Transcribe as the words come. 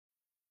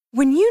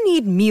When you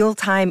need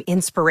mealtime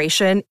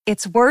inspiration,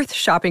 it's worth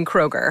shopping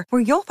Kroger,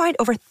 where you'll find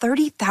over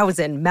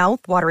 30,000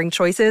 mouth-watering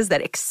choices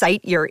that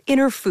excite your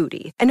inner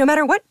foodie. And no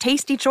matter what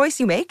tasty choice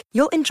you make,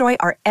 you'll enjoy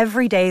our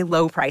everyday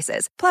low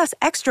prices, plus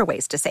extra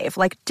ways to save,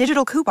 like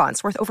digital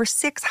coupons worth over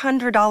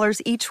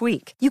 $600 each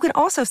week. You can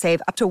also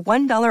save up to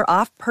 $1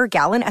 off per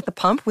gallon at the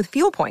pump with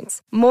fuel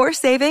points. More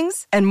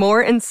savings and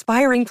more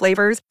inspiring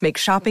flavors make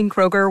shopping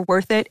Kroger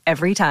worth it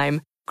every time.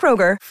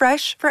 Kroger,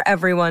 fresh for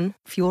everyone.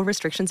 Fuel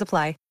restrictions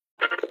apply.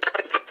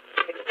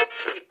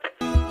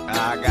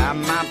 I got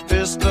my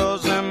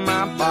pistols in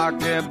my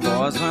pocket,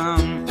 boys.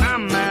 I'm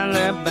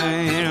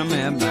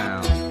Alabama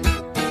bound.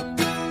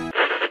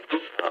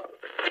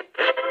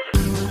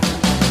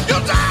 You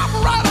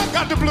damn right I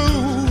got the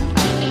blues.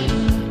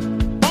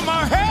 From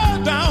my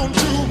head down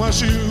to my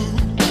shoes.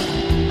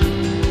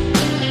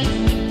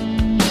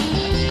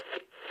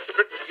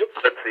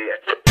 Let's see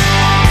it.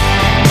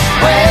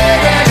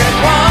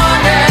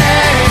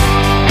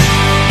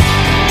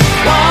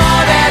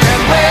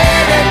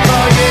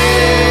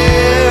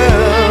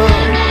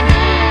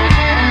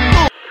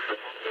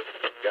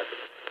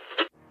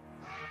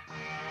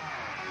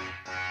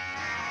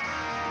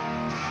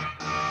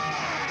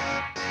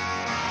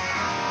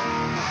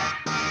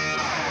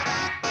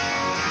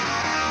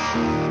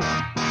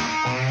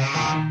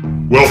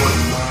 Welcome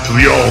to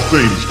the All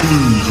Things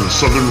Blues and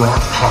Southern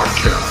Rock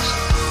podcast,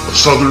 a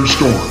southern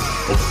storm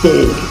of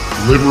bold,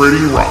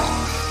 liberating rock,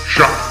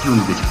 shot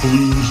through with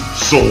blues,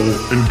 soul,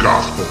 and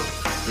gospel.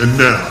 And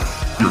now,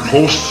 your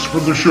hosts for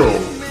the show,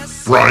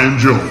 Brian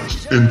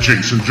Jones and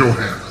Jason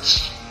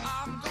Johannes.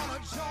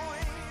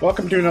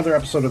 Welcome to another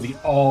episode of the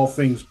All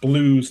Things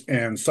Blues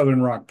and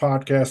Southern Rock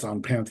podcast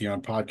on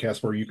Pantheon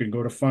Podcast, where you can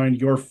go to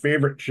find your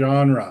favorite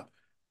genre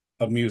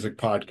of music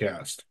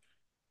podcast.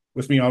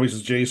 With me always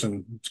is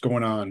Jason. What's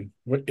going on?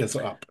 What is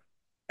up?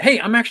 Hey,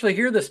 I'm actually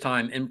here this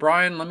time. And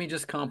Brian, let me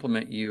just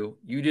compliment you.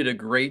 You did a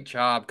great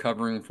job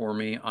covering for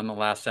me on the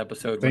last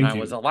episode when I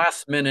was a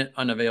last minute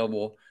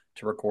unavailable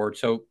to record.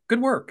 So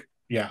good work.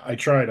 Yeah, I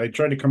tried. I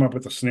tried to come up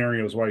with the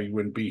scenarios why you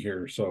wouldn't be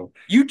here. So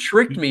you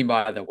tricked me,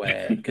 by the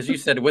way, because you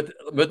said with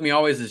me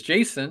always is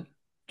Jason.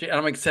 And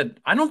I said,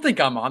 I don't think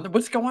I'm on.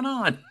 What's going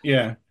on?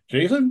 Yeah,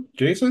 Jason.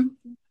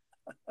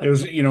 It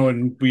was,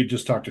 and we had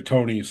just talked to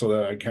Tony, so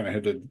that I kind of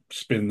had to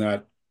spin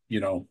that,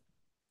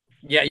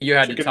 Yeah, you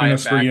had to tie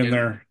it back in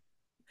there.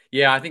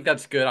 Yeah, I think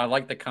that's good. I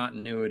like the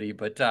continuity,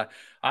 but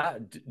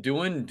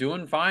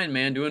doing fine,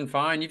 man. Doing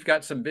fine. You've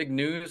got some big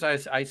news.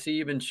 I see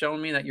you've been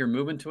showing me that you're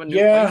moving to a new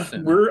place.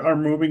 Yeah, we are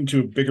moving to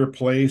a bigger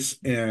place,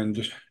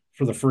 and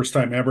for the first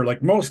time ever,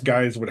 like most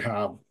guys would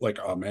have like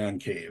a man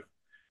cave,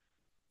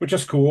 which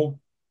is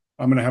cool.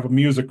 I'm going to have a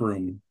music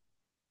room.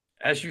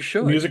 As you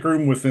should. Music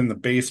room within the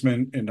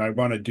basement, and I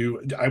want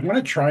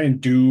to try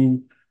and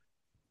do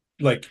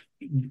like,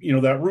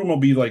 that room will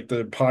be like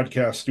the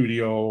podcast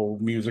studio,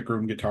 music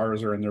room,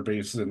 guitars are in there,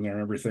 basses in there,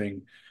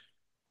 everything.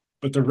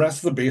 But the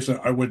rest of the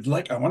basement, I want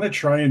to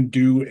try and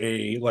do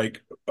a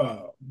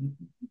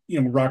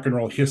rock and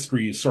roll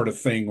history sort of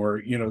thing where,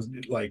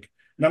 and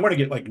I want to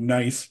get like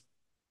nice,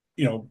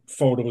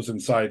 photos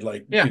inside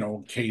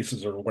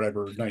cases or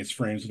whatever, nice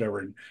frames, whatever,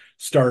 and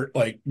start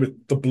like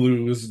with the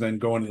blues, then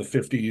go into the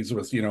 50s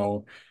with,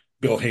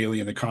 Bill Haley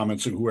in the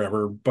comments or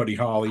whoever, Buddy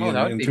Holly,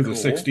 and through the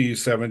 60s,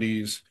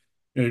 70s,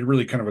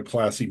 really kind of a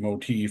classy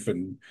motif,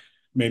 and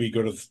maybe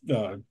go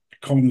to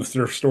comb the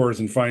thrift stores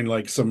and find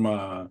like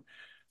some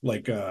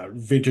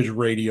vintage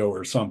radio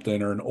or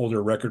something, or an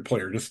older record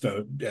player just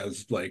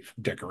as like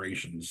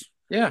decorations.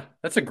 Yeah,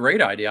 that's a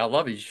great idea. I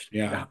love it.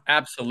 Yeah,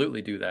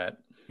 absolutely do that.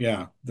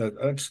 Yeah,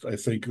 that's. I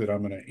think that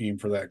I'm going to aim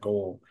for that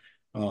goal.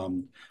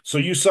 So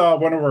you saw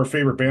one of our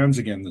favorite bands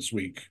again this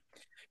week.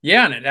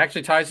 Yeah, and it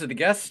actually ties to the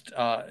guest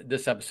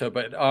this episode.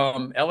 But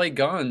LA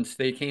Guns,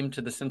 they came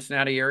to the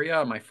Cincinnati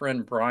area. My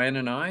friend Brian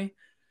and I,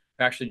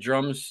 actually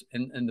drums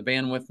in the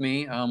band with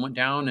me, went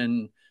down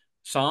and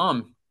saw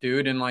them,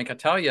 dude. And like I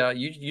tell you,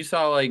 you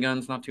saw LA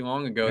Guns not too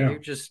long ago. Yeah.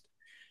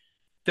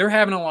 They're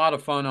having a lot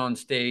of fun on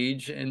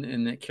stage,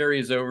 and it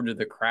carries over to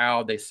the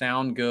crowd. They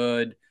sound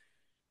good.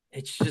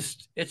 It's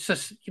just,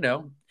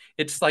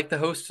 it's like the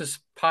Hostess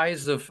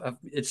pies of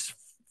it's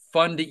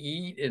fun to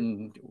eat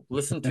and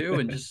listen to,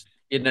 and just,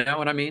 you know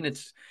what I mean?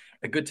 It's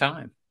a good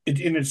time. And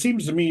it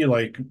seems to me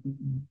like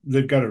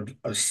they've got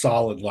a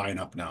solid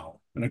lineup now.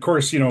 And of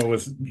course,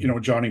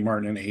 with, Johnny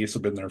Martin and Ace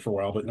have been there for a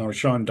while, but no,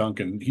 Sean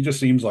Duncan, he just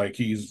seems like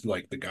he's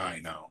like the guy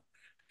now.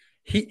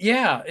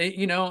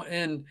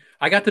 And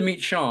I got to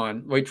meet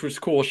Sean, which was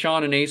cool.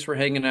 Sean and Ace were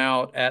hanging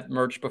out at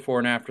Merch before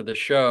and after the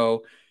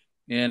show.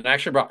 And I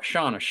actually brought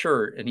Sean a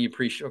shirt, and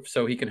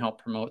so he can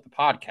help promote the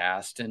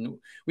podcast. And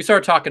we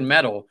started talking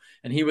metal,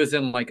 and he was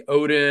in like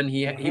Odin.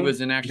 He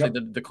was in actually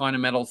the Decline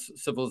of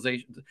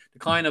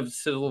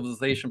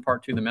Civilization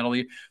Part 2, the metal.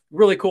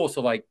 Really cool.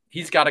 So like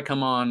he's got to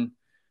come on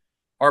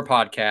our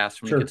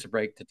podcast when he gets a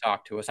break to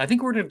talk to us. I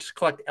think we're going to just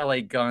collect LA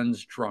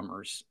Guns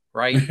drummers,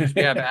 right?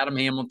 We have Adam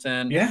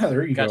Hamilton. Yeah,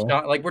 there you go.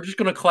 Like we're just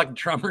going to collect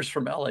drummers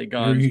from LA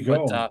Guns. There you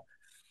go. But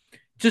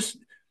just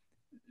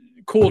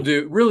Cool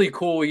dude, really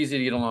cool, easy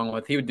to get along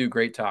with. He would do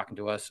great talking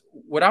to us.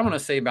 What I want to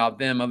say about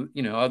them,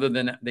 other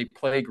than they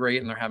play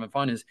great and they're having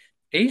fun, is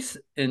Ace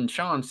and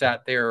Sean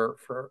sat there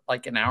for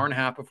like an hour and a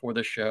half before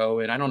the show,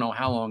 and I don't know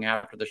how long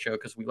after the show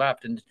because we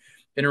left and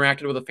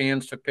interacted with the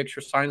fans, took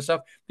pictures, signed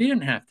stuff. They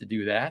didn't have to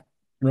do that.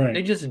 They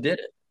Right. just did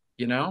it,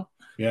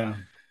 Yeah.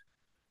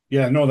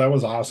 Yeah, no, that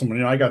was awesome.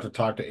 I got to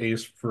talk to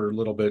Ace for a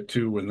little bit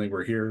too when they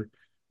were here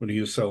when he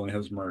was selling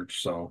his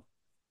merch. So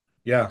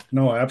yeah,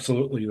 no,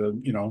 absolutely.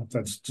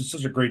 That's just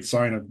such a great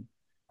sign of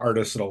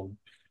artists that'll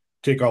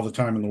take all the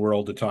time in the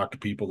world to talk to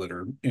people that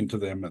are into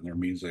them and their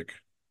music.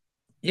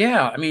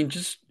 Yeah, I mean,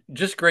 just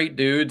great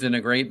dudes and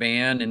a great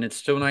band, and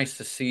it's so nice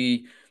to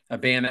see a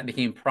band that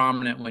became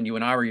prominent when you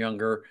and I were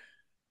younger.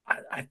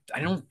 I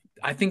don't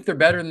I think they're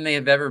better than they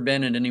have ever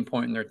been at any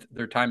point in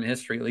their time in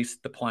history, at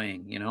least the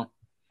playing.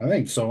 I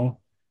think so.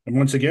 And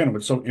once again,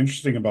 what's so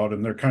interesting about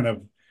them, they're kind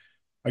of,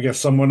 I guess,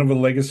 somewhat of a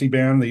legacy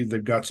band.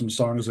 They've got some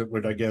songs that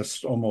would, I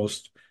guess,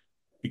 almost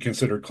be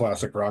considered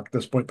classic rock at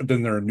this point, but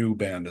then they're a new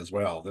band as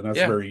well. Then that's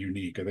Yeah. very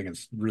unique. I think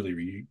it's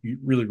really,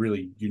 really,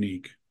 really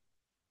unique.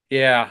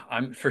 Yeah,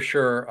 I'm for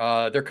sure.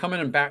 They're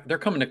coming back. They're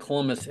coming to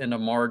Columbus in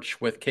March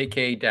with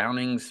KK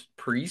Downing's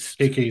Priest.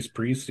 KK's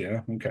Priest,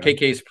 yeah, okay,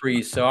 KK's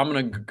Priest. So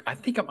I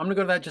think I'm gonna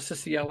go to that just to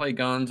see LA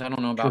Guns. I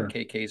don't know about sure,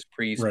 KK's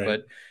Priest, right,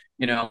 but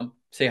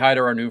say hi to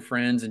our new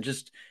friends and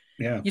just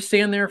yeah, you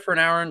stand there for an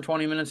hour and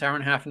 20 minutes, hour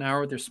and a half, an hour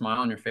with your smile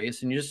on your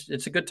face, and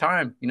it's a good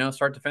time,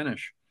 start to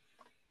finish.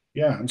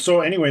 yeah. And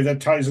so anyway,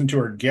 that ties into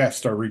our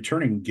guest, our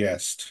returning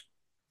guest.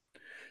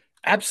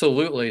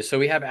 Absolutely. So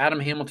we have Adam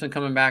Hamilton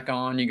coming back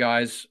on. You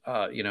guys,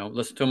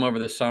 listen to him over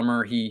the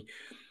summer. He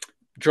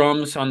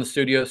drums on the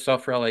studio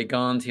stuff for LA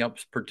Guns. He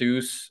helps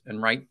produce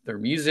and write their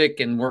music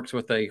and works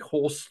with a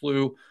whole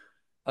slew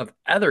of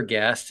other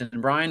guests.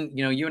 And Brian,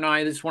 you and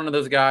I, this is one of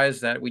those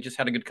guys that we just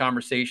had a good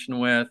conversation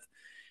with,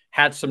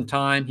 had some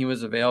time. He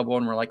was available,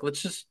 and we're like,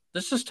 let's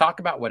just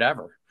talk about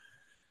whatever.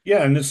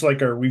 Yeah, and it's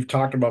like we've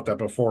talked about that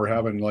before,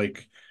 having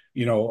like,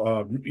 you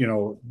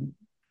know,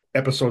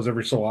 episodes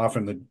every so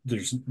often that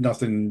there's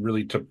nothing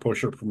really to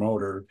push or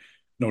promote or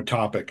no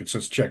topic. It's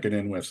just checking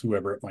in with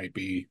whoever it might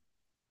be.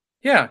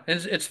 Yeah,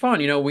 it's fun.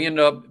 We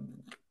end up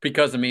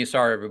because of me,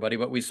 sorry everybody,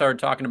 but we started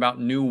talking about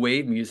new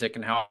wave music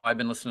and how I've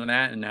been listening to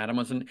that. And Adam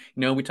wasn't,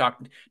 we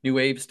talked new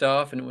wave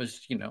stuff, and it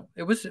was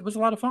a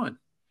lot of fun.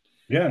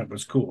 Yeah, it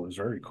was cool. It was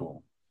very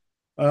cool.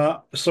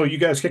 So you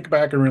guys kick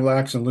back and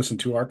relax and listen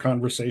to our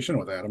conversation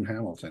with Adam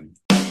Hamilton.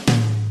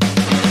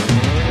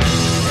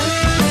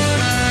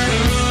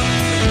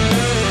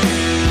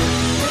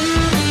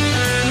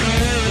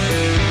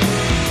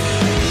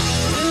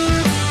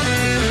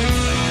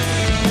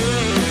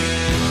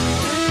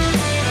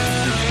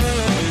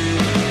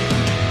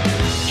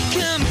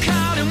 Come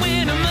calling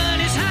when the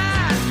money's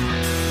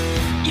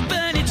high. You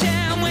burn it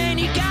down when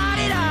you got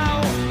it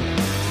all.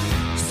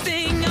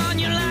 Sting on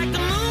you like the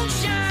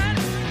moonshine.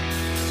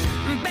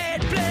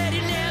 Bad blood,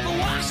 it never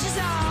washes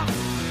off.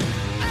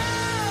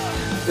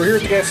 Oh. We're here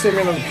at the guest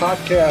segment of the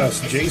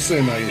podcast.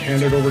 Jason, I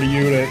hand it over to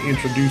you to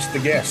introduce the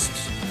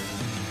guests.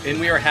 And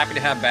we are happy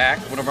to have back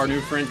one of our new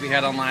friends we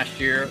had on last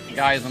year. The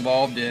guy is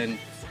involved in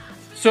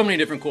so many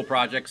different cool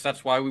projects.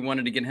 That's why we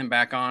wanted to get him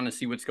back on to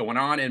see what's going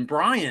on. And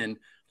Brian,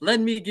 let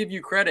me give you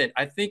credit.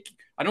 I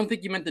don't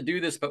think you meant to do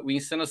this, but when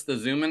you sent us the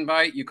Zoom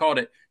invite, you called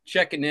it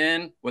Checking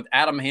In with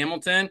Adam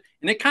Hamilton,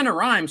 and it kind of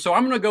rhymes. So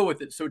I'm going to go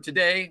with it. So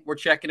today we're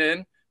checking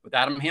in with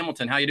Adam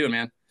Hamilton. How you doing,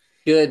 man?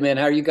 Good, man.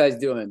 How are you guys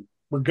doing?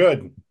 We're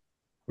good.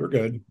 We're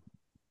good.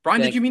 Brian,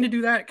 Thank did you mean to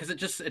do that? Because it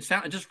just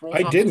rolls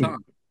I off the didn't.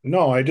 tongue.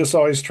 No, I just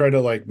always try to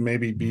like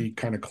maybe be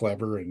kind of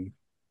clever, and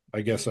I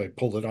guess I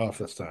pulled it off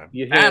this time.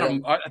 You hear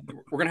Adam, that?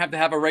 we're gonna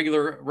have a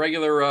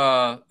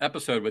regular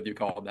episode with you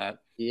called that.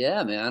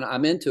 Yeah, man.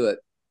 I'm into it.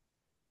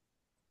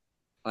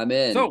 I'm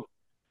in. So,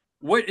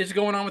 what is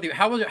going on with you?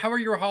 How are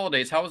your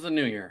holidays? How was the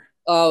New Year?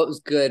 Oh, it was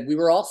good. We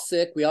were all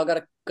sick. We all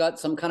got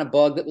some kind of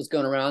bug that was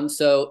going around,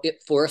 so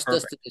it forced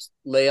us Perfect. to just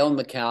lay on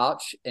the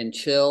couch and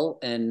chill.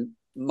 And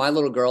my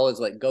little girl is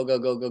like, go, go,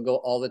 go, go, go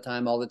all the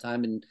time, all the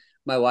time. And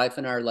my wife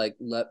and I are like,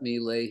 let me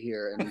lay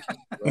here and just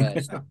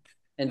rest.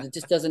 And it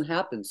just doesn't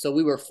happen. So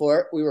we were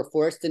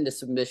forced into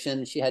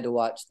submission. She had to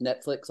watch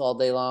Netflix all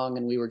day long,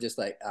 and we were just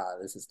like,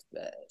 this is the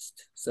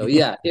best. So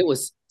yeah, it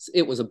was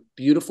a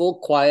beautiful,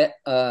 quiet,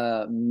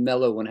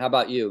 mellow one. How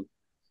about you?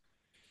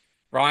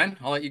 Brian,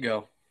 I'll let you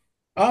go.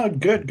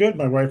 Good, good.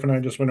 My wife and I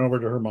just went over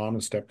to her mom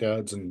and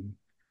stepdad's and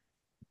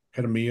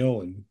had a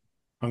meal and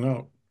hung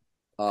out.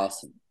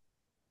 Awesome.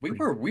 We Pretty-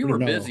 were pretty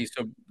mellow. busy.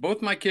 So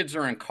both my kids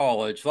are in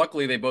college.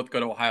 Luckily, they both go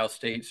to Ohio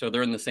State, so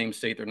they're in the same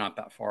state. They're not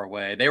that far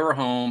away. They were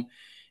home,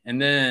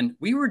 and then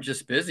we were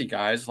just busy,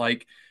 guys.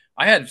 Like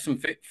I had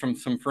some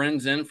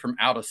friends in from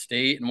out of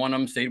state, and one of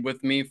them stayed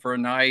with me for a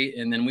night,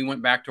 and then we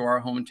went back to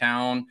our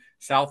hometown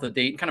south of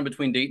Dayton, kind of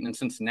between Dayton and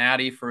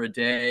Cincinnati for a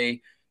day.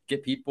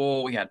 Get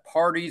people. We had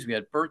parties. We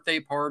had birthday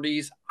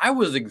parties. I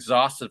was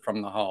exhausted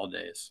from the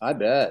holidays. I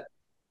bet.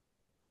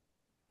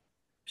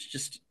 It's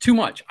just too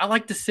much. I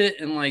like to sit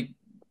and like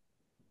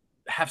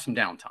have some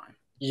downtime.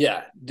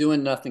 Yeah,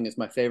 doing nothing is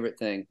my favorite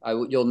thing.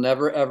 You'll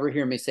never ever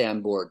hear me say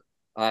I'm bored.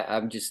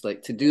 I'm just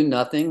like, to do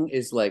nothing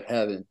is like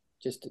heaven,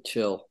 just to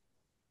chill.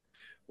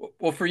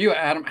 Well, for you,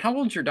 Adam, how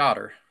old's your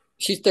daughter?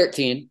 She's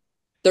 13,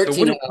 So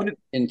 13 what did,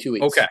 in 2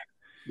 weeks. okay.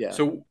 Yeah.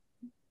 So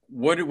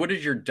what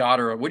is your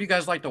daughter? What do you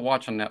guys like to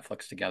watch on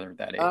Netflix together at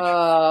that age?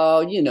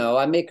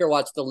 I make her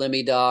watch the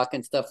Lemmy doc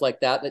and stuff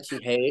like that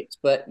she hates,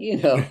 but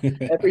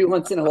every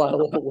once in a while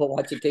we'll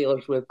watch a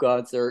Taylor Swift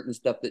concert and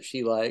stuff that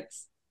she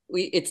likes.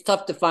 It's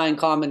tough to find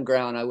common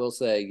ground, I will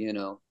say. You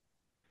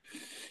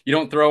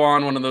don't throw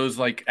on one of those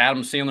like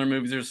Adam Sandler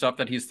movies or stuff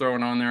that he's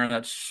throwing on there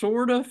that's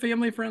sort of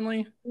family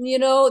friendly.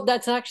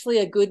 That's actually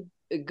a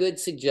good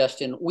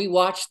suggestion. We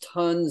watch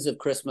tons of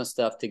Christmas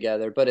stuff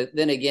together, but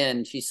then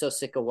again, she's so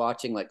sick of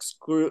watching like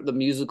the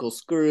musical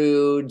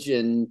Scrooge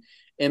and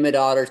Emmett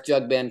Otter's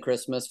Jug Band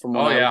Christmas from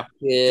when Oh I was yeah, a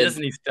kid.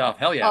 Disney stuff.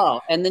 Hell yeah.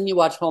 Oh, and then you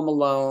watch Home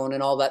Alone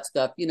and all that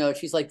stuff.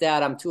 She's like,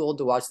 Dad, I'm too old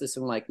to watch this.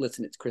 I'm like,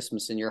 listen, it's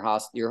Christmas and you're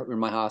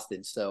my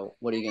hostage. So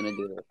what are you gonna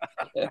do?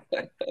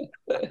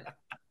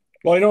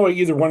 Well, I know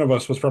either one of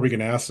us was probably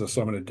going to ask this,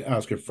 so I'm going to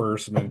ask it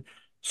first. And then,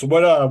 so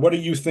what do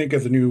you think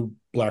of the new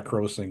Black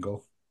Crow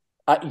single?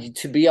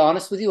 To be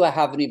honest with you, I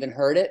haven't even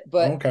heard it,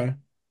 but Okay.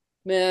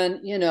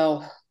 man,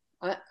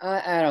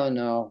 I don't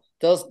know.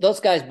 Those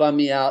guys bum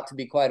me out, to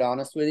be quite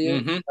honest with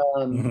you.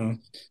 Mm-hmm. Hmm.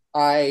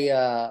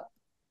 I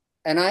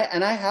and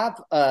I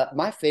have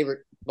my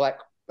favorite Black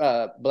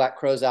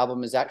Crowes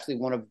album is actually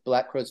one of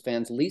Black Crowes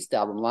fans' least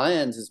album.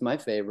 Lions is my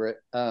favorite.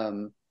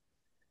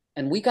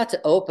 And we got to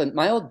open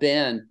my old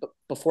band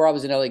before I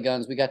was in LA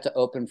Guns. We got to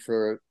open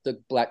for the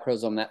Black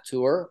Crowes on that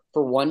tour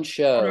for one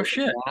show Oh, no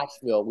shit. in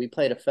Nashville. We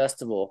played a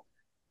festival,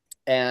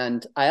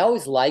 and I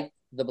always liked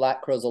the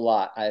Black Crowes a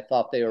lot. I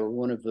thought they were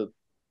one of the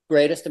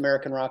greatest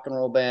American rock and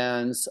roll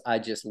bands. I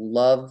just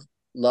loved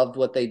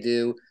what they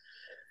do.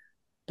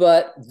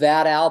 But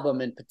that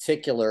album in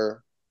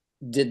particular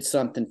did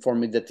something for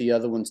me that the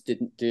other ones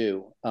didn't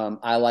do.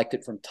 I liked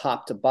it from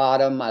top to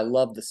bottom. I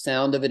loved the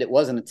sound of it. It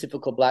wasn't a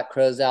typical Black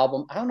Crowes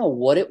album. I don't know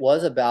what it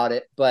was about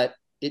it, but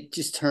it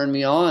just turned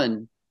me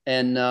on,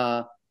 and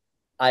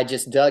I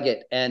just dug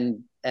it.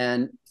 And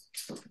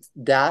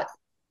that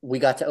we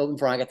got to open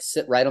for. I got to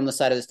sit right on the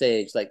side of the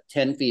stage, like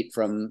 10 feet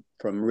from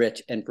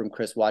Rich and from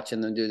Chris,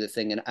 watching them do the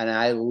thing. And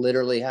I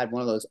literally had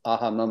one of those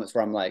aha moments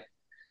where I'm like,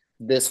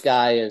 this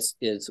guy is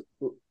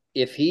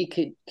if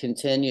he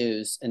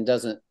continues and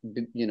doesn't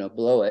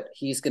blow it,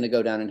 he's going to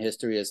go down in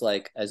history as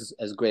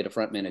great a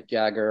frontman as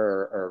Jagger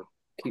or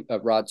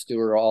Rod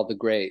Stewart or all the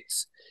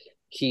greats.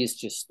 He's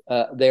just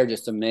they're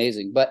just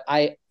amazing. But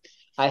I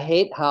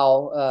hate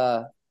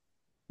how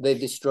they've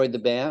destroyed the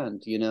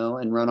band,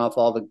 and run off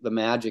all the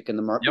magic and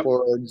the Mark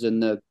Cords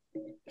and the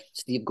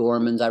Steve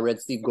Gormans. I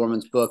read Steve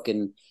Gorman's book,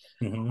 and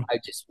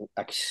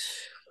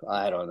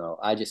I don't know.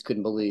 I just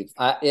couldn't believe.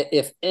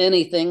 If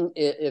anything,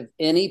 if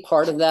any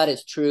part of that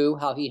is true,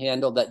 how he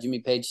handled that Jimmy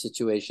Page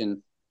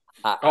situation.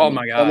 My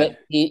God,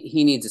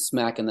 he needs a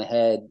smack in the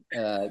head.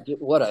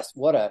 What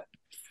a!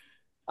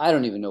 I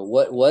don't even know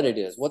what it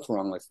is. What's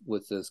wrong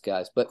with those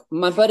guys? But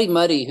my buddy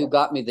Muddy, who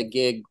got me the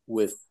gig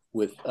with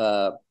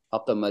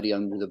I'll throw Muddy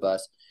under the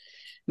bus.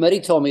 Muddy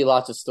told me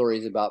lots of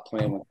stories about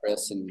playing with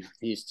Chris, and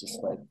he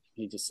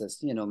just says,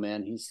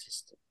 man, he's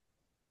just.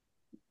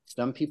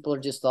 Some people are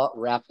just all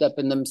wrapped up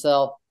in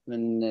themselves,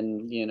 and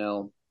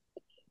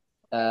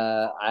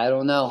I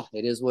don't know.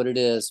 It is what it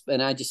is,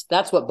 and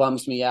that's what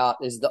bums me out.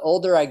 Is the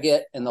older I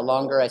get and the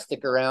longer I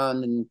stick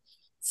around and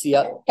see.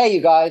 Hey,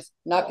 you guys,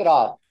 knock it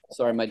off.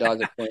 Sorry, my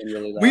dogs are playing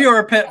really loud. We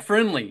are pet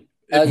friendly.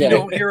 If you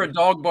don't hear a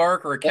dog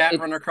bark or a cat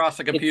run across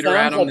the computer,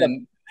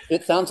 Adam,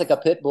 it sounds like a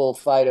pit bull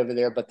fight over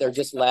there, but they're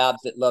just labs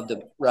that love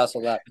to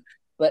wrestle up.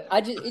 But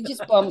it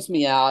just bums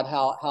me out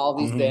how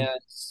these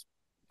bands,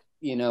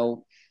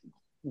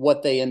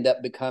 what they end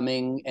up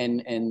becoming,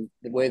 and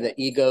the way the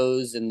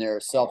egos and their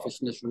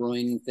selfishness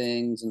ruin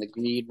things and the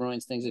greed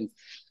ruins things. And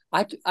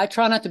I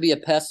try not to be a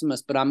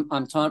pessimist, but I'm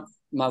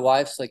my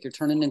wife's like, you're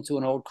turning into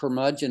an old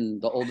curmudgeon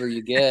the older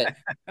you get.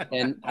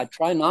 And I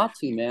try not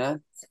to,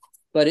 man,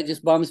 but it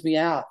just bums me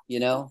out,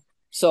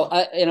 So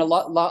in a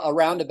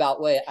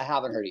roundabout way, I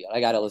haven't heard it yet. I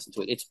got to listen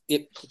to it.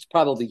 It's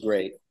probably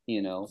great,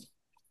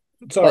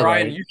 It's all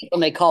right. When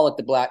they call it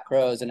the Black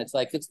Crowes, and it's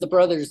like, it's the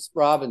Brothers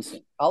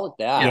Robinson. Call it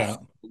that. Yeah.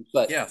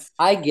 But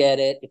I get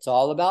it. It's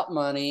all about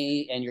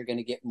money, and you're going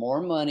to get more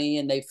money,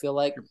 and they feel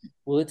like,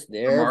 well, it's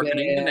their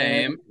marketing the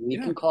name. We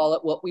can call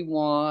it what we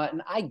want,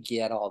 and I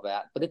get all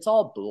that, but it's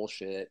all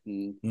bullshit,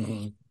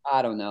 and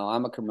I don't know.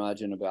 I'm a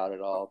curmudgeon about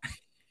it all.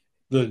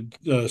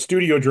 The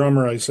studio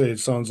drummer, I say, it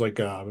sounds like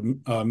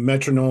a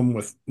metronome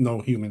with no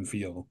human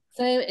feel.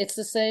 It's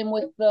the same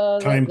with the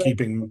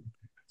timekeeping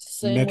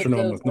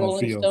metronome with no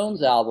Rolling feel.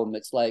 Stones album.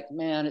 It's like,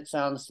 man, it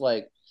sounds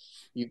like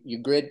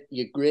you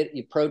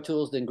Pro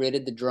Tools then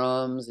gridded the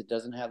drums. It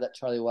doesn't have that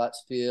Charlie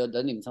Watts feel. It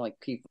doesn't even sound like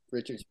Keith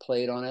Richards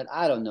played on it.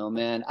 I don't know,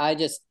 man.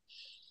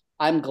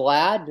 I'm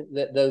glad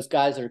that those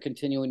guys are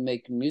continuing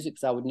making music,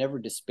 because I would never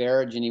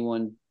disparage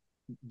anyone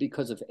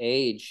because of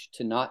age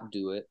to not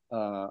do it.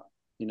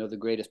 the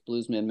greatest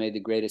bluesmen made the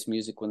greatest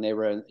music when they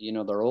were,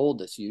 their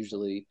oldest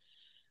usually.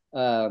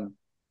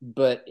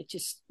 But it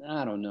just,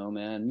 I don't know,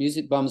 man.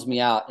 Music bums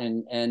me out,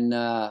 and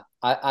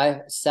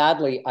I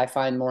sadly I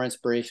find more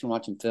inspiration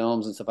watching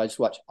films and stuff. I just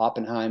watch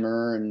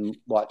Oppenheimer and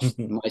watch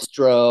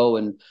Maestro,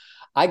 and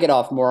I get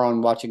off more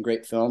on watching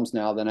great films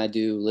now than I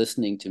do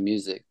listening to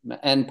music.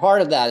 And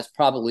part of that is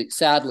probably,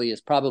 sadly,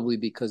 is probably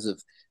because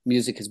of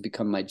music has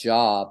become my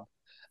job.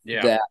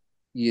 Yeah. That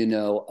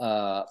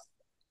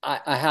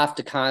I have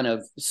to kind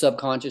of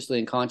subconsciously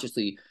and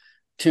consciously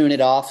tune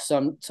it off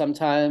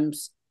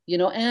sometimes.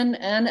 And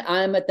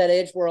I'm at that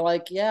age where,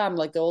 like, yeah, I'm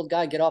like the old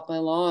guy, get off my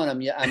lawn. I'm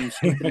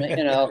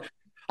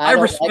I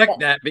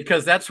respect that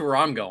because that's where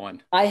I'm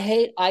going. I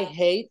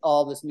hate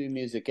all this new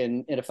music.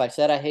 And if I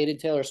said I hated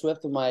Taylor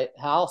Swift in my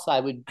house, I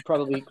would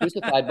probably be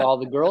crucified by all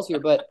the girls here.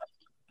 But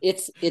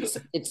it's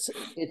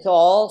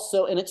all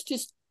so, and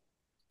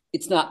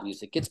it's not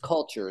music, it's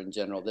culture in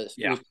general.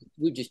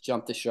 We just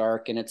jumped the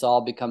shark, and it's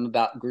all become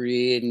about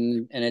greed,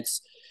 and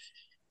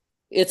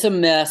it's a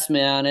mess,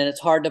 man, and it's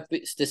hard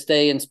to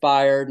stay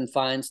inspired and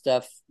find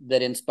stuff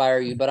that inspire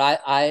you. But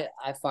I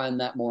find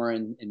that more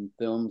in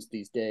films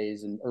these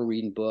days, or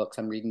reading books.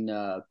 I'm reading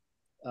that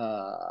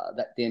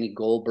Danny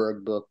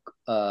Goldberg book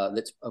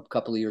that's a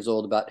couple of years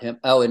old about him.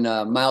 Oh, and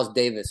Miles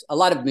Davis. A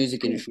lot of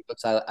music industry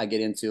books I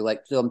get into,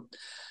 like film,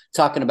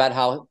 talking about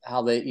how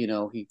they,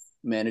 he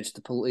managed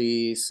the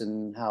Police,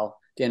 and how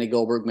Danny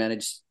Goldberg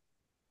managed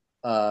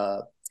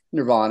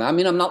Nirvana. I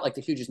mean, I'm not like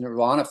the hugest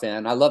Nirvana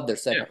fan. I love their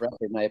second record,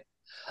 and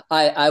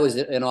I was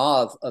in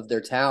awe of their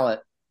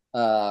talent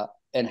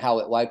and how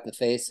it wiped the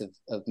face of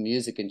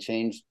music and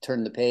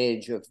turned the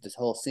page of this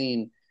whole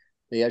scene.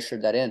 They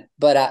ushered that in.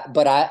 But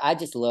I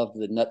just love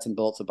the nuts and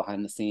bolts of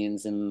behind the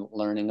scenes and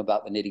learning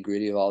about the nitty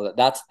gritty of all that.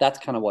 That's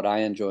kind of what I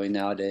enjoy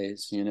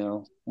nowadays,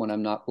 when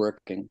I'm not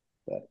working.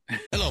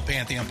 Hello,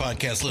 Pantheon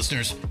podcast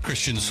listeners.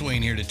 Christian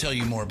Swain here to tell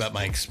you more about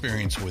my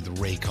experience with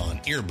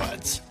Raycon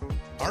earbuds.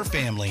 Our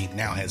family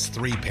now has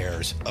 3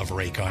 pairs of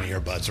Raycon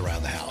earbuds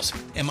around the house,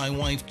 and my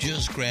wife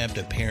just grabbed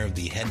a pair of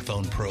the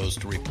Headphone Pros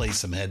to replace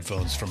some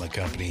headphones from a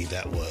company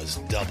that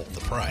was double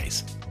the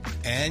price.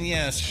 And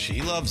yes,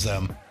 she loves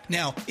them.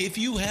 Now, if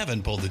you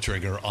haven't pulled the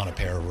trigger on a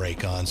pair of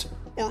Raycons,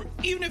 or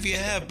even if you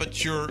have,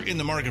 but you're in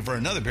the market for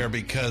another pair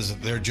because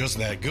they're just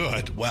that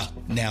good, well,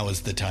 now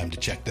is the time to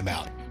check them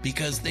out,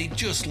 because they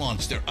just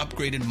launched their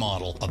upgraded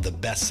model of the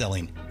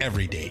best-selling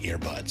everyday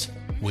earbuds.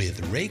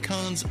 With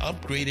Raycon's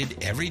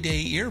upgraded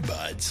everyday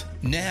earbuds,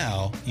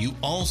 now you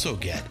also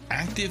get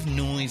active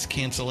noise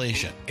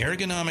cancellation,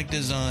 ergonomic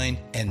design,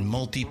 and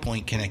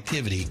multi-point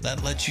connectivity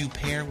that lets you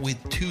pair with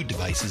 2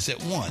 devices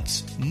at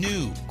once.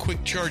 New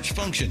quick charge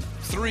function,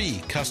 3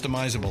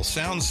 customizable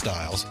sound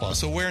styles,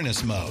 plus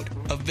awareness mode.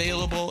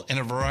 Available in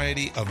a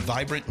variety of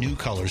vibrant new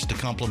colors to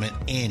complement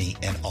any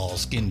and all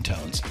skin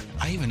tones.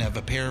 I even have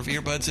a pair of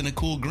earbuds in a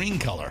cool green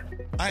color.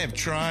 I have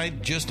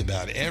tried just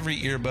about every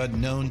earbud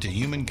known to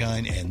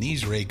humankind, and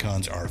these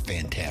Raycons are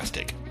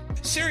fantastic.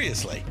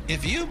 Seriously,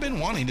 if you've been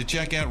wanting to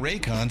check out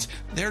Raycons,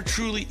 there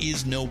truly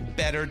is no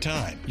better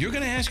time. You're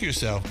going to ask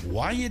yourself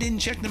why you didn't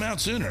check them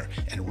out sooner,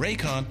 and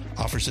Raycon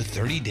offers a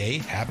 30-day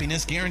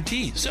happiness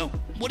guarantee. So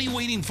what are you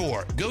waiting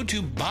for? Go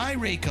to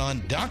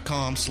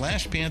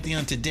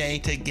buyraycon.com/Pantheon today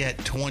to get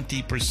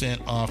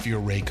 20% off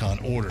your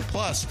Raycon order,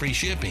 plus free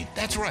shipping.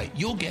 That's right,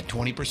 you'll get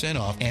 20%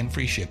 off and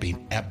free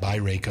shipping at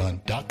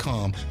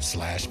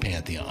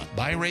buyraycon.com/Pantheon.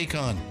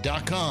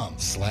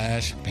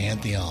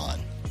 buyraycon.com/Pantheon.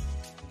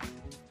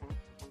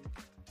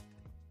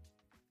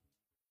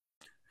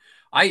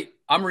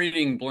 I'm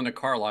reading Belinda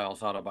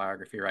Carlisle's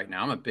autobiography right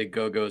now. I'm a big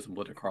Go-Go's and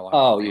Belinda Carlisle.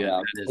 Oh,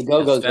 yeah. The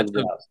Go-Go's are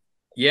the best.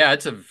 Yeah,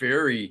 it's a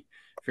very,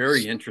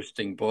 very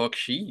interesting book.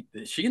 She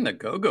and the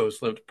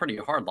Go-Go's lived a pretty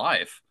hard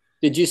life.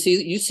 You've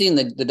seen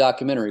the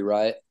documentary,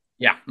 right?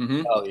 Yeah.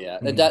 Mm-hmm. Oh, yeah.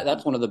 Mm-hmm.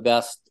 That's one of the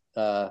best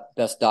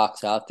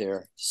docs out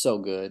there. So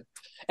good.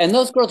 And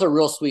those girls are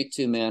real sweet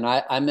too, man.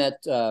 I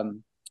met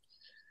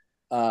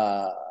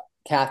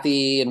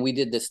Kathy, and we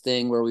did this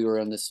thing where we were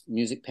in this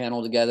music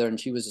panel together, and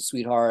she was a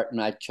sweetheart,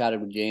 and I chatted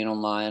with Jane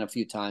online a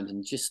few times,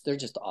 and they're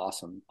just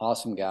awesome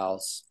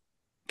gals.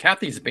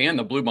 Kathy's band,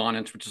 the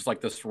Bluebonnets, which is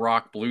like this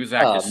rock blues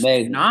act, is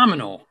amazing.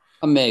 Phenomenal.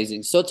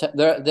 Amazing. So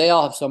they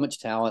all have so much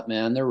talent,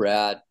 man. They're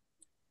rad.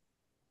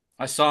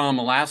 I saw them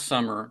last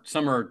summer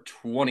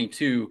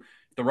 22,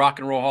 the Rock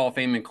and Roll Hall of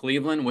Fame in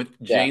Cleveland with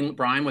Jane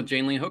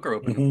Lee Hooker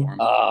opening for them.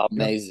 Oh,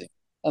 amazing.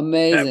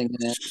 Amazing,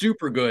 man.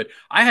 Super good.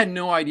 I had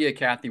no idea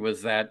Kathy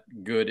was that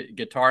good at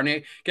guitar. And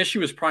I guess she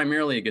was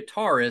primarily a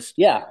guitarist.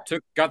 Yeah.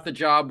 Got the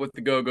job with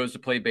the Go-Go's to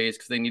play bass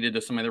because they needed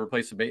somebody to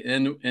replace the bass.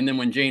 And then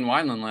when Jane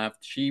Wiedlin left,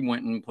 she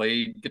went and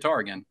played guitar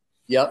again.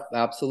 Yep,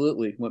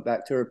 absolutely. Went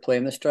back to her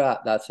playing the Strat.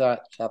 That's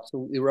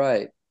absolutely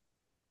right.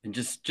 And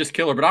just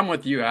killer. But I'm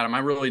with you, Adam. I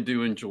really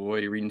do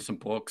enjoy reading some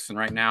books. And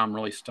right now I'm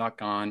really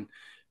stuck on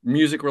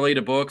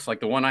music-related books, like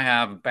the one I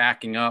have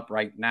backing up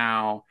right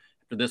now.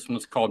 This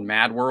one's called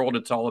Mad World.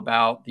 It's all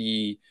about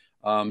the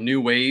new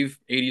wave,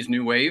 80s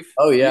new wave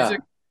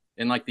music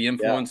and like the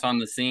influence on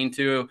the scene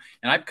too.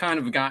 And I've kind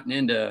of gotten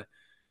into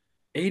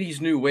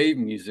 80s new wave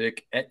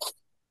music at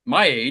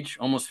my age,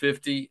 almost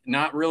 50,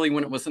 not really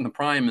when it was in the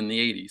prime in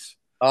the 80s.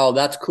 Oh,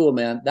 that's cool,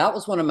 man. That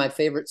was one of my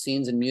favorite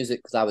scenes in music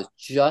because I was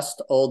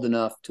just old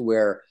enough to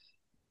where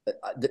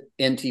the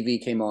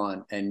MTV came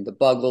on and the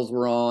Buggles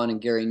were on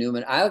and Gary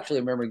Newman. I actually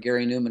remember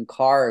Gary Newman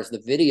Cars, the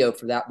video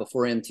for that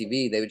before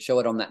MTV. They would show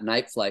it on that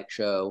Night Flight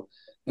show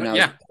when I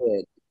was a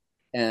kid.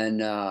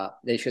 And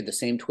they showed the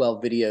same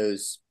 12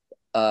 videos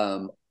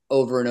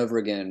over and over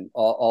again,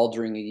 all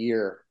during a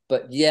year.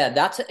 But yeah,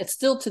 it's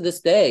still to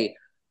this day.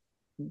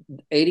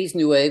 80s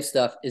new wave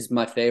stuff is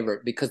my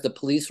favorite because the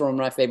Police were one of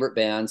my favorite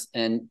bands,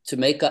 and to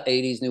make a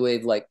 80s new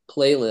wave like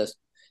playlist,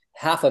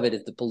 half of it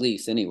is the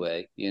Police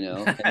anyway, you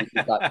know. And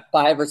you've got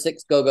 5 or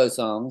 6 go-go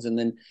songs, and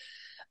then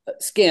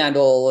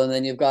Scandal, and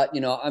then you've got,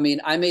 you know, I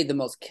mean, I made the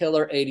most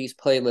killer 80s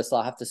playlist.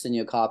 I'll have to send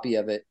you a copy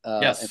of it.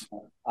 Yes.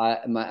 My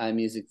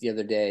iMusic the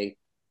other day,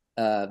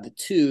 the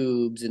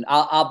Tubes, and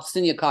I'll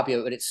send you a copy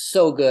of it. But it's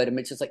so good. I mean,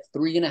 it's just like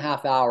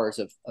 3.5 hours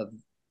of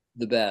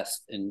the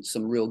best and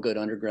some real good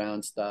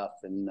underground stuff.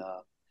 And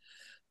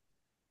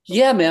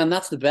yeah, man,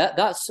 that's the best.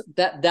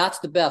 That's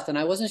the best. And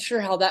I wasn't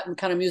sure how that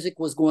kind of music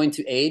was going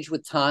to age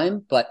with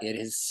time, but it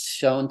is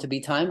shown to be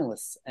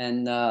timeless.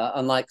 And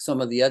unlike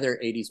some of the other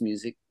 80s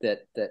music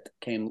that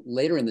came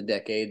later in the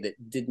decade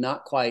that did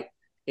not quite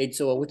age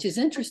so well, which is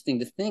interesting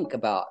to think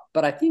about.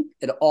 But I think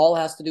it all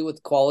has to do with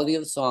the quality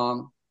of the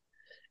song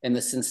and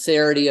the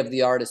sincerity of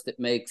the artist that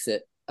makes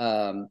it.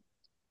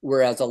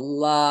 Whereas a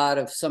lot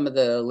of some of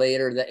the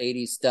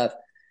 80s stuff,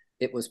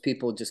 it was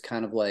people just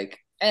kind of like,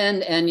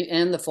 and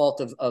the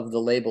fault of the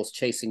labels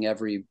chasing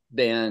every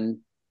band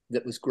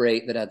that was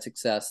great, that had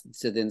success,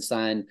 to then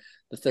sign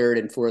the 3rd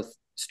and 4th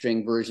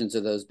string versions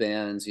of those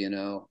bands, you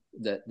know,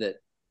 that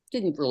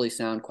didn't really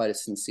sound quite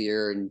as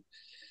sincere, and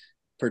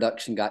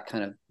production got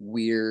kind of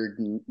weird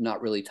and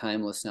not really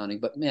timeless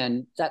sounding. But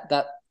man, that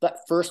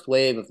first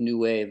wave of new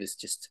wave is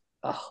just,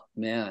 oh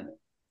man,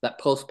 that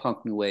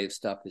post-punk new wave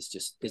stuff is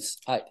just,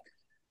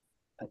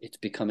 it's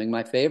becoming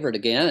my favorite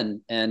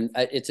again. And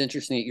it's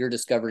interesting that you're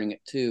discovering it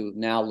too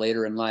now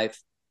later in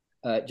life.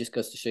 It just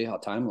goes to show you how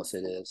timeless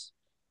it is.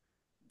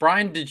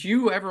 Brian, did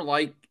you ever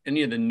like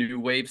any of the new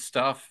wave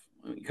stuff?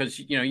 Because,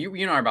 you know, you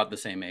and I are about the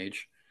same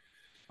age.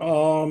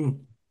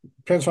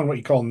 Depends on what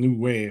you call new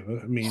wave.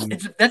 I mean,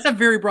 that's a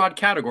very broad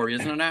category,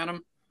 isn't it,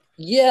 Adam?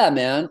 Yeah,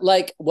 man.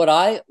 Like what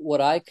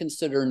I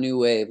consider new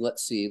wave.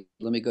 Let's see.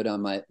 Let me go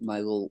down my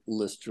little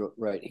list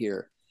right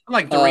here.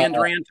 Like Duran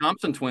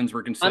Thompson Twins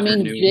were considered. I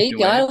mean, Jay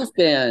Giles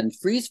Band,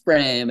 Freeze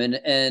Frame,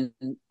 and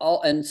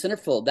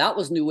Centerfold. That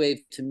was new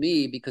wave to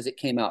me because it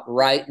came out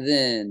right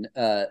then.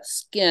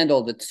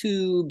 Scandal, the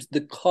Tubes,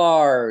 the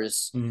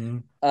Cars,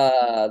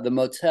 the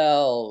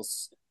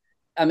Motels.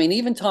 I mean,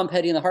 even Tom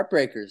Petty and the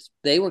Heartbreakers.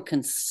 They were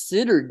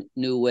considered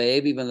new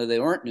wave, even though they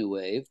weren't new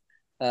wave.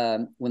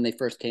 When they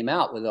first came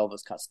out, with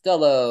Elvis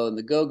Costello and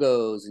the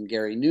Go-Go's and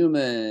Gary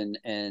Newman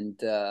and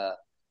the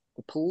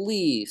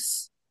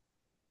Police.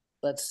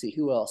 Let's see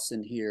who else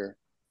in here.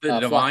 The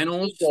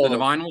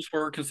Divinyls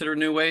were considered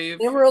new wave.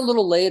 They were a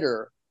little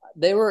later.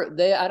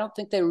 I don't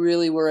think they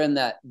really were in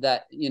that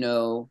you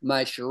know,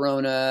 My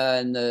Sharona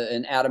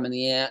and Adam and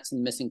the Ants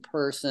and Missing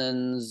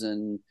Persons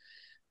and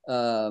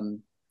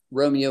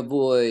Romeo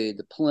Void,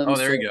 the Plimsoll. Oh,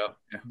 there you go.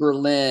 Yeah.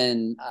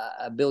 Berlin,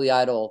 Billy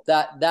Idol.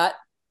 That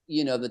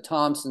you know, the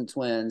Thompson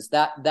Twins.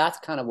 That's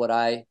kind of what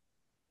I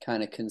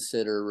kind of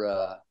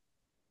consider.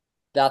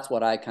 That's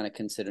what I kind of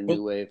consider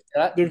new wave.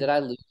 Did I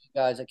lose you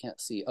guys? I can't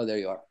see. Oh, there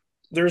you are.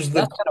 That's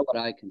kind of what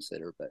I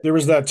consider. But there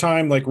was that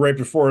time, like right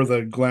before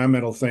the glam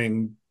metal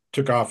thing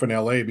took off in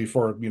LA,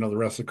 before, you know, the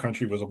rest of the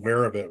country was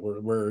aware of it,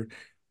 where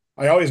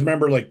I always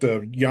remember like the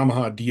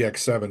Yamaha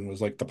DX7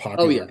 was like the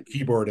popular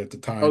keyboard at the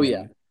time. Oh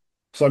yeah.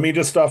 So I mean,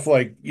 just stuff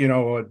like, you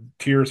know,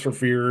 Tears for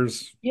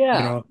Fears. Yeah.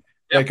 You know,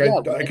 I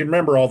can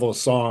remember all those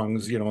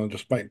songs, you know,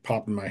 just might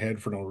pop in my head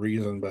for no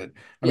reason. But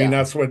I mean,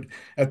 that's what,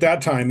 at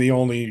that time, the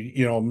only,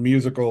 you know,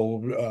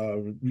 musical,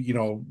 you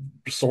know,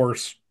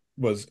 source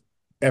was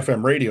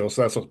FM radio.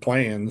 So that's what's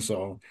playing.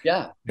 So,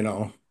 you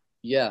know.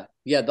 Yeah.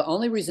 Yeah. The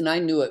only reason I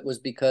knew it was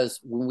because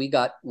when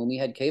we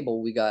had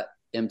cable, we got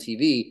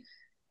MTV,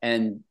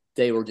 and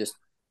they were just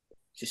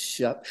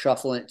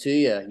shuffling it to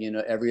you, you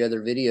know, every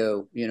other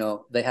video, you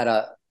know, they had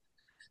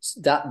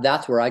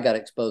that's where I got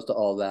exposed to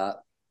all that.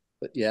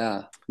 But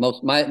yeah,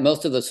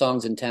 most of the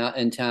songs in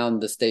town,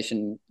 the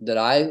station that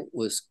I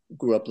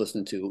grew up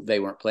listening to, they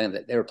weren't playing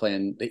that. They were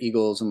playing the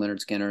Eagles and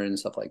Leonard Skinner and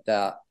stuff like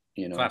that.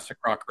 You know, classic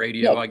rock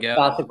radio, I guess.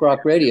 Classic rock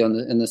radio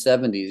in the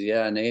 70s,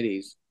 and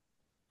 80s.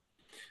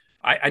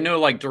 I know,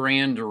 like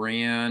Duran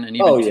and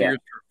even Tears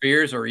for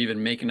Fears are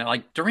even making it.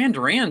 Like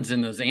Duran's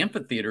in those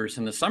amphitheaters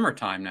in the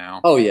summertime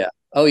now. Oh yeah.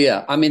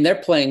 I mean, they're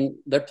playing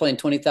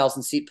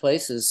 20,000 seat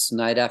places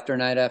night after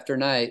night after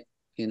night.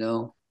 You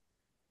know,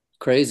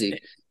 crazy.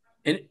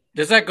 And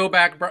does that go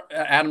back,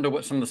 Adam, to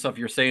what some of the stuff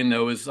you're saying,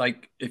 though, is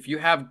like, if you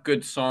have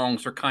good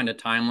songs, they're kind of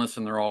timeless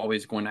and they're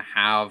always going to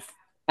have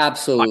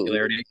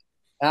popularity.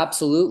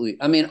 Absolutely.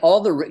 I mean, all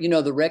the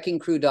Wrecking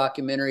Crew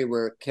documentary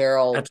where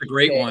Carol. That's a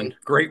great one.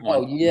 Great one.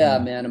 Oh, yeah,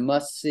 man. A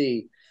must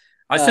see.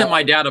 I sent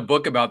my dad a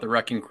book about the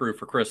Wrecking Crew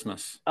for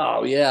Christmas.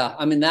 Oh yeah,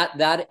 I mean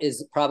that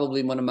is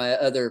probably one of my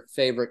other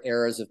favorite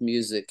eras of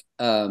music.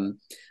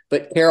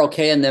 But Carol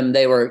Kay and them,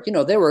 they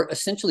were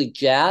essentially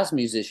jazz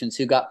musicians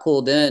who got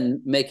pulled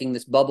in making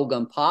this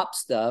bubblegum pop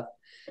stuff.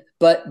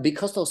 But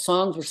because those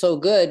songs were so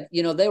good,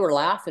 they were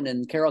laughing,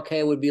 and Carol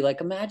Kay would be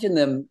like, imagine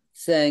them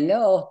saying,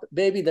 "No,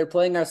 baby, they're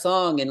playing our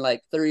song in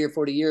like 30 or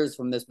 40 years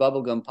from this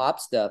bubblegum pop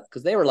stuff,"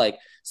 because they were like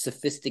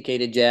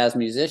sophisticated jazz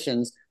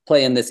musicians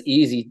playing this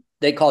easy.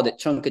 They called it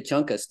chunka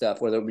chunka stuff,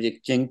 where there would be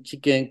ching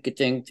ching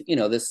ching,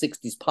 this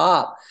 60s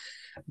pop.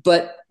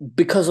 But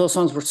because those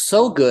songs were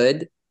so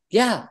good,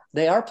 yeah,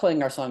 they are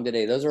playing our song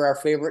today. Those are our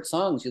favorite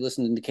songs. You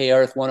listen to K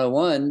Earth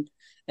 101,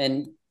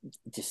 and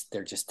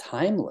they're just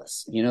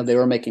timeless. They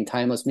were making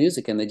timeless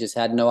music, and they just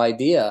had no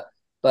idea.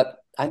 But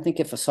I think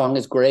if a song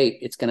is great,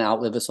 it's going to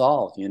outlive us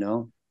all.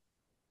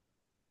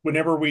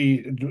 Whenever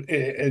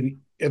and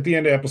at the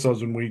end of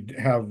episodes, when we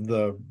have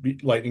the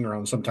lightning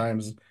round,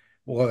 sometimes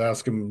we'll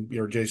ask him,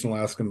 or Jason will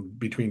ask him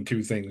between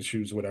two things,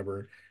 choose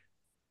whatever.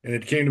 And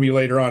it came to me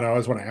later on. I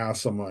always want to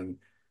ask someone,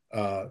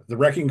 the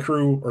Wrecking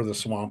Crew or the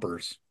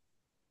Swampers.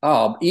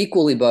 Oh,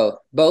 equally both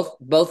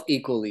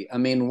equally. I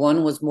mean,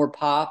 one was more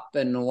pop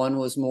and one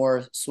was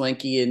more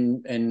swanky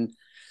and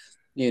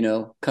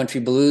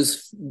country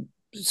blues,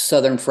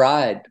 Southern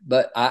fried.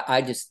 But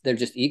they're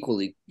just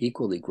equally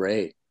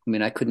great. I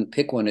mean, I couldn't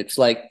pick one. It's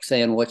like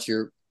saying what's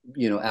your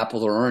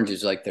apples or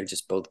oranges. Like they're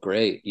just both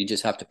great. You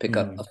just have to pick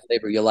up a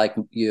flavor you like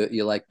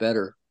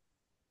better.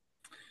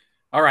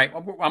 All right,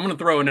 I'm going to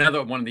throw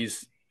another one of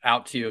these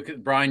out to you.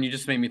 Brian, you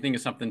just made me think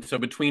of something. So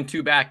between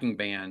two backing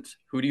bands,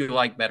 who do you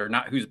like better?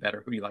 Not who's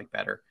better, who do you like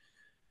better?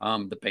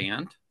 The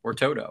band or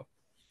Toto?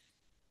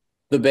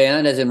 The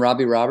band, as in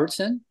Robbie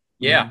Robertson?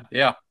 Yeah,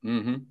 yeah.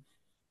 Mm-hmm.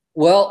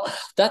 Well,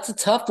 that's a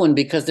tough one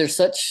because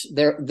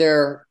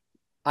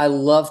I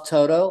love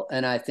Toto,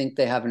 and I think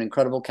they have an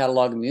incredible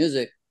catalog of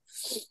music.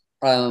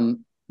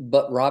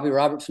 But Robbie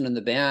Robertson and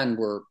the band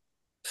were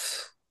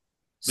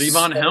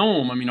Levon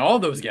Helm. I mean, all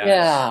those guys.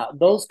 Yeah,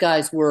 those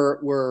guys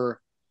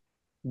were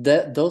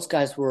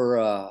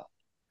I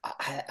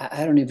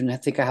don't even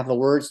think I have the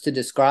words to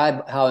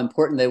describe how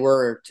important they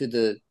were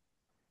to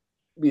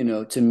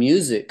to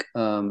music.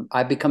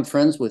 I've become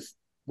friends with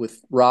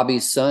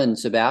Robbie's son,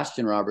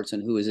 Sebastian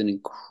Robertson, who is an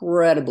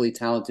incredibly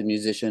talented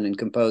musician and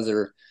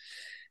composer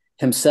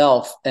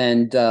himself.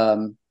 And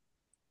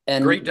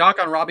great doc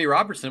on Robbie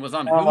Robertson was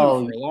on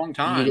Hulu for a long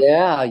time.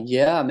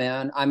 Yeah,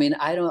 man. I mean,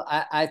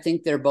 I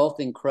think they're both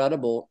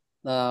incredible.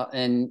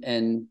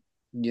 And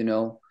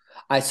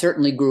I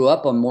certainly grew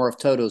up on more of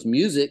Toto's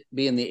music,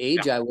 being the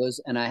age I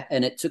was,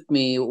 and it took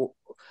me.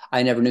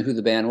 I never knew who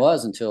the band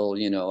was until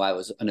I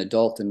was an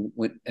adult and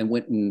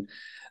went and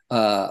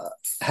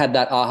had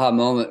that aha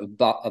moment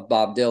of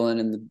Bob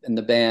Dylan and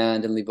the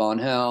band and Levon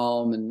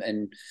Helm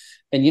and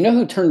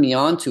who turned me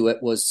on to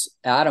it was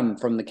Adam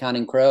from the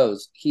Counting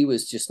Crows. He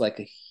was just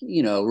like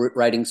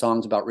writing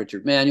songs about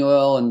Richard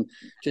Manuel and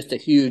just a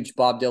huge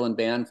Bob Dylan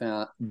band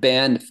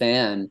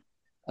fan.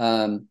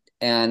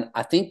 And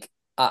I think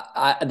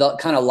the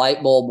kind of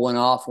light bulb went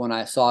off when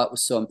I saw it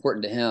was so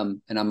important to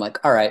him. And I'm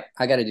like, all right,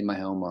 I got to do my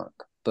homework.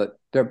 But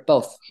they're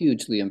both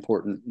hugely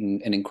important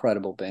and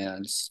incredible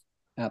bands.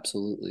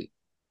 Absolutely.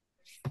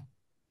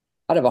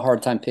 I'd have a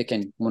hard time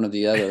picking one or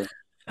the other.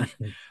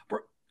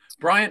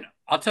 Brian,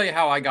 I'll tell you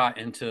how I got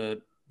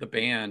into the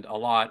band a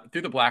lot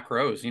through the Black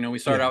Rose. We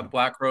started out with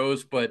Black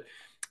Rose, but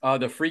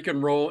the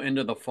Freakin' Roll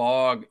Into the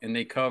Fog, and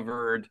they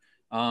covered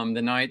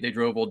The Night They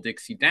Drove Old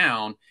Dixie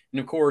Down. And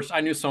of course,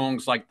 I knew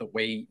songs like The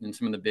Weight and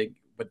some of the big,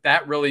 but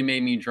that really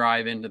made me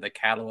drive into the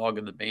catalog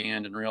of the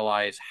band and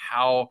realize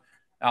how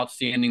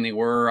outstanding they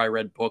were. I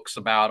read books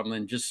about them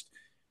and just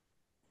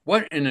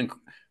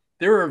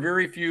there are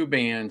very few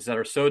bands that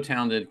are so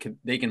talented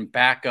they can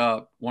back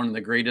up one of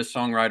the greatest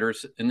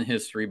songwriters in the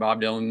history,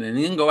 Bob Dylan, and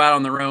then go out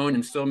on their own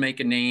and still make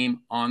a name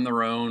on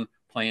their own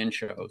playing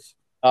shows.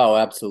 Oh,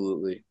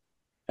 absolutely.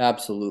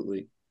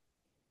 Absolutely.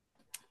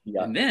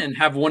 Yeah. And then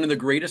have one of the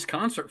greatest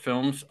concert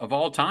films of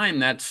all time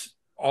that's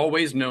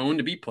always known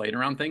to be played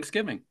around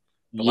Thanksgiving.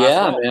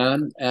 Yeah,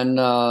 man.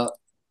 And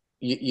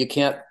you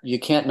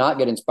can't not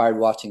get inspired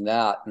watching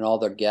that and all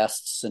their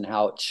guests and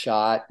how it's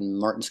shot, and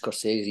Martin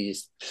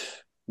Scorsese's.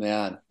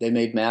 Man, they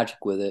made magic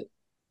with it.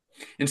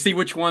 And see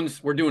which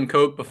ones were doing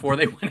coke before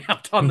they went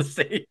out on the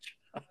stage.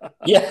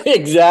 Yeah,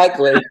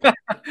 exactly.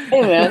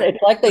 Hey, man,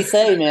 it's like they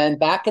say, man,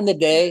 back in the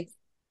day,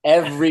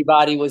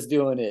 everybody was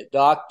doing it.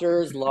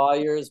 Doctors,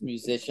 lawyers,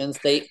 musicians.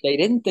 They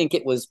didn't think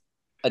it was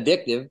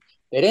addictive.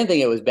 They didn't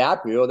think it was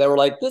bad for you. They were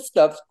like, this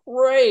stuff's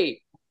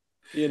great.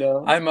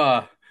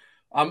 My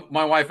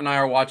wife and I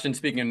are watching,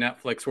 speaking of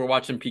Netflix, we're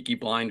watching Peaky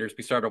Blinders.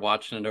 We started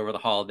watching it over the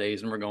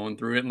holidays and we're going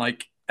through it. And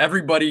like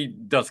everybody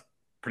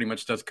pretty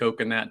much does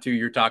coke in that too.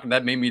 You're talking,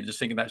 that made me just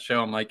think of that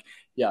show. I'm like,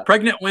 yeah,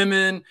 pregnant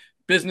women,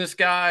 business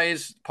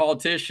guys,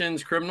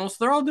 politicians, criminals,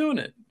 they're all doing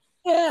it.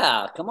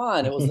 Yeah, come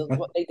on. It was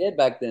what they did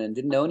back then.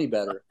 Didn't know any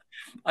better.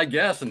 I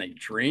guess. And they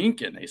drink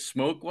and they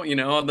smoke,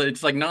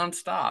 it's like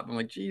nonstop. I'm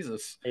like,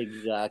 Jesus.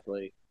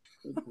 Exactly.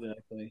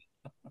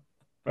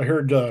 I I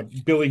heard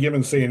Billy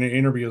Gibbons say in an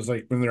interview, is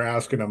like when they're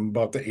asking him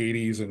about the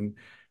 '80s and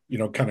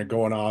kind of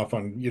going off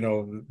on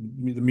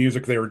the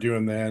music they were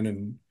doing then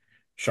and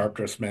Sharp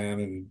Dressed Man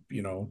and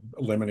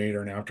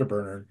Eliminator and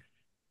Afterburner,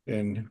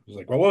 and it was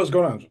like, well, what was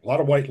going on? A lot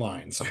of white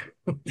lines.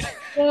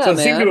 Yeah, So it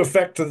seemed man. to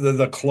affect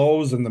the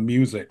clothes and the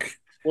music.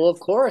 Well, of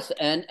course,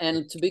 and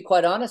to be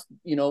quite honest,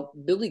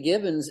 Billy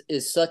Gibbons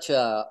is such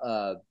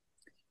a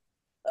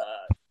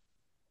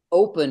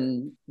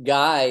open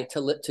guy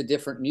to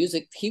different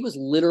music. He was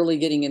literally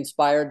getting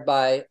inspired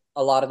by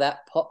a lot of that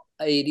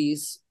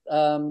 80s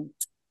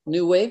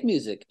new wave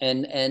music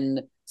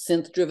and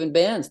synth driven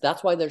bands.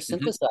 That's why there's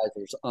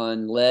synthesizers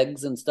on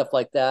Legs and stuff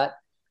like that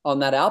on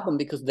that album,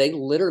 because they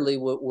literally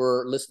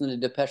were listening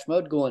to Depeche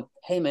Mode going,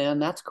 hey man,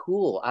 that's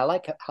cool. I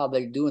like how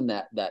they're doing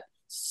that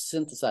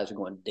synthesizer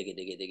going digga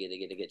digga digga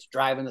digga digga. It's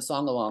driving the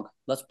song along.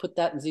 Let's put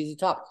that in ZZ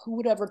Top. Who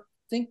would ever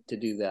think to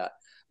do that?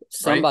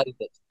 Somebody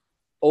that's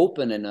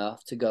open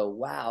enough to go,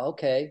 wow,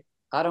 okay,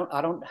 I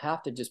don't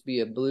have to just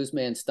be a blues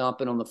man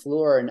stomping on the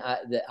floor, and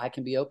that I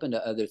can be open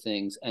to other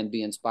things and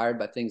be inspired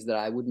by things that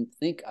I wouldn't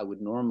think I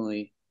would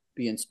normally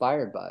be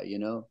inspired by.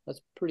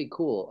 That's pretty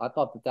cool. I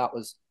thought that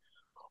was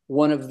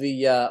one of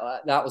the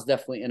that was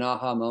definitely an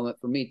aha moment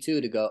for me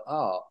too, to go,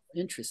 oh,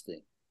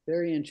 interesting,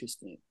 very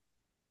interesting.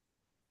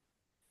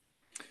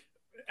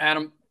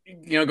 Adam,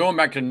 going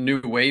back to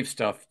new wave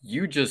stuff,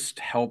 you just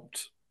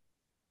helped.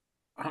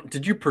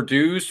 Did you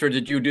produce or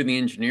did you do the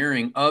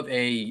engineering of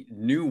a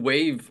new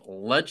wave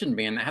legend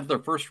band that had their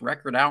first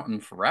record out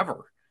in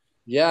forever?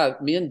 Yeah,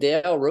 me and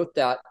Dale wrote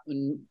that.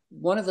 And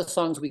one of the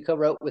songs we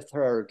co-wrote with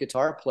her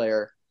guitar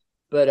player.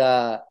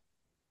 But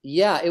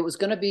yeah, it was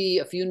going to be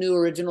a few new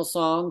original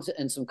songs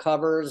and some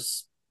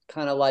covers,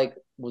 kind of like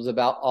was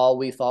about all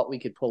we thought we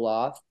could pull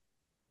off.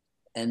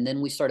 And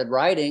then we started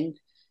writing,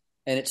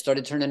 and it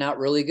started turning out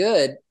really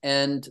good.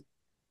 And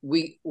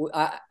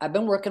I've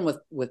been working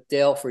with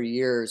Dale for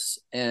years,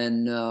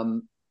 and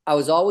I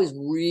was always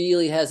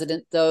really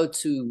hesitant though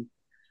to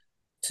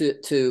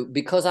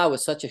because I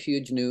was such a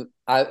huge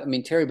I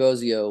mean Terry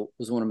Bozzio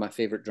was one of my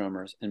favorite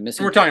drummers, and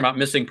We're talking about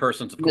Missing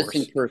Persons, of course.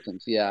 Missing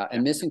Persons, yeah,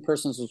 and Missing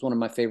Persons was one of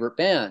my favorite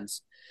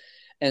bands.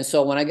 And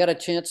so when I got a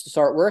chance to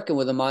start working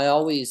with him, I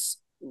always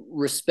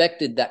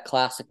respected that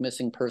classic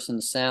Missing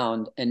Persons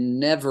sound and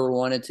never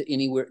wanted to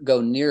anywhere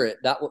go near it.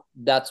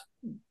 That's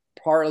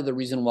part of the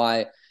reason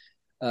why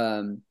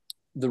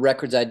the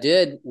records I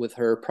did with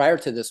her prior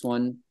to this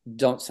one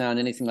don't sound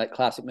anything like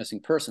classic Missing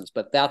Persons.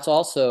 But that's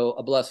also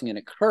a blessing and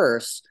a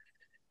curse,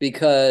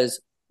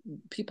 because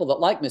people that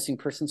like Missing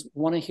Persons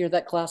want to hear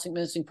that classic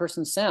Missing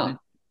Persons sound.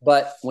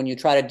 But when you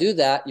try to do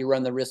that, you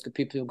run the risk of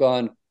people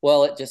going,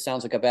 well, it just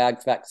sounds like a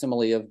bad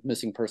facsimile of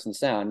Missing Persons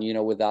sound,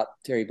 without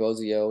Terry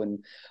Bozzio.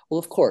 And well,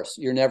 of course,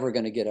 you're never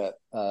going to get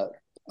a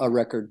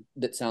record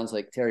that sounds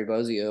like Terry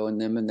Bozzio and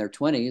them in their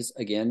 20s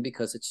again,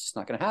 because it's just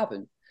not going to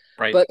happen.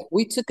 Right. But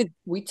we took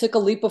a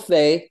leap of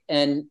faith,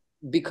 and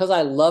because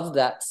I love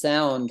that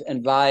sound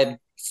and vibe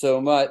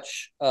so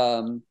much,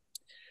 I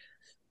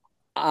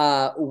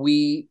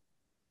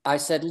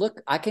said,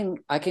 look, I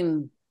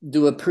can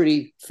do a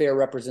pretty fair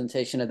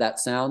representation of that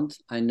sound.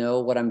 I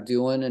know what I'm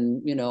doing,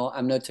 and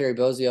I'm no Terry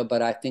Bozzio,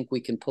 but I think we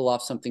can pull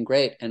off something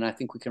great, and I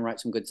think we can write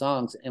some good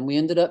songs. And we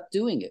ended up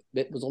doing it.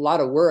 It was a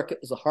lot of work. It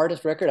was the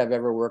hardest record I've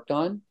ever worked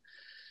on.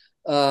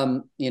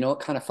 It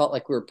kind of felt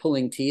like we were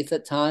pulling teeth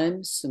at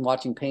times and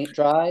watching paint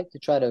dry to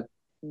try to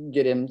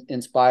get him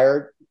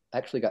inspired. I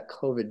actually got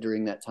COVID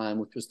during that time,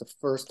 which was the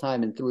first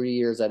time in 3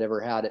 years I'd ever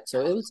had it.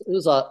 So it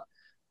was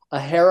a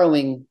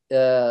harrowing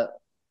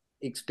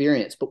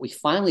experience, but we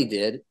finally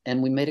did,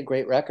 and we made a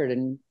great record,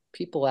 and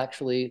people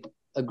actually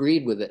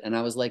agreed with it. And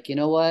I was like, you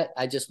know what?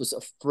 I just was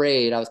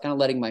afraid. I was kind of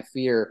letting my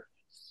fear,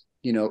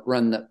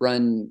 run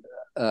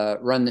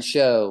the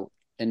show,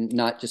 and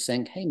not just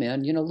saying, hey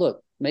man,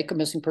 look, make a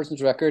Missing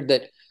Persons record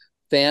that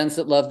fans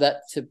that love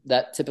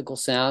that typical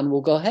sound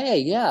will go, hey,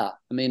 yeah,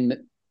 I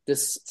mean,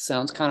 this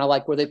sounds kind of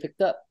like where they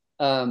picked up.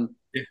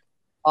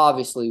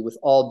 Obviously, with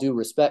all due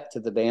respect to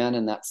the band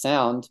and that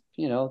sound,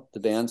 the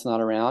band's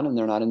not around and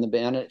they're not in the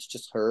band, and it's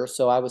just her.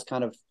 So I was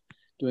kind of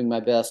doing my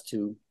best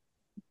to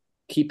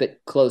keep it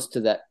close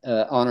to that,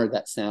 honor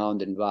that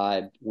sound and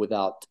vibe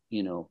without,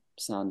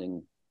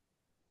 sounding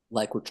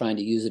like we're trying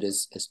to use it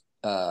as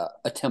a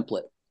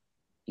template,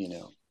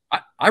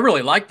 I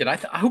really liked it.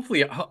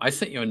 Hopefully I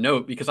sent you a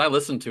note because I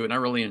listened to it and I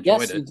really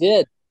enjoyed it. Yes, you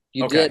did.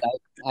 You did.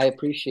 I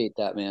appreciate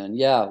that, man.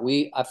 Yeah,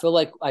 I feel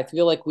like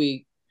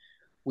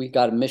we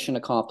got a mission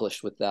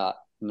accomplished with that.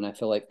 I mean, I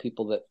feel like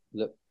people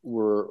that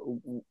were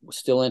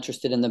still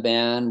interested in the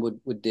band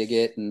would dig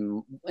it,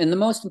 and the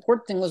most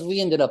important thing was we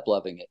ended up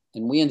loving it,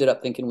 and we ended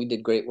up thinking we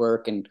did great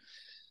work, and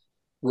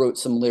wrote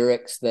some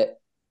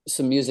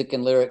music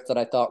and lyrics that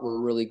I thought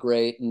were really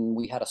great, and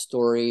we had a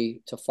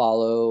story to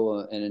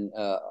follow, and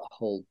a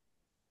whole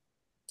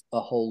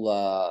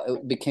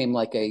it became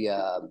like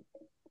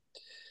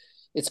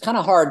it's kind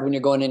of hard when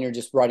you're going in, you're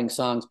just writing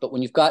songs, but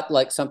when you've got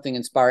like something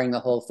inspiring the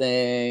whole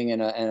thing,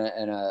 and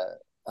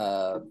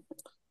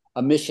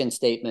a mission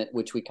statement,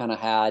 which we kind of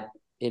had,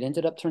 it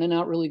ended up turning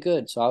out really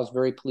good. So I was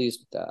very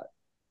pleased with that.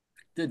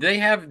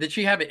 Did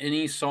she have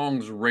any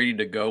songs ready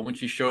to go when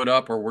she showed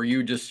up, or were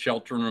you just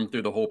sheltering them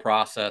through the whole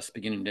process,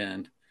 beginning to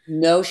end?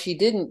 No, she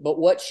didn't. But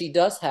what she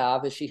does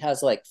have is she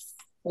has like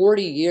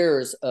 40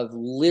 years of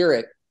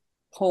lyric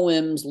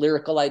poems,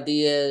 lyrical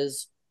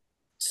ideas.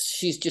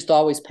 She's just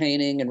always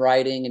painting and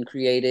writing and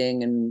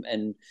creating.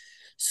 And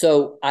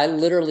so I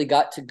literally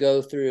got to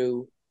go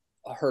through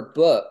her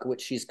book,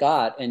 which she's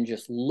got, and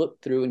just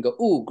look through and go,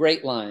 "Ooh,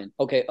 great line.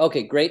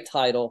 Okay, great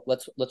title.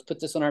 Let's put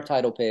this on our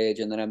title page."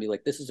 And then I'd be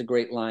like, "This is a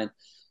great line."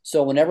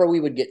 So whenever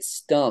we would get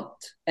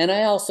stumped, and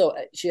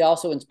she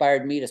also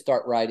inspired me to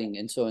start writing.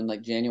 And so in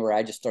like January,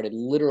 I just started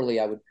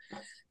literally, I would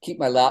keep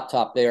my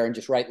laptop there and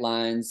just write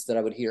lines that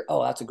I would hear.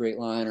 Oh, that's a great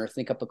line, or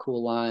think up a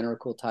cool line or a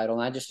cool title.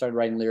 And I just started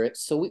writing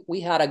lyrics. So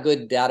we had a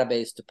good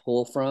database to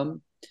pull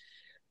from,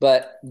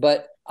 but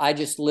I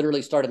just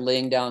literally started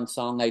laying down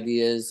song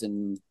ideas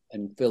and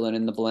filling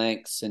in the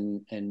blanks.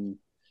 And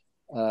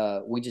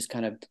we just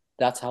kind of,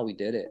 that's how we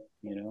did it,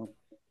 you know?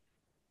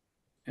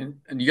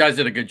 And you guys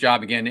did a good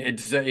job again.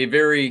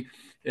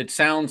 It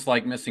sounds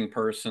like Missing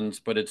Persons,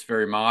 but it's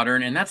very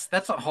modern. And that's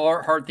a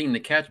hard thing to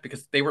catch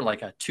because they were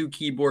like a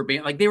 2-keyboard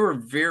band. Like they were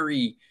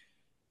very,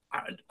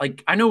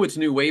 like, I know it's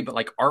new wave, but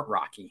like art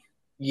rocky.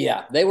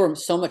 Yeah, they were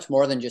so much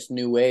more than just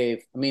new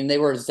wave. I mean, they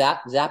were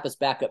Zappa's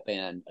backup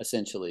band,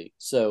 essentially.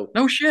 So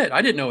no shit,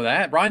 I didn't know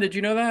that. Brian, did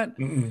you know that?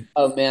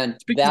 Oh man,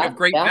 speaking of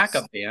great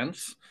backup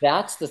bands,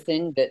 that's the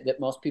thing that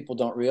most people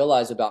don't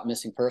realize about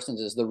Missing Persons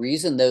is the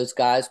reason those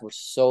guys were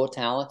so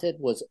talented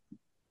was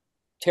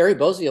Terry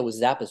Bozzio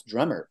was Zappa's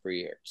drummer for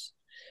years.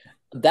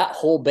 That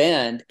whole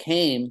band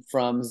came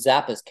from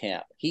Zappa's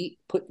camp. He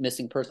put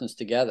Missing Persons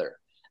together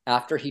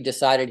after he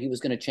decided he was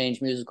going to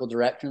change musical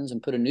directions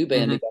and put a new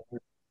band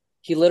together.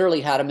 He literally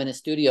had him in his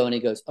studio and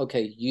he goes,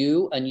 "Okay,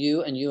 you and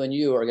you and you and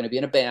you are going to be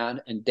in a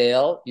band, and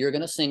Dale, you're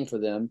going to sing for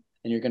them,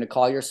 and you're going to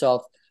call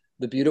yourself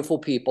the Beautiful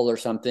People or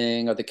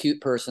something, or the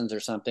Cute Persons or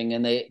something."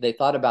 And they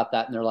thought about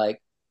that and they're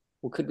like,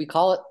 "Well, could we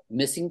call it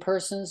Missing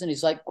Persons?" And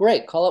he's like,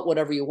 "Great, call it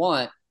whatever you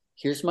want.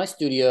 Here's my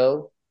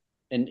studio."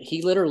 And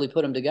he literally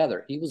put them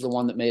together. He was the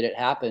one that made it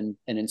happen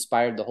and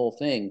inspired the whole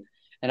thing.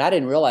 And I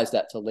didn't realize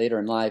that till later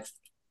in life.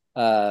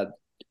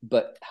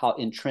 But how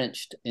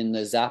entrenched in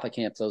the Zappa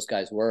camp those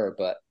guys were.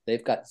 But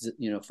they've got,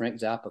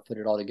 Frank Zappa put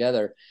it all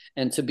together.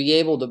 And to be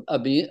able to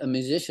be a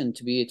musician,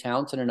 to be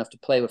talented enough to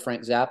play with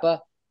Frank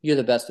Zappa, you're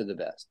the best of the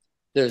best.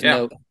 There's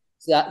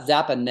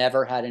Zappa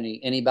never had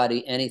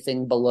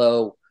anything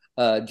below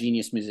a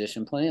genius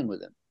musician playing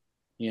with him,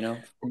 you know?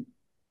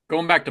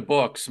 Going back to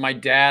books, my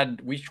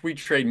dad, we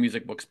trade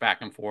music books back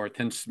and forth,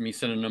 hence me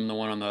sending him the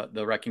one on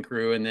the Wrecking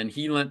Crew. And then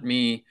he lent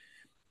me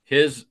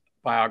his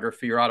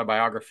biography or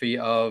autobiography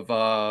of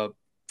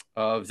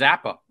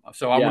Zappa.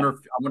 So I wonder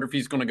if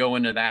he's going to go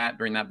into that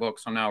during that book.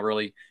 So I'm now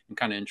really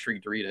kind of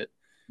intrigued to read it.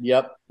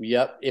 Yep.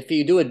 If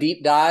you do a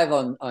deep dive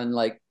on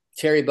like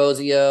Terry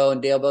Bozzio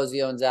and Dale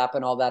Bozzio and Zappa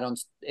and all that on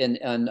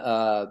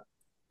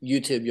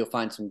YouTube, you'll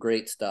find some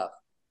great stuff.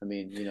 I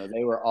mean,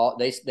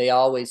 they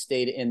always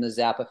stayed in the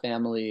Zappa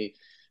family,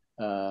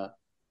 the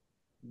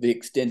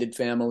extended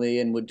family,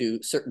 and would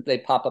do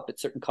they'd pop up at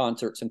certain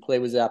concerts and play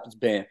with Zappa's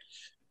band.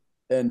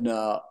 And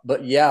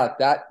but yeah,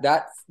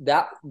 that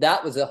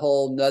was a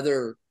whole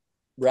nother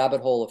rabbit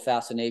hole of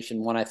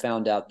fascination when I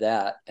found out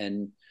that.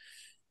 And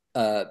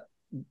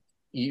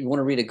you want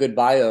to read a good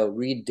bio,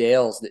 read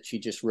Dale's that she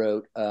just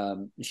wrote.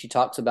 She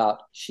talks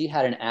about she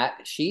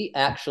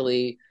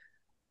actually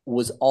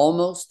was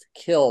almost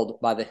killed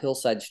by the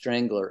Hillside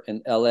Strangler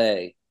in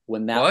LA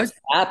when that was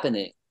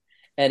happening.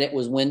 And it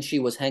was when she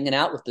was hanging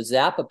out with the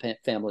Zappa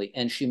family,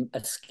 and she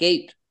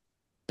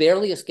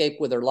barely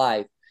escaped with her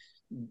life,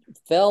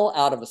 fell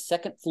out of a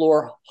second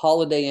floor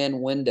Holiday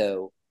Inn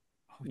window,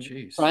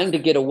 trying to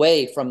get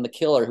away from the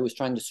killer who was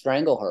trying to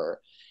strangle her,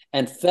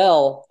 and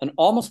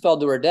almost fell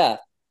to her death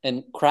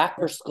and cracked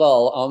her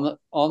skull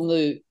on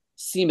the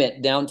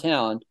cement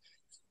downtown.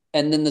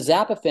 And then the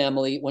Zappa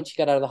family, when she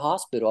got out of the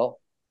hospital,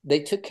 they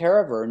took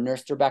care of her and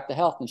nursed her back to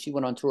health. And she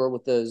went on tour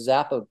with the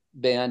Zappa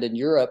band in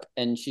Europe,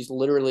 and she's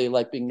literally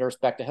like being nursed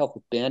back to health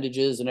with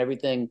bandages and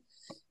everything.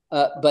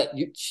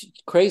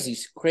 Crazy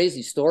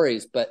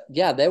stories. But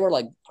yeah, they were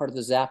like part of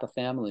the Zappa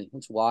family.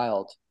 It's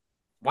wild.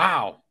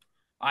 Wow.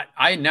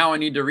 I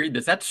need to read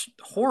this. That's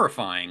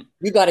horrifying.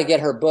 You got to get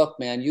her book,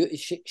 man.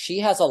 She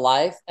has a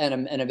life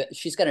and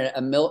she's got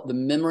the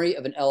memory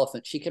of an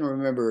elephant. She can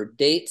remember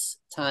dates,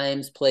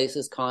 times,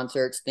 places,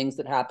 concerts, things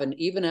that happened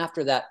even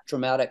after that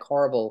traumatic,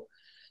 horrible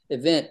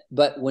event.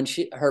 But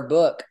her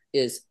book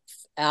is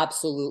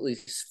absolutely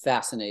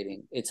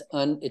fascinating. It's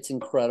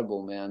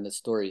incredible, man. The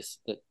stories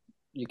that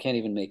you can't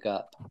even make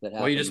up.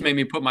 Well, you just made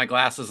me put my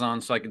glasses on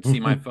so I could see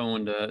my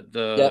phone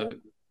to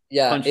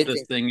punch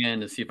this thing in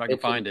to see if I can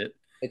find it.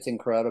 It's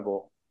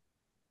incredible.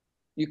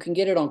 You can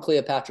get it on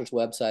Cleopatra's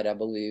website, I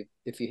believe,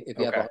 if you have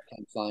a hard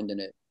time finding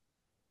it.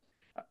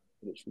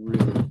 It's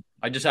really.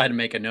 I just had to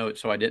make a note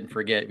so I didn't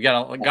forget. You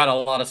got a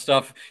lot of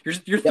stuff.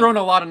 You're throwing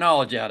a lot of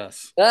knowledge at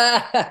us.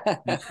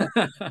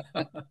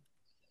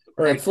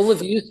 All I'm right. full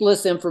of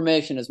useless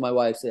information, as my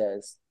wife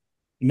says.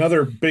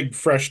 Another big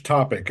fresh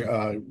topic.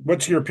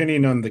 What's your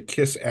opinion on the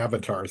Kiss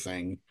Avatar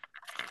thing?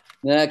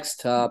 Next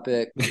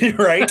topic.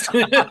 Right?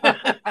 Good.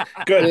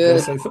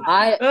 Dude, That's-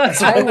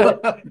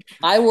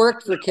 I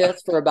worked for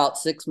Kiss for about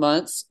 6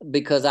 months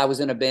because I was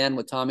in a band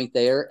with Tommy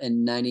Thayer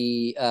in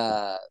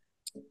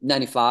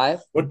 95.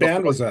 What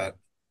band was that?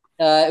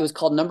 It was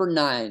called Number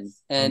Nine,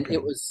 and Okay.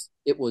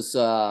 it was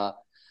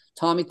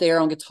Tommy Thayer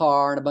on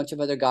guitar and a bunch of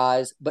other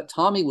guys. But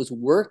Tommy was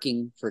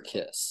working for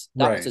Kiss.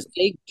 That Right. was his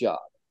day job.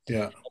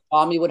 Yeah.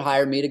 Tommy would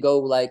hire me to go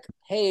like,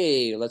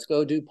 hey, let's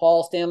go do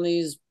Paul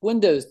Stanley's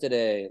windows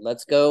today.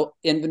 Let's go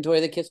inventory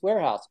the Kiss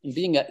warehouse. And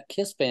being a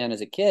Kiss fan as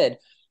a kid,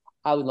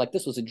 I was like,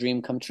 this was a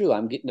dream come true.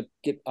 I'm getting to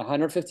get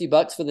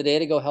 $150 for the day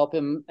to go help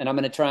him. And I'm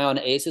going to try on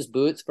Ace's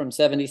boots from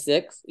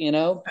 76, you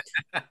know?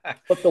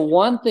 But the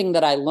one thing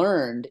that I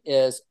learned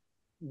is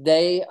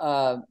they,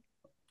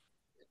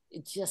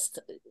 it just,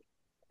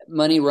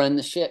 money ran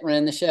the show,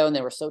 and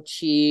they were so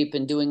cheap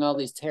and doing all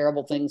these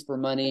terrible things for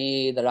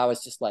money that I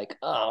was just like,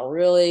 oh,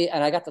 really?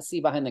 And I got to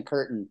see behind the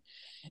curtain.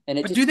 And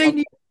it But just do they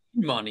need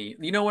money?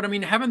 You know what I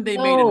mean? Haven't they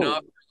made enough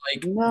for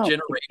like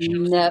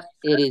generations?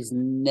 It is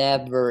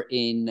never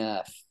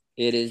enough.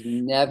 It is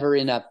never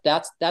enough.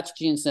 That's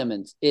Gene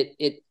Simmons.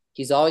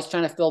 He's always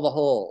trying to fill the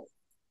hole.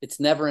 It's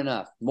never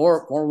enough.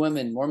 More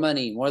women, more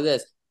money, more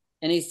this.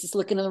 And he's just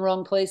looking in the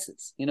wrong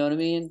places. You know what I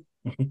mean?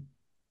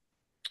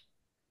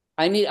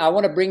 I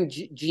want to bring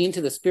Gene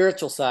to the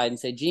spiritual side and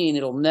say, Gene,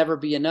 it'll never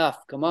be enough.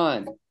 Come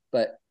on.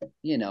 But,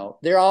 you know,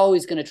 they're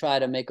always going to try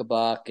to make a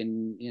buck.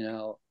 And, you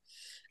know,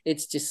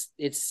 it's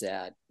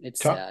sad. It's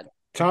sad.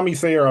 Tommy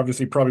Thayer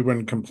obviously probably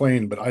wouldn't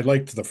complain, but I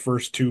liked the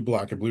first two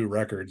Black and Blue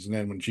records. And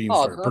then when Gene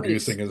started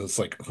producing it, it's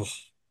like, ugh.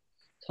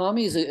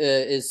 Tommy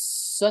is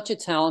such a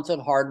talented,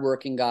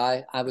 hardworking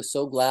guy. I was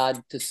so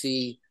glad to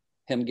see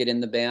him get in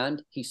the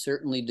band. He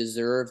certainly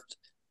deserved.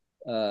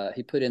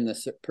 He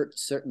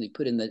certainly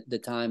put in the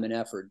time and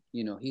effort.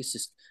 You know,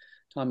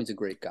 Tommy's a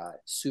great guy.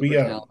 Super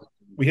talented.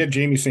 We had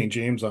Jamie St.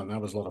 James on.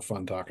 That was a lot of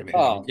fun talking to him.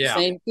 Oh, yeah.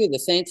 Saint too. The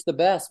Saint's the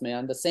best,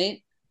 man. The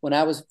Saint. When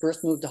I was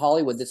first moved to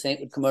Hollywood, the Saint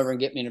would come over and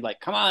get me and be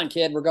like, "Come on,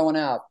 kid, we're going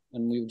out,"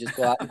 and we would just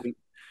go out. And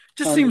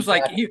just seems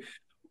like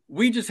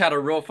we just had a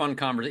real fun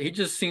conversation. He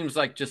just seems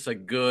like just a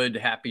good,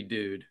 happy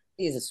dude.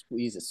 He's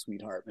a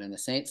sweetheart, man. The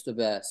Saint's the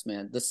best,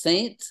 man. The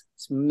Saint,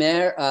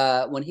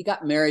 when he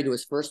got married to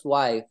his first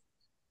wife,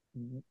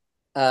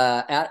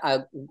 I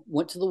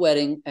went to the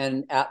wedding,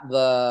 and at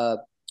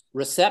the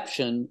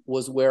reception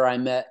was where I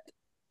met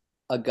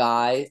a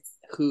guy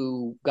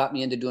who got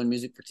me into doing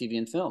music for TV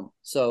and film.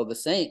 So the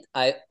Saint,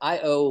 I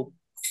owe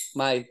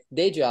my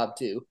day job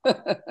to.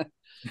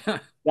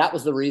 That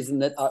was the reason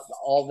that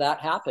all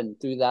that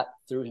happened through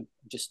him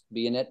just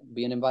being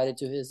invited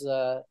to his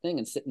thing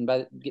and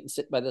getting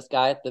sit by this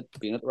guy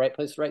being at the right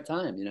place at the right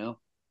time, you know.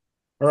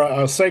 Or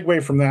a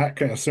segue from that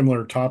kind of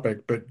similar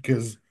topic, but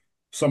because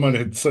someone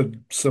had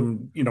said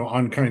some,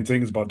 unkind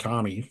things about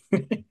Tommy.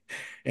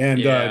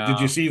 And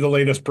did you see the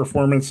latest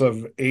performance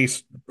of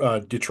Ace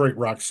Detroit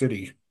Rock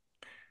City?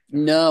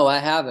 No, I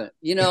haven't.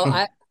 You know,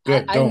 I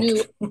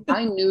knew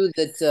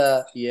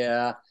that.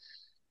 Yeah,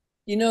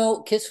 you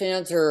know, Kiss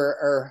fans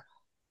are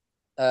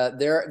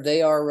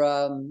they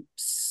are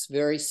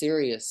very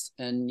serious,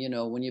 and you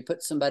know, when you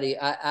put somebody,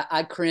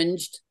 I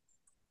cringed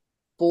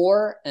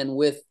for and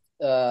with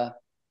Eric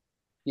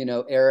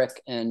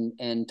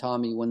and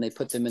Tommy when they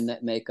put them in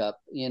that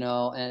makeup,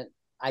 and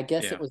I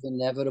guess it was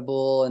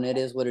inevitable, and it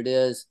is what it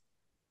is,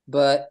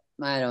 but.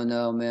 I don't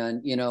know,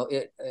 man.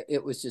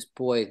 It was just,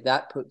 boy,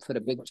 that put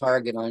a big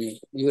target on you.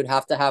 You would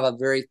have to have a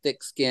very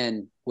thick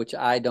skin, which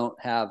I don't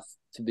have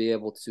to be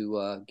able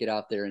to get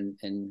out there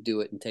and do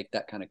it and take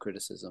that kind of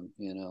criticism,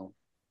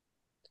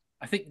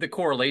 I think the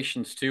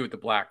correlations too with the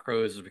Black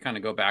Crowes, as we kind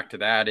of go back to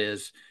that,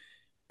 is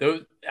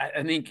those.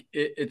 I think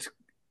it's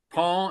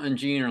Paul and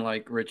Gene are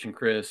like Rich and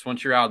Chris.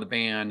 Once you're out of the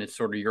band, it's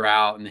sort of you're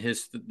out, and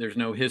there's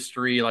no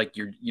history. Like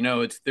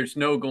there's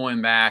no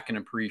going back and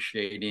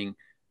appreciating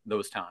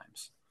those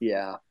times.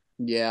 Yeah,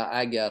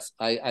 I guess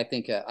I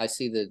think I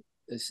see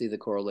the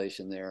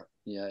correlation there.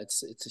 Yeah,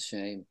 it's a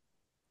shame.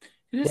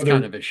 It is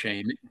kind of a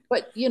shame,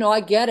 but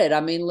I get it.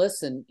 I mean,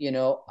 listen,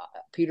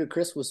 Peter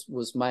Criss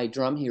was my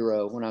drum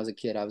hero when I was a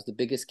kid. I was the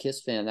biggest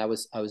Kiss fan. I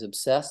was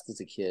obsessed as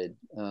a kid,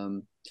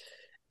 and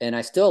I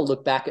still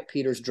look back at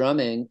Peter's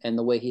drumming and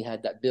the way he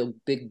had that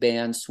big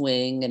band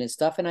swing and his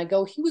stuff, and I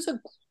go, he was an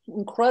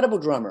incredible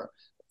drummer.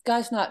 The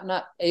guy's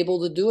not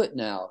able to do it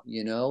now,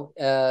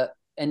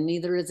 and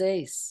neither is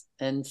Ace.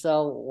 And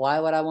so why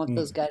would I want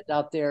those guys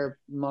out there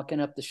mucking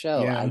up the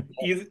show? Yeah.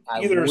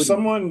 Either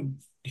someone,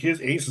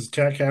 his Ace's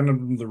tech handed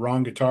him the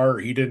wrong guitar or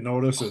he didn't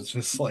notice. It's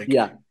just like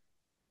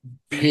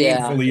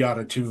painfully out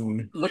of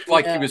tune. Looked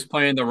like he was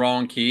playing the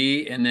wrong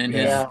key, and then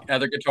his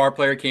other guitar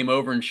player came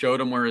over and showed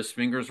him where his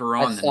fingers were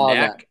on the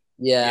neck. That.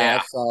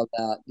 Yeah, I saw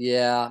that.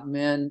 Yeah,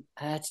 man,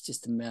 that's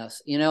just a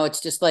mess.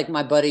 It's just like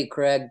my buddy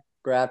Craig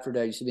Bradford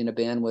I used to be in a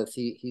band with.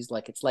 He's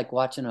like, it's like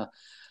watching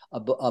a a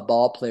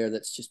ball player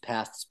that's just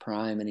past his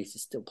prime and he's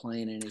just still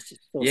playing and he's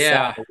just so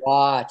Yeah. sad to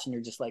watch. And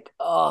you're just like,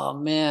 oh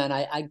man,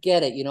 I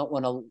get it. You don't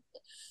want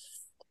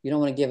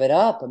to give it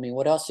up. I mean,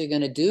 what else are you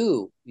going to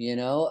do?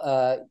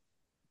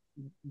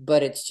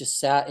 But it's just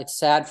sad. It's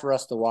sad for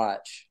us to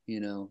watch,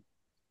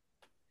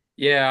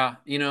 Yeah.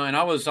 And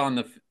I was on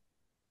the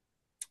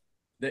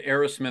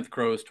Aerosmith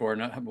Crows tour.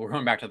 No, we're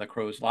going back to the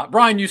Crows a lot.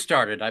 Brian, you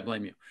started. I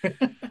blame you.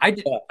 I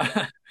did.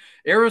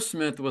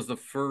 Aerosmith was the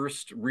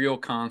first real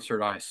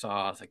concert I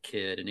saw as a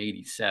kid in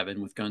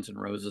 '87 with Guns N'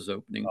 Roses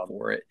opening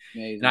for it.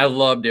 Amazing. And I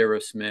loved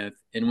Aerosmith.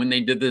 And when they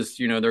did this,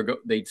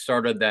 they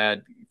started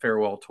that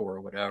farewell tour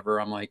or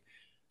whatever. I'm like,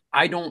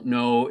 I don't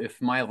know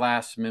if my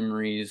last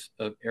memories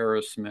of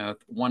Aerosmith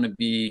want to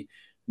be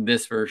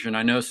this version.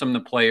 I know some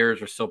of the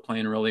players are still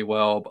playing really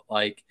well, but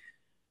like,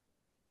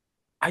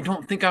 I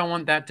don't think I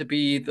want that to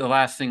be the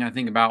last thing I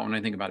think about when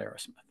I think about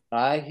Aerosmith.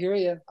 I hear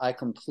you. I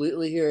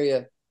completely hear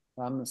you.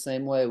 I'm the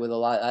same way with a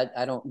lot.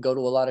 I don't go to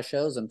a lot of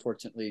shows,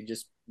 unfortunately,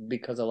 just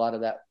because a lot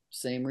of that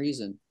same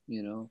reason,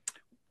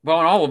 Well,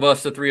 and all of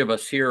us, the three of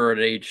us here are at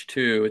age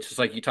 2. It's just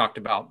like you talked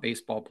about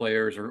baseball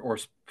players or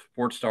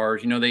sports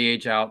stars, they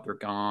age out, they're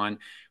gone.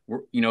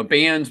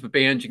 Bands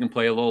you can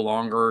play a little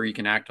longer, you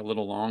can act a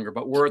little longer,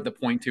 but we're at the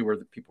point too where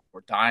the people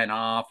are dying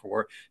off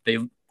or they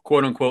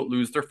quote unquote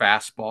lose their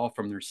fastball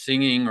from their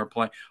singing or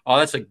playing. Oh,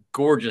 that's a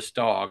gorgeous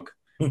dog.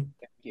 Thank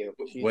you.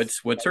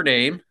 What's her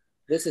name?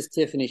 This is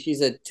Tiffany. She's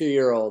a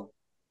 2-year-old.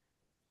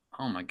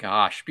 Oh my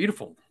gosh,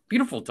 beautiful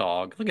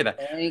dog. Look at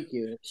that. Thank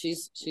you.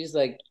 She's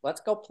like, let's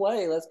go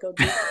play. Let's go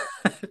do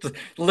it.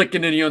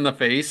 Licking at you in the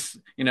face.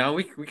 We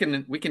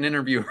can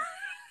interview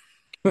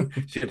her.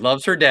 She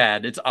loves her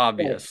dad. It's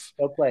obvious.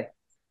 Go play.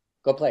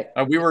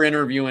 We were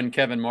interviewing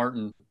Kevin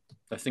Martin,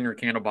 the singer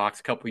Candlebox,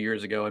 a couple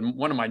years ago, and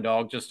one of my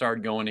dogs just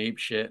started going ape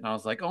shit, and I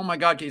was like, "Oh my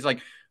god!" He's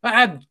like,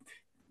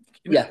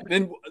 Yeah.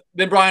 Then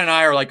Brian and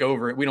I are like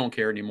over it. We don't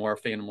care anymore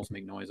if the animals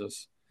make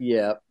noises.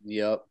 Yep.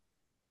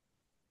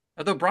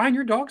 Although Brian,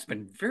 your dog's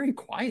been very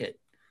quiet.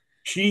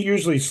 She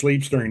usually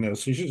sleeps during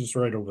this. She's just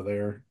right over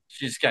there.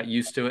 She just got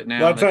used to it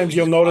now. A lot of times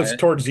you'll notice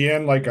towards the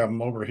end, like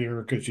I'm over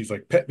here because she's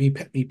like, pet me,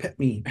 pet me, pet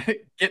me.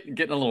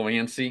 Getting a little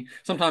antsy.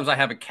 Sometimes I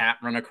have a cat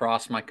run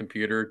across my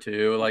computer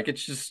too. Like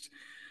it's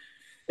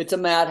a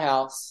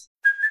madhouse.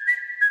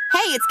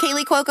 Hey, it's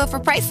Kaylee Cuoco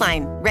for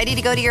Priceline. Ready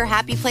to go to your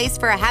happy place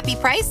for a happy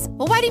price?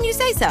 Well, why didn't you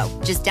say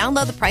so? Just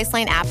download the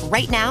Priceline app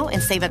right now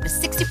and save up to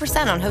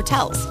 60% on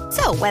hotels.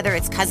 So whether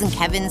it's Cousin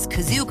Kevin's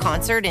Kazoo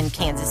Concert in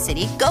Kansas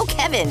City, go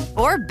Kevin,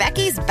 or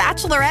Becky's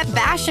Bachelorette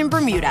Bash in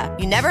Bermuda,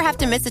 you never have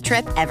to miss a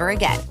trip ever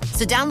again.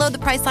 So download the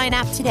Priceline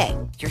app today.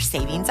 Your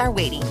savings are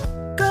waiting.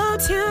 Go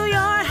to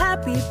your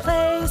happy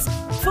place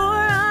for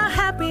a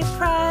happy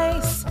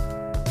price.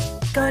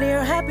 Go to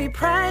your happy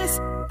price,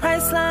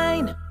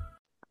 Priceline.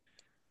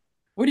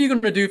 What are you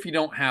going to do if you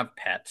don't have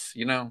pets?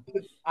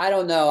 I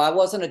don't know. I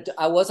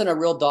wasn't a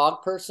real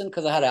dog person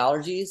because I had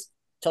allergies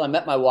till I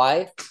met my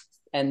wife.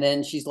 And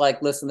then she's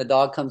like, listen, the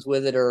dog comes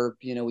with it or,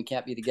 we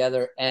can't be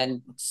together.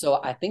 And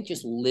so I think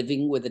just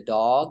living with a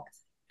dog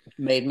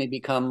made me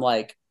become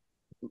like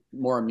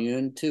more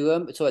immune to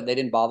them. So they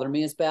didn't bother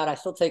me as bad. I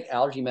still take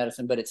allergy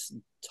medicine, but it's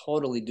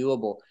totally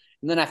doable.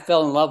 And then I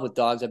fell in love with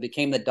dogs. I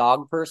became the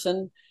dog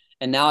person.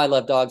 And now I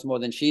love dogs more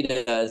than she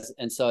does.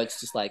 And so it's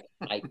just like,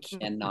 I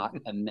cannot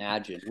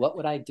imagine. What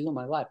would I do in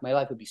my life? My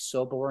life would be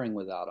so boring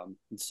without them.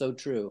 It's so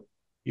true.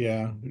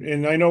 Yeah.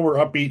 And I know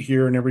we're upbeat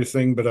here and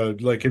everything, but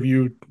have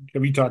you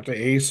talked to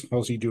Ace?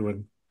 How's he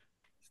doing?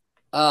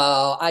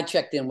 I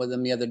checked in with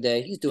him the other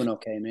day. He's doing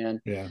okay,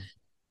 man. Yeah.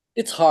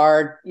 It's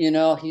hard.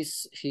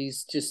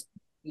 He's just,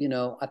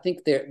 I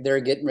think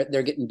they're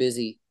getting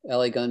busy.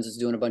 LA Guns is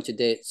doing a bunch of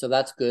dates. So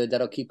that's good.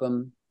 That'll keep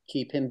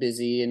him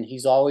busy, and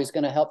he's always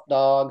going to help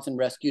dogs and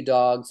rescue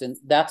dogs. And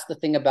that's the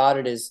thing about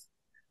it is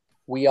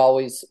we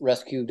always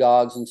rescue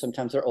dogs, and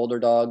sometimes they're older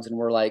dogs, and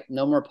we're like,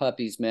 no more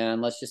puppies, man.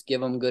 Let's just give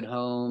them good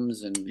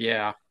homes and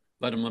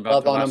let them live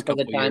out the on last them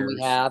for the time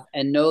we have,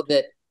 and know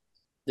that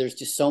there's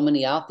just so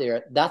many out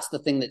there. That's the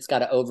thing that's got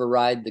to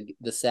override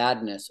the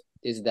sadness,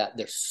 is that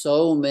there's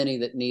so many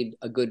that need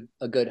a good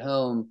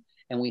home,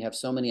 and we have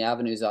so many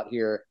avenues out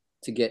here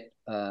to get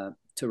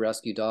to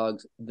rescue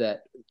dogs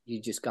that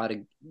you just got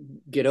to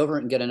get over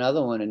it and get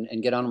another one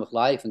and get on with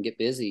life and get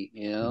busy,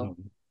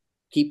 Mm-hmm.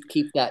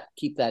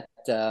 keep that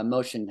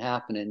motion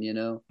happening,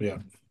 Yeah.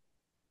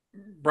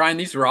 Brian,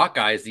 these rock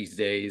guys these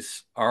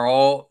days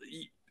are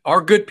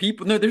good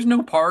people. No, there's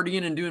no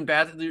partying and doing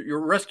bad. You're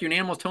rescuing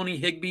animals. Tony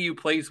Higbee, who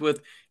plays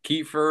with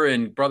Kiefer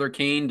and Brother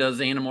Kane, does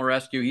animal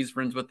rescue. He's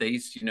friends with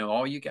Ace.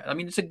 All you guys. I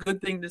mean, it's a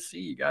good thing to see.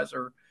 You guys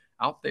are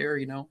out there.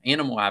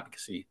 Animal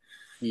advocacy.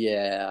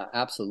 Yeah,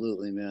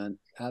 absolutely, man.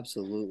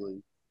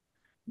 Absolutely.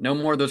 No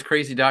more of those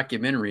crazy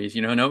documentaries.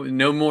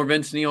 No more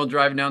Vince Neil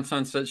driving down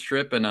Sunset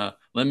Strip in a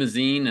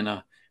limousine and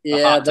a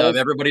hot tub.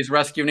 Everybody's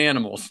rescuing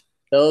animals.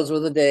 Those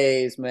were the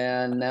days,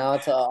 man. Now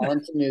it's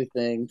on to new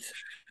things.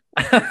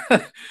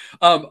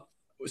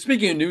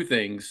 Speaking of new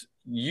things,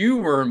 you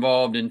were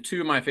involved in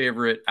 2 of my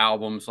favorite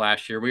albums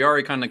last year. We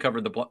already kind of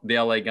covered the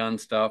LA Gun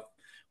stuff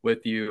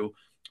with you.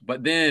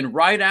 But then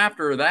right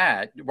after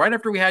that, right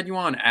after we had you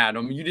on,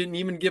 Adam, you didn't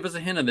even give us a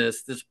hint of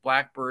this. This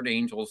Blackbird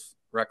Angels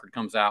record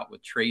comes out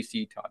with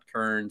Tracy, Todd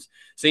Kearns,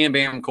 Sam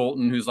Bam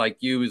Colton, who's like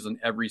you, is in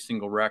every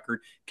single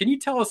record. Can you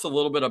tell us a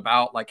little bit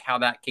about like how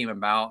that came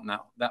about and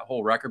that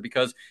whole record?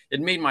 Because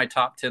it made my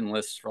top 10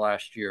 lists for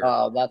last year.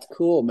 Oh, that's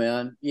cool,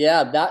 man.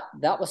 Yeah,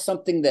 that was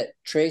something that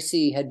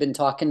Tracy had been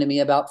talking to me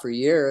about for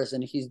years.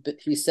 And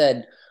he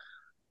said,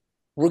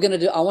 I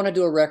want to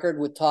do a record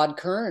with Todd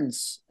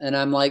Kearns. And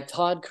I'm like,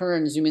 Todd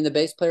Kearns, you mean the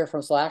bass player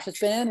from Slash's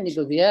band? And he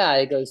goes, yeah.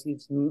 He goes,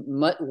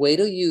 wait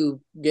till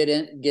you get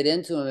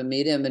into him and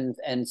meet him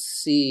and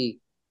see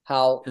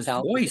how his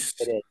voice.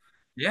 It is.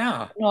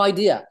 Yeah. No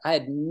idea. I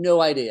had no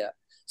idea.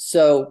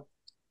 So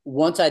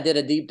once I did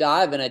a deep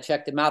dive and I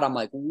checked him out, I'm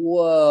like,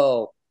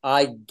 whoa,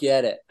 I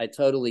get it. I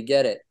totally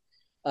get it.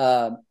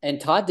 And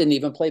Todd didn't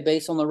even play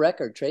bass on the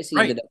record. Tracy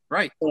ended up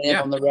playing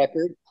on the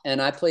record,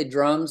 and I played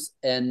drums,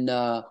 and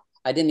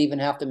I didn't even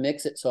have to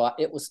mix it. So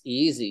it was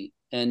easy.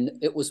 And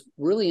it was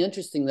really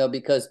interesting, though,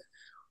 because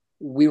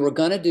we were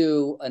going to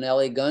do an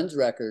LA Guns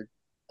record,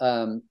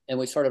 and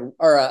we started,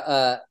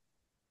 or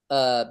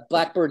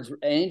Blackbird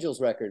Angels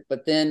record.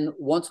 But then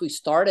once we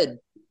started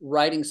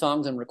writing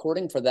songs and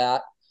recording for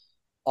that,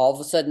 all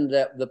of a sudden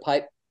the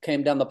pipe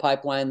came down the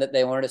pipeline that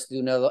they wanted us to do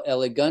another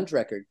LA Guns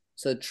record.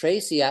 So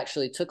Tracy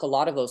actually took a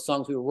lot of those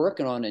songs we were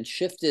working on and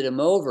shifted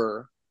them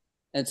over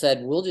and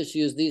said, we'll just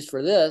use these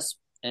for this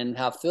and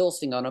have Phil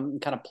sing on them,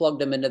 and kind of plugged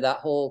them into that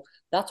whole.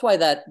 That's why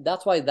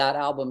that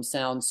album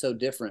sounds so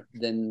different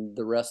than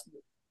the rest.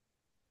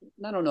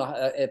 I don't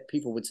know if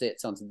people would say it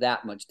sounds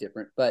that much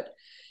different, but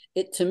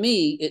to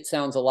me, it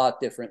sounds a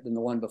lot different than the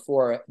one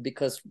before,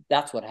 because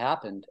that's what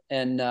happened.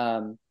 And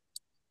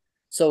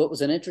so it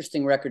was an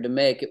interesting record to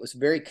make. It was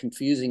very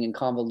confusing and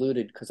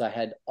convoluted because I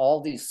had all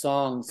these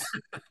songs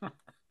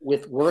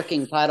with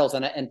working titles.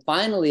 And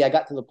finally I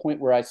got to the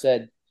point where I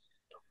said,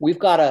 we've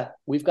got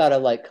to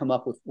like come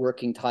up with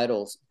working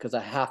titles, because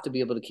I have to be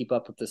able to keep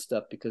up with this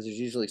stuff, because there's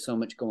usually so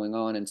much going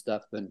on and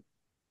stuff. And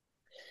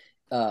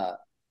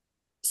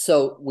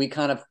so we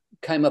kind of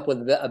came up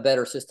with a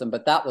better system.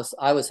 But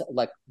I was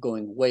like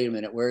going, wait a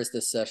minute, where is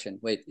this session?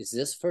 Wait, is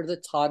this for the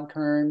Todd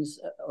Kearns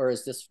or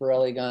is this for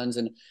LA Guns?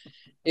 And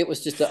it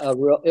was just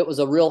it was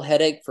a real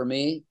headache for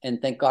me.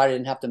 And thank God I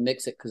didn't have to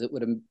mix it, because it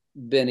would have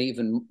been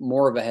even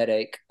more of a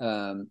headache.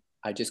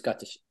 I just got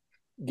to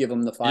give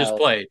them the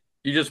file.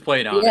 You just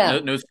played on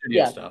it. No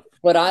studio stuff.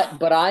 But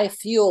I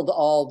field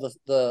all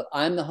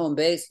I'm the home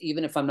base,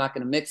 even if I'm not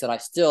going to mix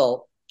it.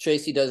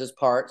 Tracy does his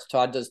parts,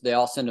 Todd does, they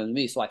all send them to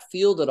me. So I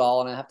field it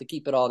all, and I have to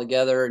keep it all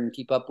together and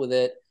keep up with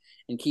it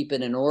and keep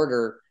it in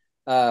order.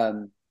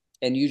 And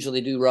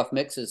usually do rough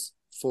mixes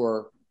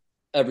for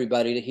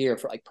everybody to hear,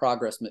 for like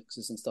progress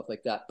mixes and stuff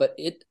like that. But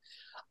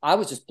I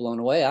was just blown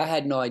away. I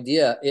had no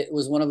idea. It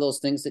was one of those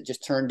things that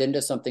just turned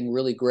into something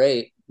really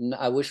great. And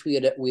I wish we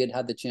had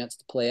the chance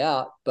to play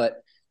out,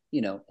 but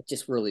it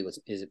just really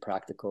is it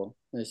practical?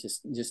 There's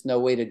just no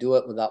way to do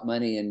it without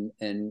money.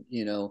 And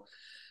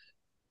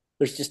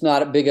there's just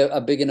not a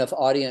big enough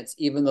audience,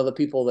 even though the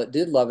people that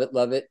did love it.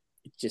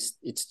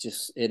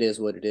 It is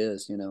what it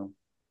is,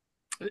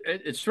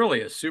 It's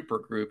really a super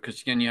group,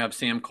 because again, you have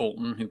Sam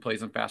Colton, who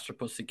plays in Faster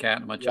Pussycat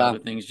and a bunch of other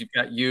things. You've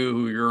got you,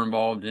 who you're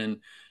involved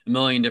in a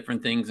million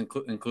different things,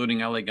 including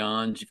LA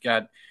Guns. You've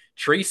got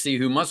Tracy,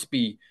 who must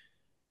be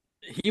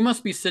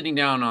sitting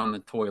down on the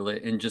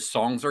toilet and just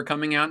songs are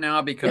coming out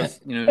now, because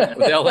with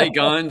LA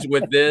Guns,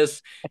 with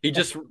this,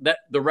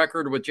 the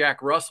record with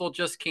Jack Russell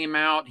just came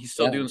out. He's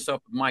still doing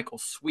stuff with Michael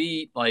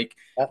Sweet. Like,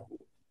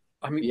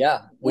 I mean,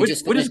 what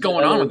is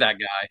going on with that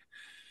guy?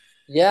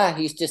 Yeah,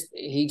 he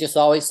just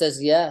always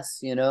says yes,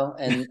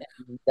 and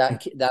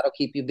that'll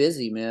keep you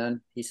busy,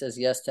 man. He says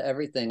yes to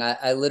everything.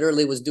 I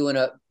literally was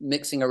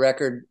mixing a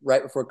record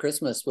right before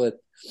Christmas, with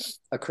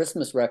a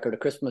Christmas rock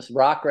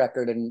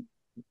record,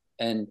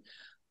 and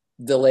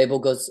the label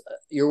goes,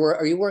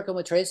 are you working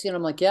with Tracy? And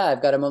I'm like, yeah,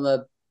 I've got him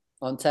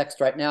on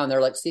text right now. And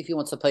they're like, see if he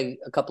wants to play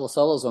a couple of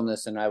solos on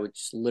this. And I would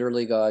just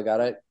literally go, I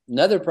got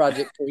another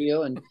project for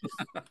you, and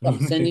I'm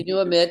sending you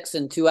a mix.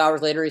 And 2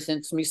 hours later, he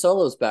sends me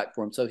solos back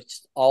for him. So he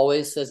just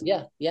always says,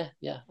 yeah.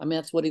 I mean,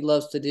 that's what he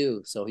loves to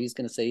do. So he's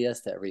going to say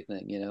yes to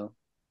everything,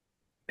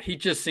 He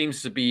just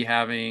seems to be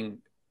having,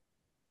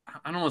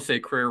 I don't want to say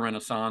career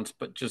renaissance,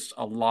 but just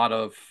a lot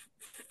of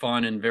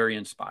fun and very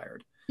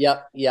inspired.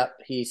 Yep.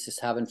 He's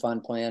just having fun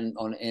playing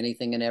on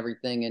anything and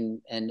everything.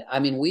 And I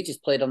mean, we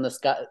just played on this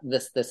guy,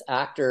 this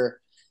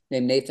actor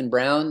named Nathan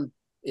Brown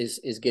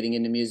is getting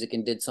into music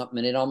and did something,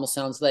 and it almost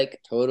sounds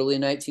like totally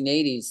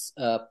 1980s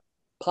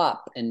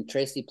pop. And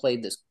Tracy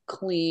played this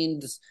clean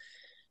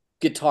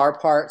guitar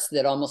parts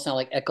that almost sound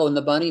like Echo and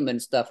the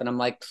Bunnymen stuff. And I'm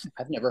like,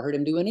 I've never heard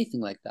him do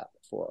anything like that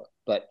before.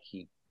 But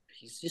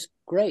he's just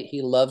great.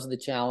 He loves the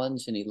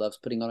challenge, and he loves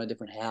putting on a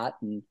different hat.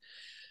 And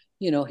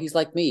he's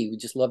like me. We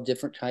just love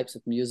different types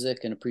of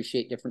music and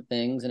appreciate different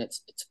things. And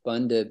it's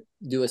fun to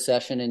do a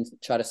session and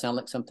try to sound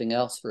like something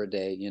else for a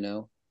day,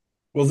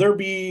 Will there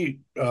be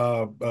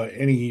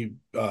any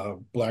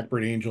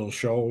Blackbird Angel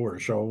show or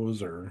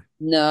shows or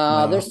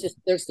No, no?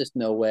 there's just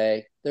no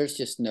way. There's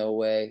just no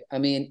way. I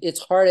mean,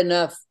 it's hard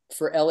enough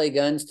for LA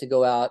Guns to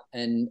go out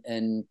and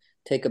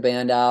take a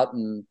band out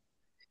and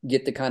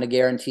get the kind of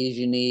guarantees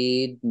you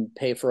need and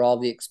pay for all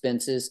the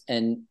expenses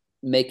and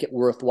make it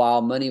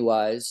worthwhile money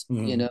wise, you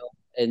Mhm. know.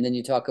 And then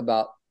you talk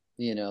about,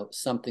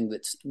 something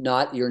that's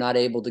not, you're not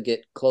able to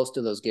get close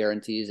to those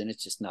guarantees, and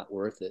it's just not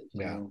worth it,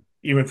 you Yeah. know.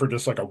 Even for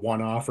just like a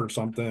one-off or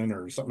something at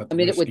I the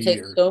mean, it would whiskey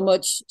take or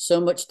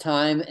so much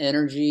time,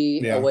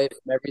 energy yeah. away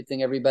from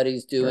everything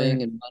everybody's doing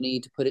Right. and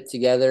money to put it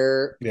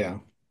together, Yeah.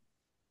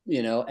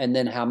 and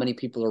then how many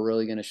people are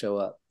really going to show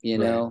up,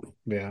 Right.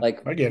 Yeah.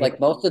 like I get it.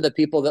 most of the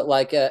people that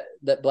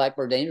that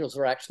Blackbird Angels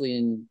are actually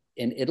in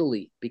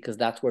Italy, because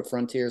that's where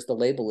Frontiers the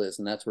label is,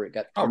 and that's where it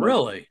got Oh, turned over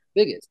really?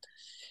 biggest.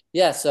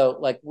 Yeah, so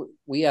like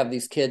we have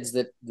these kids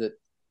that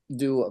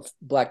do a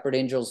Blackbird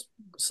Angels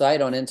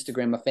site on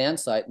Instagram, a fan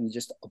site, and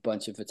just a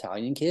bunch of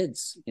Italian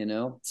kids,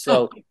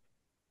 So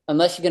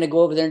unless you're going to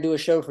go over there and do a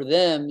show for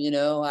them,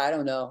 I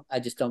don't know.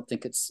 I just don't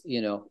think it's,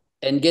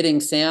 and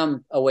getting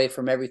Sam away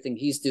from everything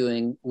he's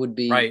doing would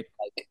be Right.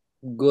 like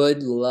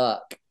good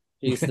luck.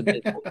 He's the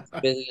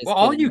busiest Well,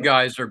 all kid in you the-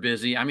 guys are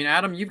busy. I mean,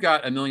 Adam, you've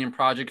got a million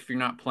projects if you're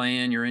not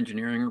playing, you're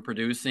engineering or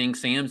producing.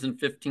 Sam's in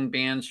 15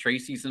 bands,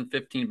 Tracy's in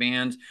 15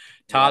 bands.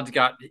 Todd's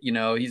got,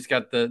 he's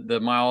got the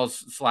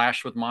Miles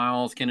Slash with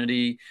Miles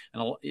Kennedy.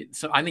 And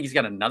so I think he's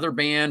got another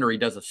band, or he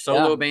does a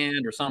solo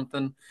band or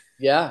something.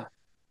 Yeah.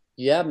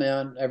 Yeah,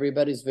 man.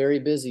 Everybody's very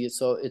busy.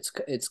 So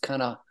it's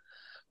kind of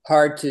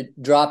hard to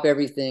drop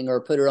everything or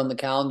put it on the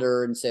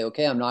calendar and say,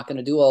 okay, I'm not going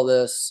to do all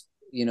this.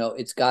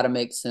 It's got to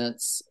make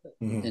sense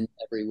in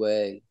every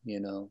way,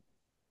 And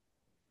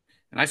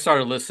I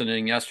started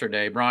listening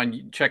yesterday. Brian,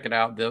 you check it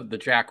out, the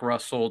Jack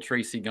Russell,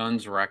 Tracy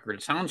Guns record.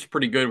 It sounds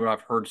pretty good what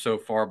I've heard so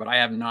far, but I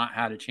have not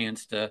had a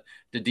chance to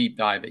deep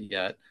dive it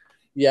yet.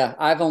 Yeah,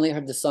 I've only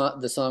heard the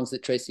songs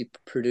that Tracy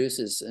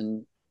produces,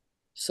 and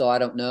so I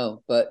don't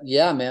know. But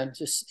yeah, man,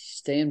 just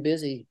staying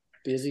busy.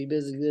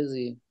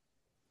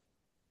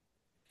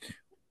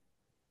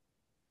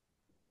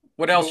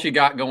 What else you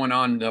got going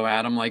on though,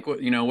 Adam? Like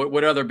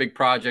what other big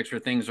projects or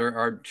things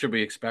are should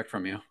we expect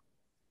from you?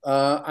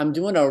 I'm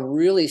doing a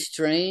really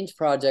strange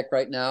project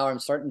right now. I'm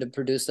starting to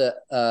produce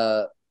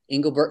a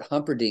Engelbert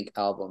Humperdinck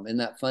album. Isn't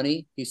that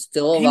funny? He's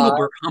still alive.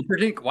 Engelbert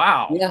Humperdinck?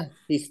 Wow. Yeah,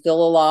 he's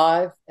still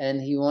alive and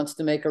he wants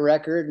to make a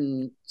record.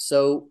 And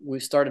so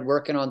we've started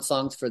working on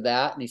songs for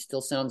that, and he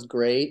still sounds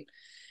great.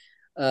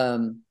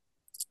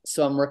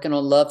 So I'm working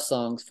on love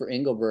songs for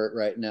Engelbert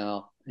right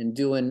now,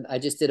 and I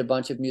just did a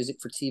bunch of music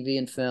for TV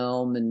and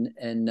film,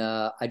 and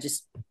I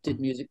just did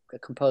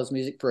composed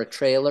music for a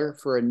trailer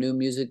for a new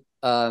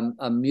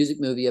a music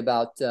movie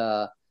about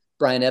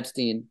Brian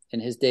Epstein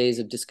and his days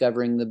of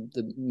discovering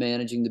the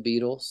managing the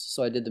Beatles.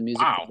 So I did the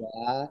music for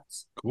that.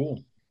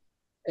 Cool.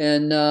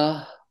 And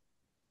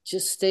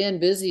just staying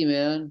busy,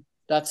 man.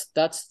 That's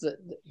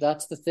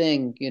the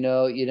thing,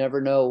 you never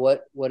know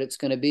what it's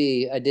going to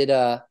be. I did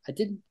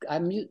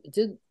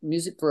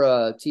music for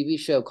a TV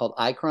show called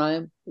I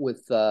Crime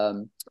with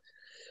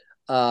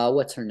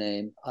what's her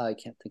name? I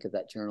can't think of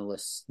that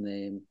journalist's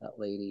name, that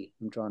lady.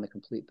 I'm drawing a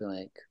complete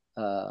blank.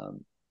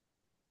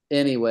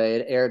 Anyway,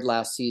 it aired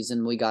last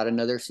season. We got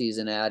another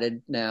season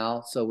added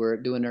now, so we're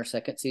doing our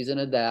second season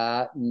of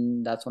that,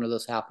 and that's one of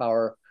those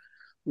half-hour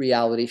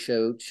reality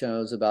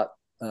shows about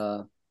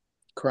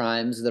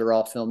crimes that are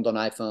all filmed on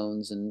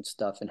iPhones and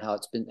stuff, and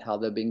how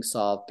they're being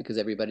solved because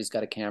everybody's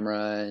got a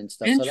camera and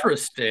stuff.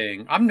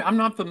 Interesting. I'm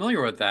not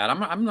familiar with that. I'm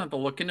going to have to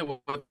look into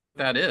what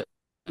that is.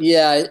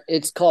 Yeah,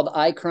 it's called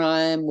I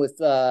Crime with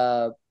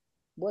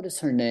what is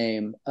her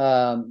name?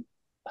 I'm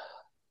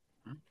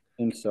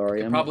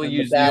sorry. Probably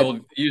use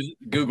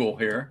Google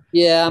here.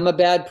 Yeah, I'm a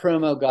bad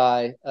promo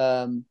guy.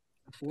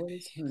 What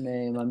is her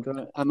name?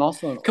 I'm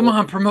also Come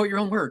on, promote your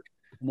own work.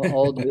 I'm an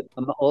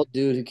old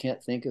dude who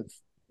can't think of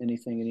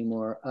anything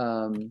anymore.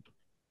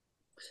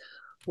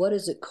 What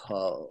is it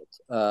called?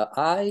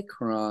 I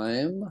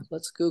Crime.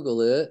 Let's Google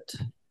it.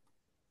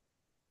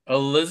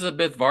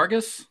 Elizabeth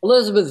Vargas.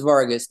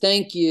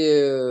 Thank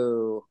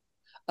you.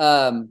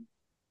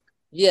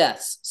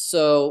 Yes.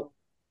 So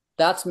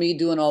that's me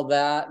doing all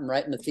that and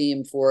writing the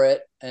theme for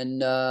it.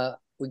 And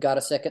we got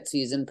a second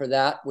season for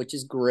that, which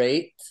is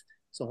great.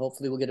 So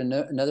hopefully we'll get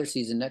another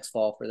season next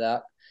fall for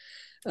that.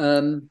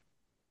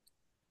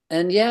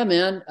 And yeah,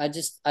 man, I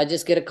just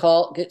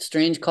get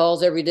strange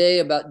calls every day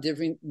about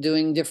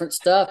doing different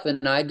stuff.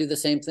 And I do the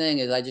same thing.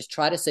 Is I just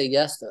try to say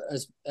yes to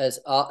as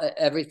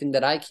everything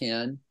that I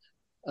can.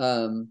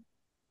 I'm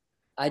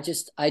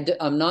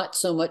not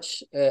so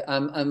much,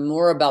 I'm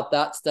more about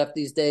that stuff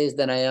these days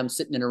than I am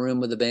sitting in a room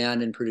with a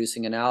band and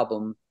producing an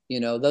album.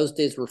 Those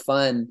days were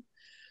fun,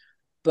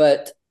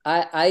 but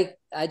I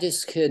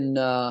just can,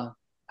 I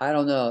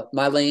don't know.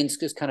 My lane's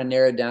just kind of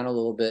narrowed down a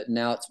little bit. And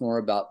now it's more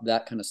about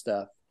that kind of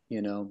stuff,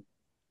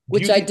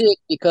 which I did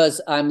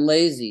because I'm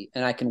lazy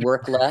and I can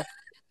work less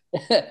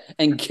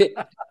and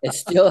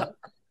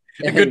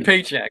A good And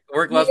paycheck.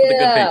 Work less with a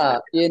good yeah,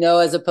 paycheck.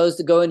 as opposed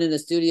to going in the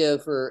studio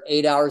for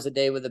 8 hours a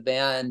day with a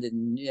band,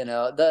 and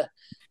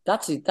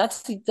that's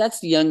the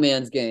young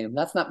man's game.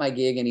 That's not my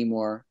gig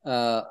anymore.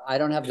 I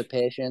don't have the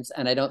patience,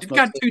 and I don't You've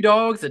smoke. got 2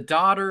 dogs, a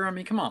daughter. I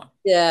mean, come on.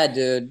 Yeah,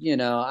 dude.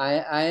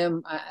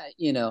 I'm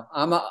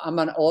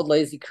an old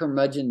lazy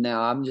curmudgeon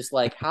now. I'm just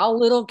like, how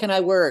little can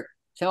I work?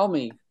 Tell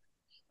me.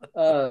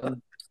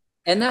 Um,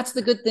 and that's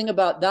the good thing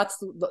about that's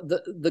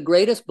the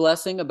greatest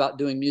blessing about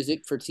doing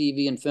music for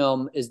TV and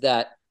film is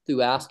that through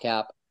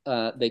ASCAP,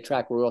 they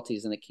track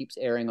royalties and it keeps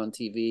airing on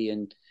TV.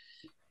 And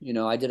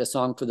I did a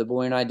song for The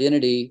Bourne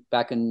Identity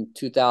back in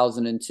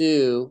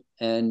 2002,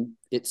 and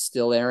it's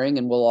still airing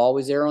and will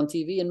always air on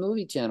TV and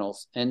movie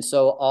channels. And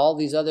so all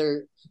these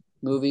other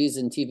movies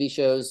and TV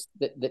shows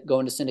that go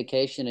into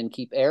syndication and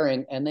keep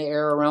airing, and they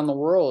air around the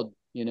world.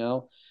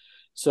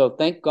 So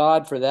thank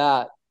God for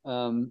that.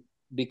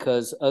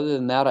 Because other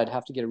than that, I'd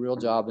have to get a real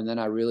job, and then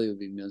I really would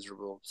be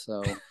miserable.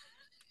 So,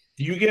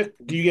 do you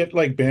get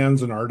like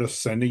bands and artists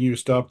sending you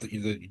stuff that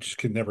you just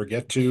can never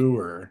get to,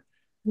 or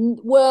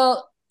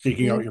well,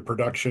 taking out your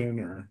production,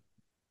 or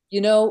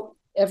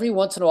every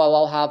once in a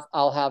while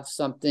I'll have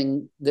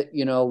something that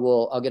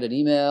I'll get an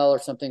email or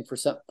something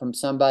from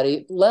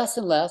somebody, less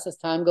and less as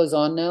time goes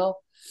on now,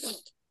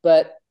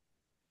 but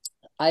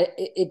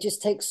it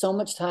just takes so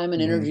much time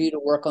and energy to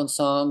work on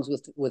songs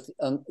with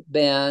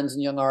bands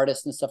and young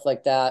artists and stuff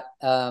like that.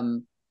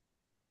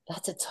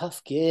 That's a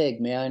tough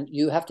gig, man.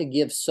 You have to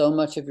give so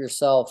much of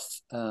yourself.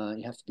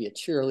 You have to be a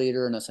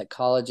cheerleader and a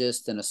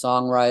psychologist and a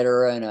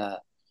songwriter and a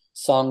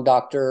song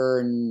doctor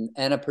and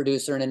a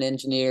producer and an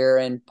engineer,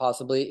 and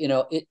possibly,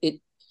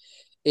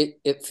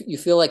 you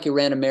feel like you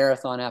ran a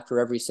marathon after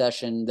every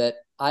session. That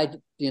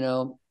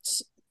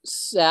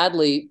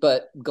sadly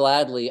but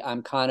gladly,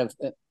 I'm kind of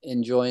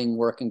enjoying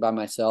working by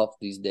myself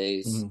these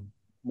days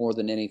more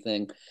than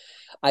anything.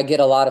 I get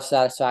a lot of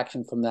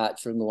satisfaction from that,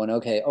 from going,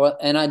 okay.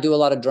 And I do a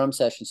lot of drum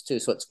sessions too.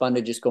 So it's fun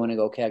to just go in and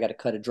go, okay, I got to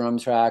cut a drum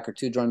track or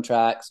 2 drum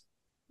tracks,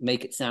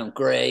 make it sound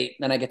great.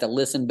 Then I get to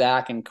listen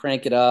back and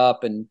crank it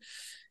up and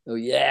go,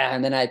 yeah.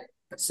 And then I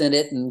send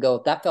it and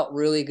go, that felt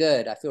really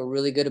good. I feel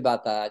really good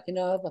about that.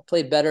 I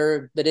played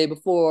better the day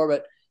before,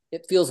 but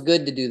it feels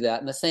good to do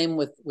that. And the same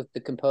with the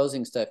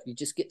composing stuff. You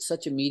just get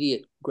such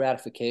immediate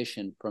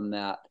gratification from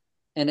that.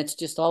 And it's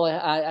just all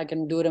I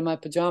can do it in my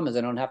pajamas.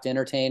 I don't have to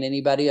entertain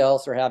anybody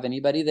else or have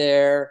anybody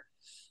there.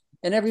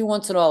 And every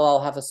once in a while,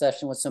 I'll have a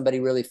session with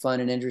somebody really fun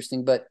and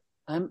interesting. But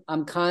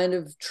I'm kind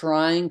of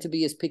trying to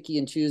be as picky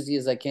and choosy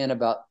as I can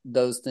about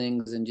those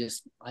things. And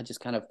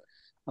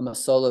I'm a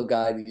solo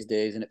guy these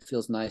days, and it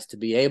feels nice to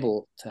be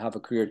able to have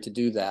a career to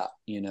do that,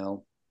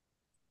 and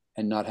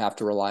not have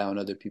to rely on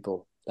other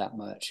people that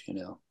much.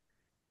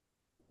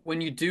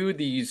 When you do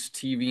these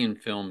TV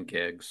and film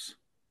gigs,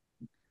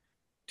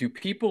 do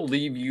people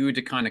leave you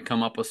to kind of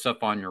come up with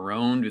stuff on your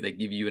own? Do they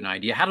give you an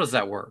idea? How does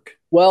that work?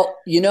 Well,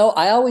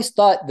 I always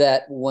thought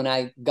that when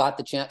I got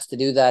the chance to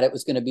do that, it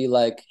was going to be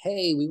like,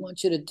 hey, we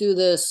want you to do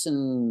this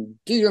and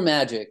do your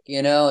magic,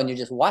 and you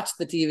just watch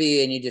the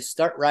TV and you just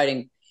start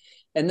writing.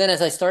 And then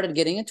as I started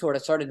getting into it, I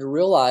started to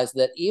realize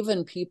that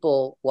even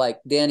people like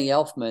Danny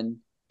Elfman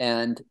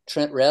and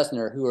Trent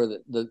Reznor, who are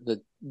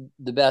the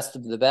best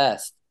of the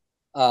best,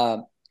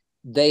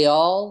 they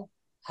all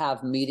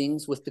have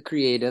meetings with the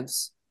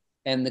creatives,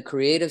 and the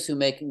creatives who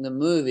making the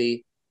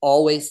movie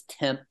always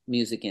temp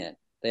music in.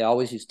 They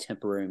always use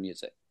temporary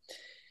music.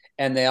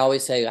 And they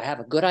always say, I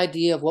have a good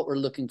idea of what we're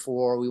looking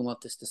for. We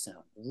want this to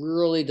sound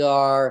really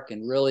dark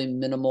and really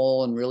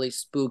minimal and really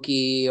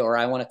spooky, or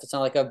I want it to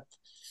sound like a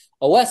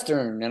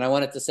Western, and I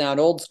want it to sound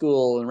old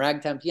school and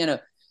ragtime piano.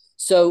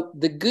 So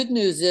the good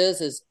news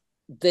is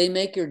they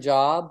make your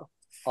job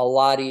a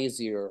lot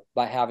easier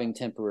by having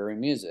temporary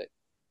music.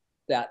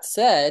 That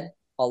said,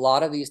 a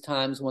lot of these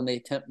times when they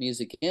temp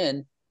music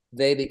in,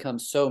 they become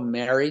so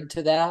married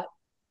to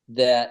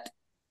that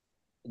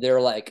they're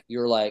like,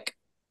 you're like,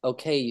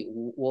 okay,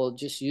 well,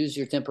 just use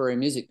your temporary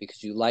music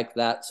because you like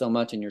that so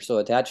much and you're so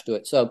attached to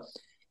it. So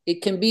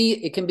it can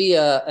be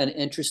an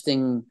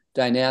interesting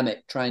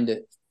dynamic trying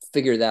to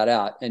figure that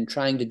out and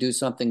trying to do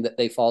something that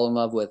they fall in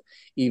love with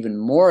even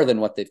more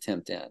than what they've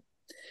temped in.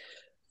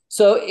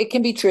 So it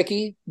can be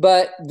tricky,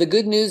 but the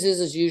good news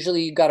is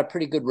usually you've got a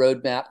pretty good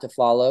roadmap to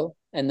follow.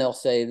 And they'll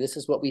say, this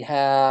is what we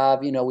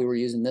have. We were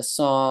using this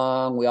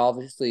song. We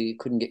obviously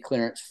couldn't get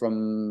clearance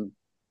from,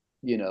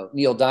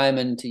 Neil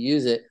Diamond to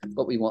use it,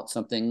 but we want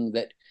something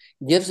that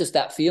gives us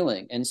that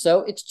feeling. And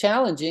so it's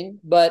challenging,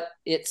 but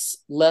it's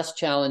less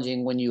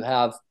challenging when you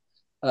have,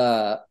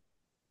 they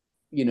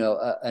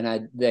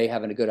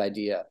having a good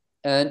idea.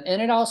 And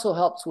it also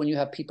helps when you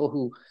have people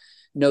who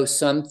know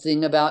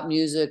something about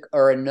music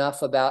or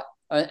enough about,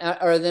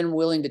 are then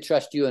willing to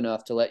trust you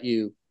enough to let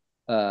you,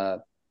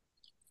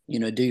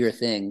 do your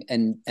thing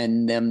and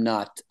them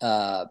not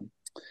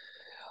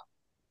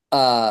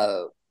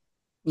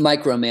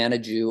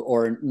micromanage you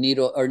or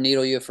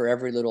needle you for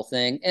every little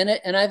thing.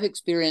 And I've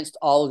experienced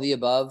all of the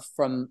above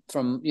from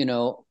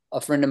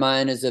a friend of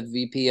mine is a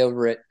VP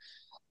over at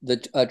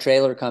the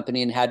trailer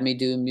company and had me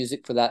do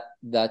music for that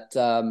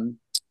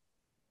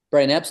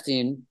Brian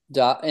Epstein,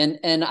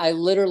 and I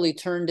literally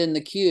turned in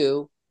the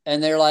queue,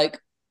 and they're like,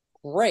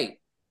 "Great,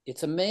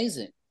 it's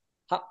amazing.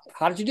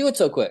 How did you do it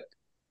so quick?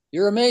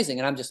 You're amazing."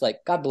 And I'm just like,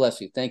 "God bless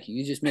you, thank you.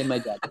 You just made my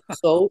job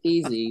so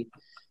easy,"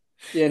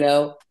 you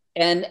know.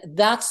 And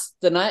that's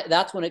the night.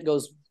 That's when it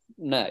goes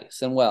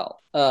nice and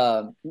well.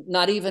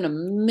 Not even a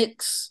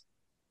mix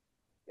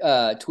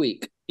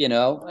tweak, you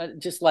know.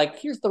 Just like,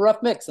 here's the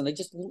rough mix, and they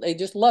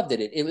just loved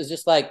it. It was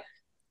just like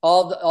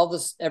all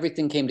this,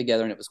 everything came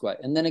together, and it was great.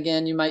 And then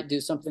again, you might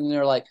do something, and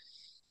they're like,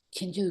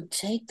 "Can you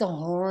take the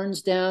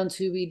horns down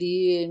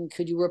 2BD, and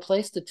could you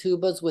replace the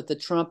tubas with the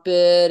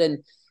trumpet?"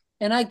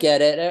 And I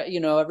get it, you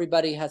know,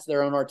 everybody has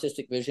their own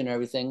artistic vision and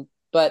everything,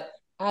 but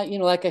I, you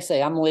know, like I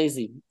say, I'm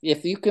lazy.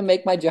 If you can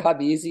make my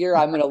job easier,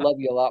 I'm going to love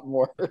you a lot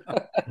more.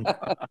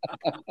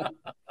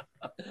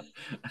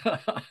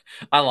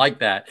 I like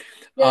that.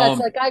 Yeah, it's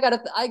like I got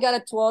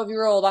a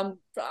 12-year-old. I'm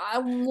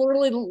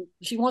literally,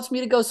 she wants me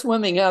to go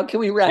swimming. How can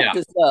we wrap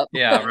this up?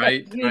 Yeah,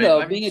 right. You right.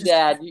 know, being a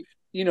dad,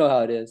 you know how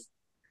it is.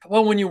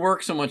 Well, when you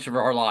work so much of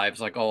our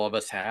lives, like all of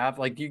us have,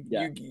 like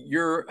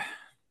you're,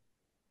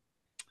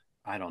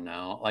 I don't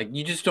know, like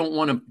you just don't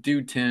want to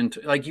do 10,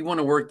 like you want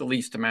to work the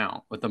least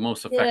amount with the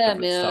most effective Yeah,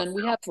 stuff. man,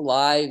 we have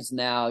lives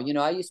now. You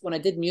know, when I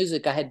did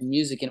music, I had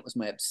music and it was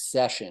my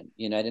obsession.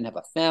 You know, I didn't have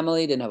a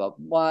family, didn't have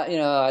you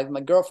know, my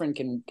girlfriend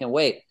can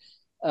wait.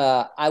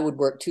 I would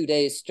work 2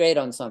 days straight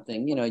on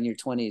something. You know, in your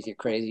 20s, you're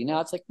crazy. Now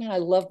it's like, man, I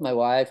love my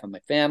wife and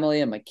my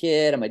family and my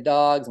kid and my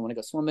dogs. I want to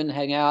go swimming,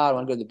 hang out. I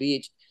want to go to the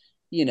beach.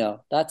 You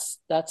know, that's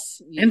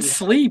and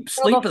sleep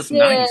is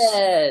nice.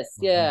 Yes,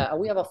 yeah.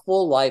 We have a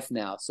full life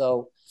now,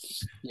 so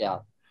yeah,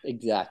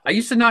 exactly. I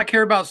used to not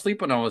care about sleep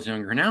when I was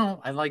younger.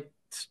 Now I like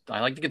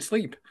to get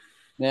sleep.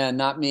 Man,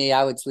 not me.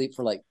 I would sleep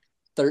for like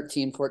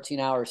 13, 14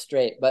 hours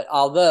straight. But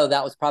although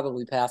that was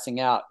probably passing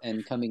out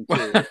and coming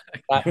to.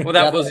 Well,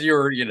 that was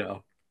your, you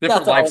know,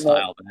 different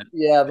lifestyle.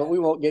 Yeah, but we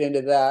won't get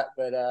into that.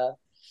 But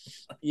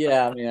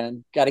yeah,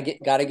 man,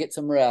 gotta get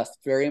some rest.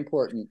 Very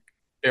important.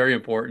 Very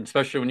important,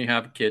 especially when you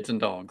have kids and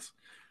dogs.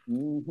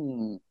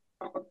 Mm-hmm.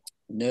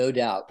 No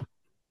doubt.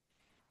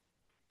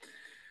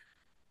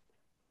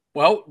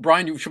 Well,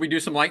 Brian, should we do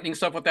some lightning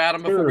stuff with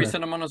Adam before we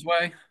send him on his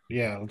way?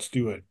 Yeah, let's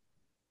do it.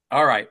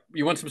 All right.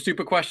 You want some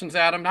stupid questions,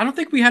 Adam? I don't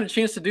think we had a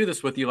chance to do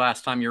this with you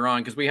last time you were on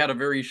because we had a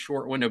very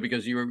short window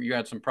because you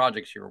had some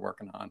projects you were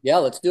working on. Yeah,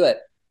 let's do it.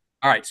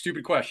 All right.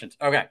 Stupid questions.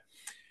 Okay.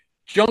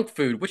 Junk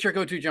food. What's your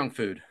go-to junk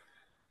food?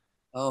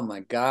 Oh my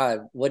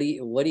God. What do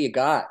you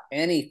got?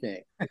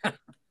 Anything.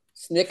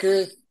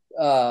 Snickers.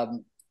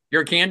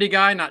 You're a candy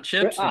guy, not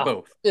chips, or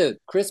both? Dude,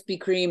 Krispy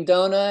Kreme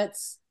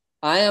donuts.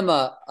 I am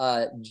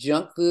a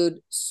junk food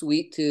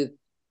sweet tooth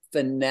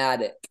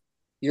fanatic.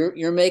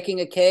 You're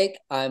making a cake.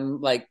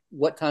 I'm like,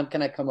 what time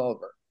can I come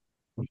over?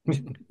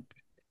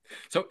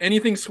 So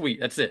anything sweet,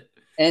 that's it.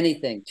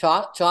 Anything.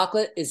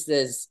 Chocolate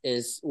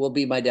will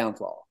be my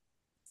downfall.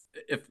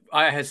 If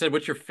I had said,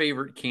 what's your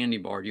favorite candy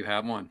bar? Do you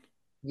have one?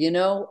 You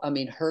know, I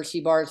mean, Hershey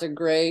bars are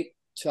great.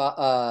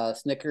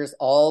 Snickers,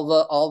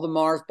 all the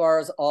Mars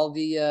bars, all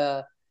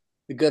the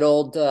good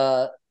old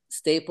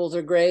staples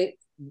are great.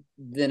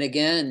 Then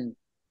again,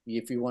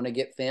 if you want to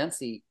get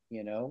fancy,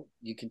 you know,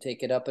 you can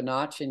take it up a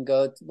notch and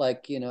go to,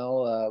 like, you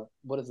know,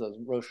 what is those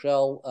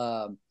Rochelle?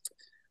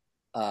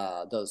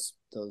 Those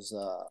what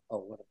are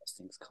those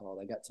things called?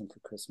 I got some for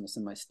Christmas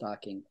in my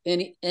stocking.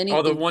 Any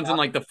the ones in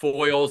like the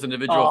foils,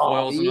 individual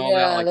foils, and all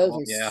that. Like, those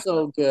are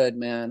so good,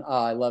 man.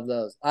 Oh, I love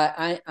those.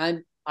 I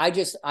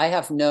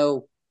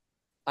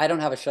don't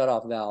have a shut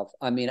off valve.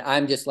 I mean,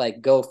 I'm just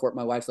like, go for it.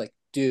 My wife's like,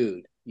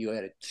 dude, you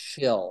gotta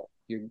chill.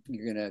 You're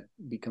gonna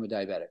become a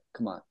diabetic.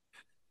 Come on.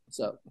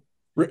 So,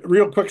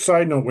 real quick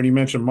side note: when you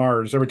mentioned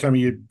Mars, every time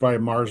you buy a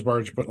Mars bar,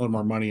 you put a little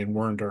more money in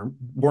Warren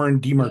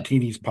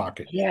DeMartini's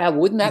pocket. Yeah,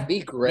 wouldn't that be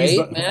great,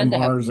 man?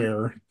 Mars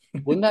air.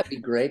 Wouldn't that be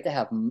great to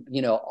have,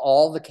 you know,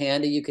 all the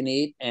candy you can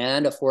eat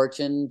and a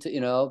fortune to,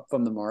 you know,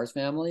 from the Mars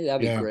family?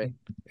 That'd be great.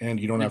 And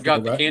you don't have to go back.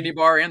 You've got the candy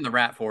bar and the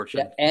rat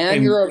fortune. Yeah,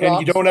 and you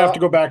don't have to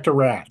go back to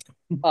rat.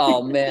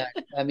 Oh man,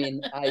 I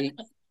mean,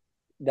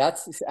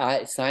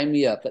 sign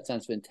me up. That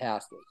sounds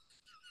fantastic.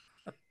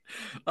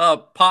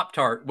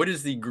 Pop-Tart. What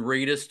is the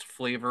greatest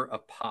flavor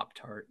of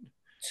Pop-Tart?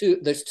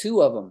 There's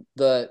two of them.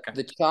 The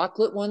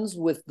chocolate ones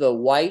with the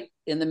white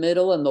in the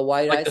middle and the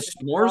white like ice.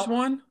 The s'mores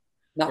one?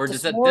 Not or the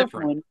is that s'mores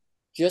different? One,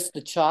 just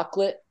the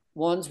chocolate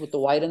ones with the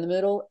white in the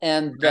middle,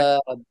 and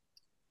the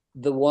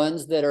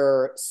ones that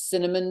are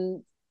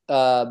cinnamon.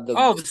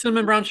 The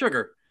cinnamon brown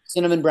sugar.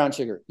 Cinnamon brown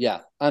sugar.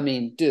 Yeah. I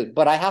mean, dude,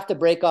 but I have to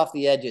break off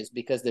the edges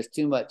because there's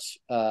too much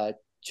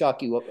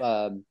chalky.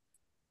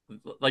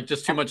 Like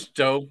just too much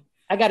dough.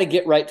 I got to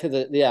get right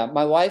to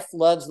my wife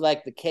loves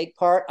like the cake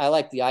part. I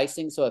like the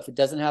icing. So if it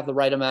doesn't have the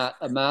right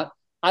amount,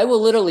 I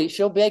will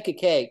she'll bake a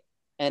cake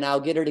and I'll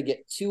get her to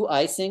get 2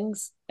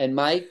 icings. And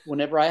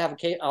whenever I have a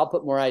cake, I'll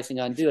put more icing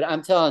on. Dude,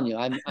 I'm telling you,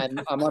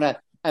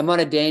 I'm on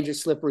a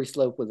dangerous, slippery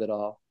slope with it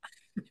all.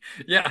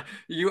 Yeah,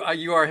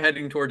 you are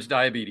heading towards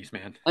diabetes,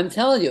 man. I'm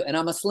telling you, and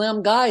I'm a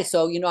slim guy,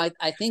 so you know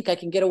I think I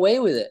can get away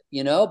with it,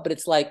 you know. But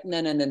it's like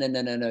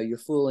no, you're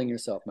fooling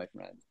yourself, my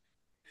friend.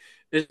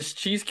 It's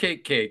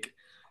cheesecake cake.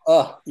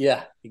 Oh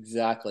yeah,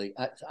 exactly.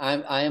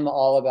 I am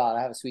all about.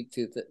 I have a sweet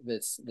tooth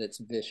that's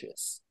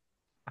vicious.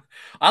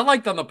 I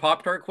liked on the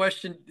Pop Tart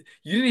question,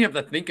 you didn't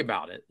have to think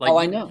about it. Like Oh,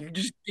 I know. you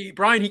just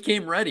Brian, he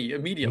came ready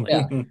immediately.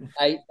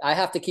 Yeah, I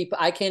have to keep.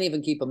 I can't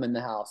even keep them in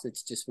the house.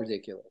 It's just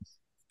ridiculous.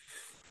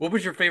 What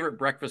was your favorite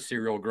breakfast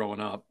cereal growing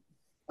up?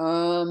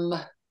 Um,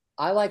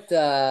 I liked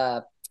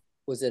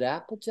was it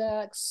Apple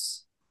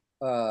Jacks?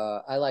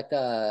 I liked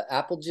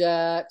Apple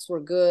Jacks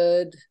were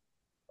good.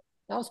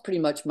 That was pretty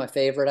much my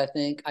favorite, I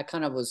think. I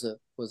kind of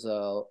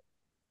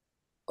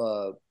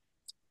uh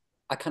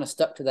I kind of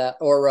stuck to that.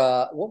 Or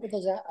what were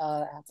those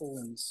Apple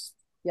ones?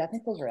 Yeah, I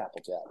think those are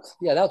Apple Jacks.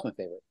 Yeah, that was my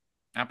favorite.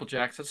 Apple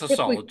Jacks. That's a Crispy-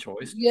 solid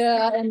choice.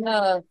 Yeah,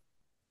 and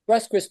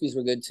Rice Krispies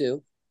were good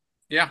too.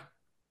 Yeah.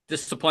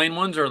 Just the plain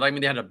ones, or like, I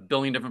mean, they had a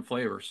billion different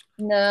flavors.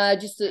 Nah,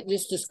 just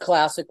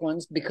classic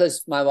ones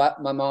because my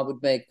mom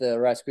would make the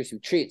Rice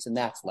Krispie treats, and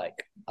that's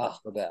like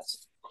the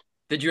best.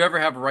 Did you ever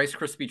have Rice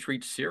Krispie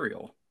treat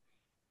cereal?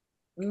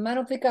 I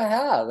don't think I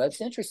have. That's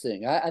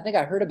interesting. I think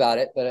I heard about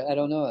it, but I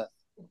don't know it.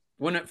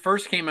 When it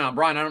first came out,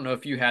 Brian, I don't know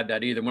if you had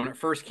that either. When it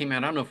first came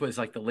out, I don't know if it was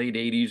like the late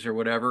 80s or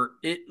whatever.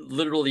 It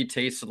literally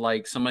tasted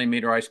like somebody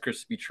made Rice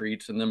Krispie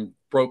treats and then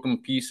broke them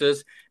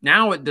pieces.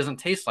 Now it doesn't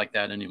taste like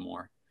that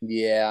anymore.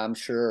 Yeah, I'm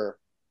sure.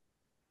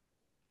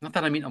 Not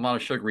that I mean a lot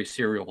of sugary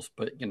cereals,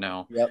 but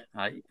Yep.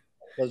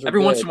 Those are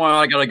every once good. in a while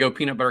I gotta go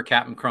peanut butter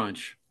Captain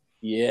Crunch.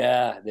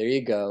 Yeah, there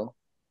you go.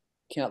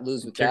 Can't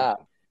lose with that.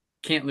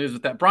 Can't lose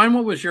with that. Brian,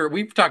 what was your?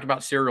 We've talked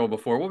about cereal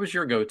before. What was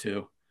your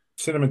go-to?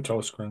 Cinnamon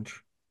Toast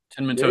Crunch.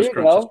 Cinnamon There Toast you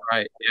Crunch. That's go.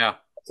 right. Yeah,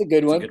 That's a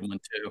good it's a one. good one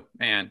too.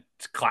 Man,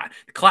 it's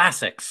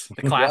classics.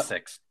 The Yep.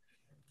 classics.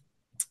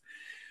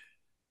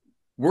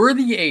 Were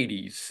the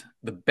 80s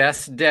the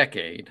best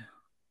decade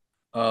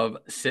of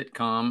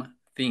sitcom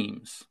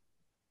themes?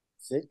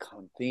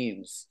 Sitcom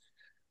themes.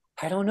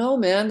 I don't know,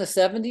 man. The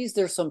 70s,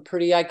 there's some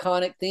pretty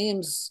iconic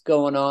themes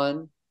going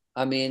on.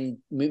 I mean,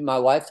 me and my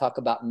wife talk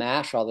about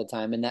MASH all the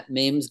time, and that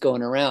meme's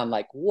going around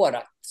like, what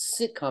a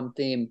sitcom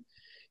theme.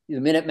 The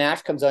minute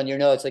MASH comes on,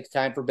 it's like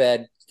time for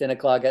bed. It's 10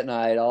 o'clock at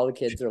night. All the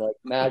kids are like,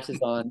 MASH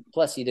is on.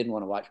 Plus, you didn't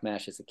want to watch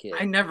MASH as a kid.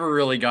 I never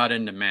really got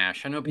into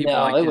MASH. I know people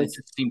No, liked it. it It was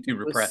just seemed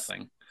too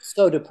depressing.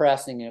 so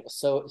depressing. It was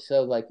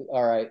so like,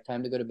 all right,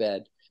 time to go to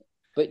bed.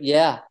 But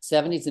yeah,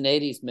 70s and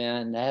 80s,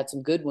 man, they had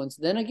some good ones.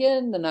 Then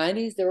again, the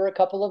 90s, there were a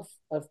couple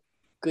of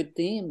good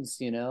themes,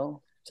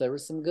 So there were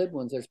some good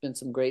ones. There's been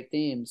some great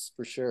themes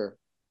for sure.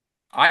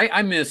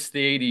 I miss the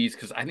 80s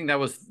because I think that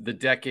was the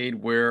decade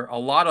where a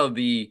lot of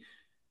the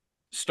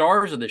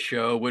stars of the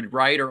show would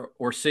write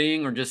or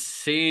sing or just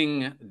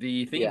sing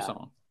the theme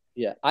song.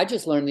 Yeah. I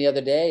just learned the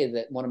other day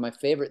that one of my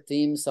favorite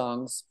theme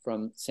songs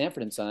from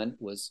Sanford & Son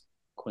was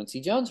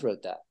Quincy Jones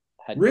wrote that.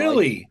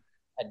 Really?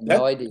 Had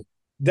no idea.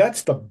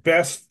 That's the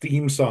best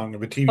theme song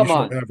of a TV Come show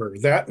on. ever.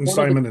 That and One of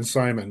Simon the- and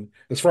Simon,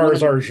 as one far of as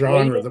the our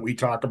genre greatest- that we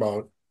talk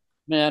about.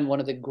 Man, one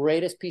of the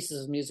greatest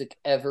pieces of music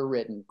ever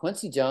written.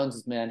 Quincy Jones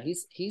is, man,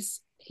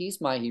 he's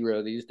my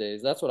hero these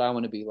days. That's what I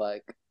want to be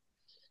like.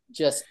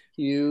 Just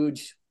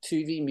huge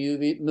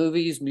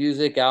movies,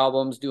 music,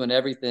 albums, doing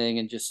everything,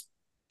 and just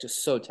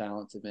so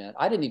talented, man.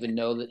 I didn't even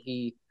know that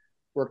he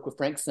worked with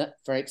Frank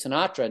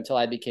Sinatra until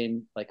I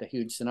became like a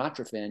huge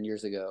Sinatra fan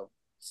years ago.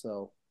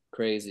 So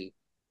crazy.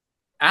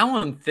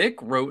 Alan Thicke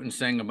wrote and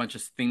sang a bunch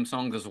of theme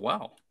songs as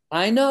well.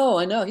 I know.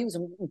 He was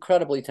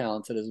incredibly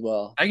talented as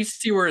well. I used to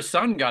see where his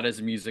son got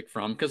his music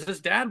from because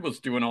his dad was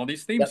doing all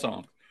these theme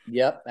songs.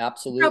 Yep, He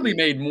absolutely. probably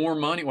made more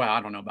money. Well,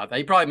 I don't know about that.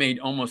 He probably made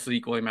almost the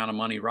equal amount of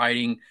money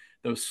writing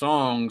those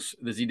songs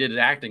as he did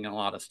acting and a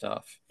lot of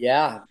stuff.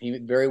 Yeah, he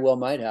very well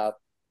might have.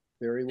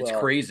 Very well. It's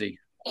crazy.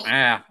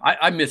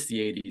 I miss the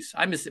 80s.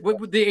 I miss it.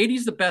 Would the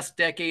 80s the best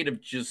decade of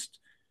just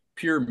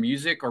pure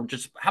music, or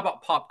just how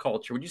about pop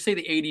culture? Would you say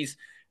the 80s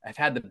have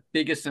had the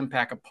biggest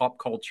impact of pop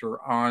culture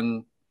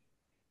on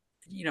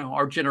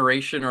our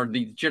generation or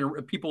the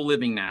people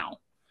living now?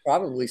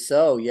 Probably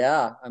so.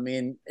 Yeah. I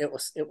mean, it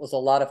was a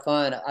lot of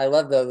fun. I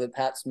love though that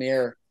Pat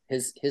Smear,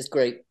 his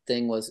great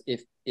thing was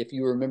if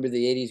you remember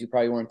the 80s, you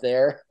probably weren't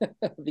there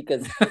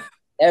because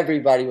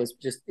everybody was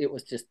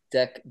just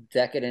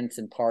decadence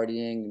and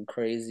partying and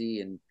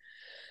crazy, and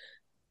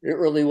it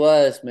really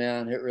was,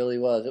 man. It really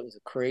was. It was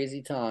a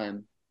crazy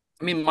time.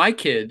 I mean, my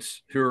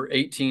kids who are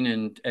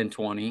 18 and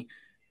 20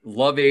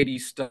 love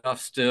 80s stuff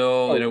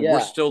still. Oh,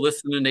 We're still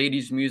listening to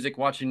 80s music,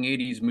 watching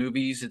 80s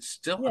movies. It's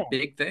still a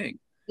big thing.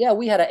 Yeah,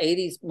 we had a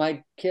 80s.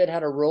 My kid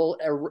had a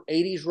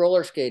 80s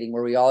roller skating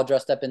where we all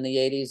dressed up in the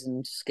 80s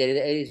and skated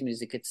to 80s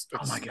music. It's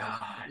oh my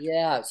God.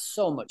 Yeah, it's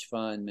so much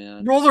fun,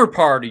 man. Roller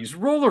parties,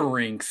 roller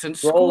rinks in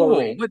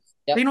school. But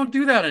they don't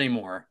do that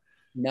anymore.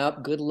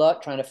 Nope. Good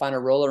luck trying to find a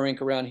roller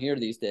rink around here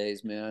these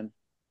days, man.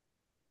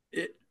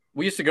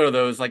 We used to go to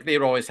those, like they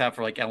would always have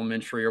for like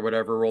elementary or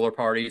whatever roller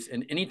parties.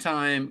 And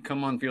anytime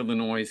Come On Feel the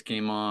Noise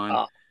came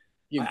on,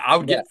 I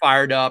would get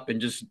fired up and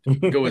just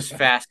go as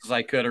fast as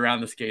I could around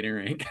the skating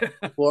rink.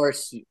 Of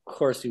course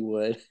you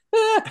would.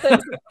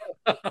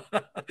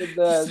 The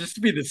best. Just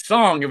to be the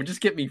song, it would just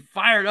get me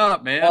fired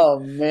up, man. Oh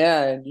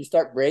man, you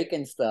start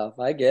breaking stuff.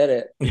 I get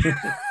it.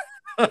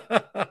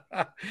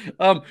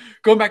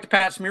 Going back to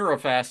Pat Smear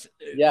fast,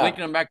 Yeah.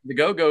 linking him back to the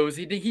Go-Go's.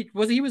 He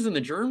was in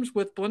the Germs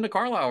with Belinda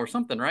Carlisle or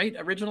something, right?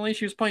 Originally,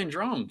 she was playing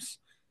drums.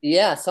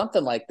 Yeah,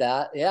 something like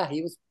that. Yeah,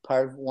 he was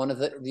part of one of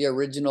the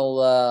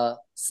original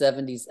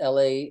 70s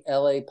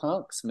LA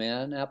punks,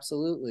 man.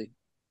 Absolutely.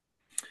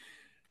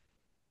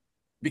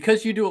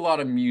 Because you do a lot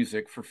of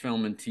music for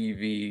film and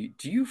TV,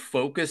 do you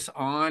focus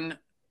on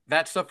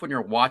that stuff when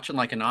you're watching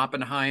like an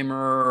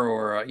Oppenheimer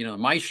or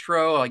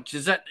Maestro? Like,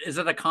 is that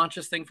a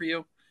conscious thing for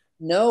you?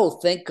 No,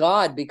 thank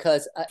God,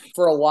 because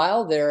for a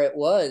while there it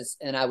was,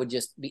 and I would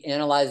just be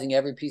analyzing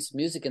every piece of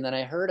music. And then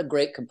I heard a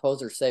great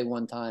composer say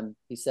one time,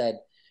 he said,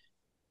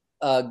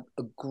 a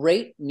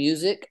great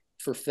music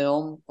for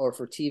film or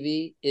for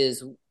TV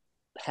is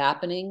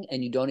happening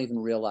and you don't even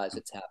realize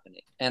it's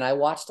happening. And I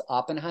watched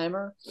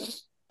Oppenheimer,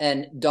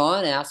 and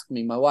Dawn asked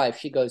me, my wife,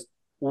 she goes,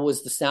 well,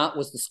 was the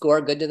score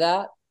good to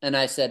that? And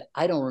I said,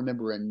 I don't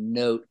remember a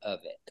note of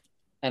it.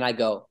 And I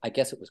go, I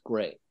guess it was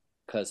great,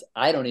 because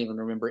I don't even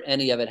remember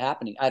any of it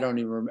happening. I don't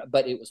even remember,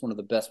 but it was one of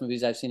the best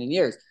movies I've seen in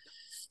years.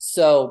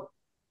 So,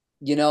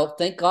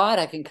 thank God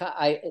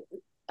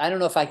I don't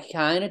know if I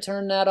kind of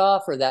turn that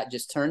off or that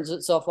just turns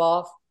itself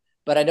off,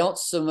 but I don't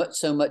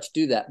so much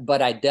do that.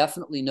 But I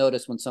definitely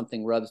notice when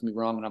something rubs me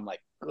wrong and I'm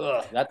like,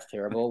 ugh, that's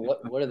terrible.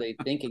 What are they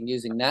thinking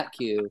using that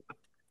cue?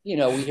 We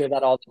hear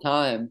that all the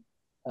time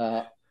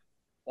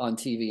on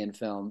TV and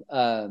film.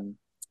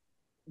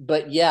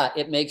 But yeah,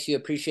 it makes you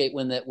appreciate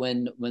when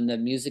the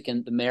music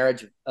and the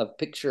marriage of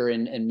picture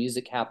and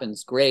music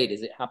happens great,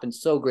 is it happens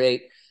so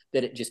great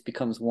that it just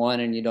becomes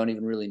one and you don't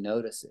even really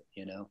notice it,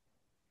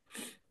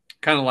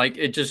 Kind of like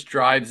it just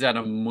drives that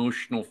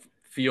emotional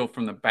feel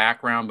from the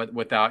background, but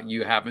without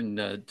you having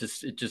to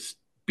just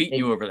beating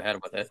you over the head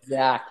with it.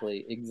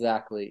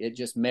 Exactly. It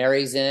just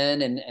marries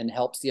in and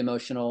helps the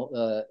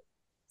emotional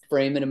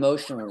frame it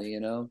emotionally,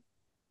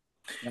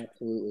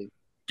 Absolutely.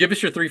 Give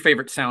us your 3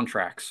 favorite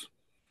soundtracks.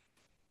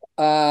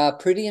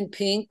 Pretty in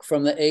Pink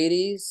from the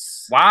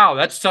 80s. Wow,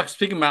 that's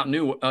speaking about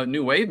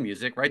new wave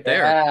music right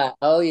there. Yeah.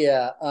 Oh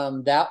yeah.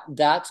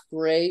 That's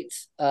great.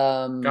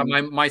 God,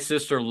 my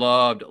sister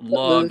loved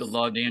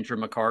Andrew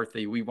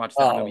McCarthy. We watched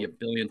that movie a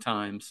billion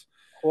times.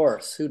 Of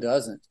course, who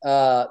doesn't?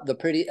 The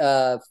pretty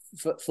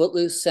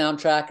Footloose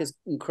soundtrack is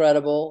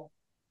incredible.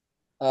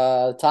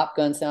 Top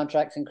Gun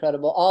soundtrack's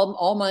incredible.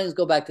 All mine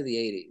go back to the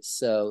 80s.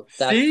 So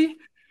that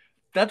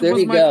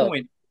was my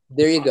point.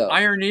 There you go.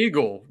 Iron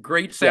Eagle,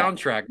 great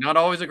soundtrack. Yeah. Not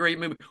always a great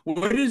movie.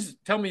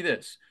 Tell me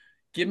this.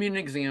 Give me an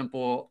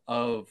example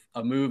of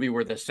a movie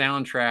where the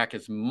soundtrack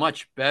is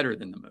much better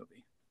than the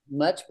movie.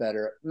 Much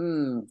better.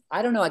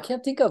 I don't know. I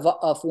can't think of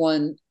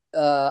one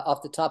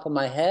off the top of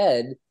my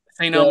head.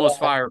 St. Elmo's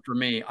Fire for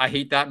me. I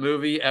hate that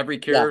movie. Every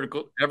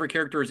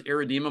character is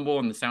irredeemable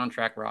and the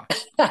soundtrack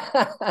rocks.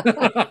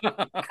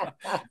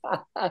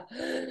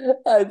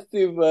 That's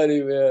too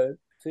funny, man.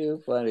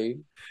 Too funny.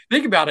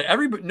 Think about it.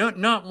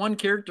 Not one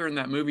character in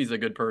that movie is a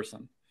good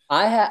person.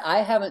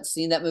 I haven't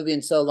seen that movie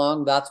in so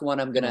long. That's one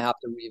I'm going to have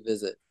to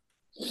revisit.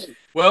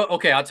 Well,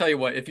 okay, I'll tell you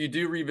what. If you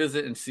do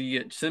revisit and see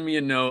it, send me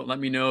a note. Let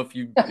me know if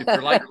you're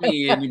like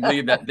me and you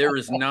believe that there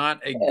is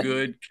not a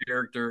good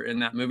character in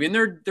that movie, and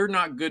they're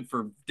not good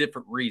for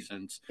different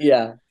reasons.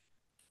 Yeah.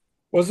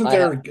 Wasn't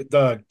there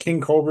the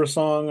King Cobra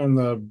song on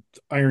the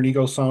Iron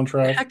Eagle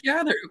soundtrack? Heck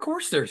yeah, of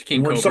course there's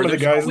King Cobra. Some of the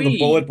guys in the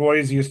Bullet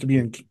Boys used to be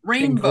in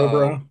King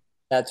Cobra.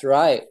 That's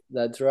right.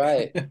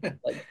 Like,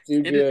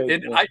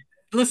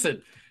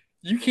 listen,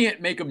 you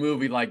can't make a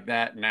movie like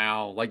that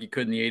now like you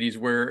could in the 80s,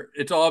 where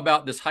it's all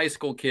about this high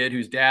school kid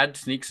whose dad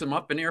sneaks him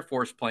up in Air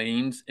Force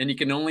planes and he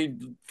can only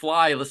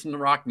listen to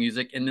rock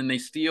music, and then they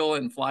steal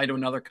and fly to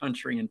another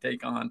country and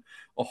take on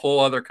a whole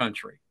other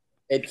country.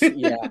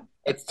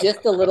 It's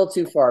just a little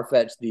too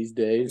far-fetched these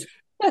days.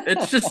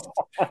 It's just,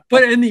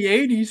 but in the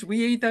 80s,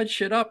 we ate that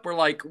shit up. We're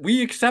like,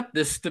 we accept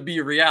this to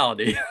be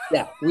reality.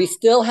 Yeah, we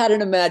still had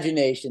an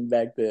imagination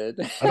back then.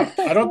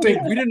 I don't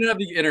think we didn't have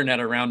the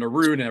internet around to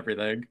ruin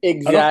everything.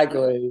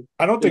 Exactly.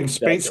 I don't think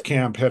Space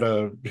Camp had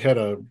a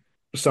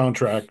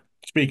soundtrack.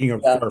 Speaking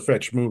of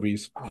far-fetched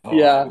movies.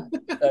 Yeah,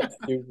 that's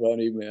too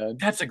funny, man.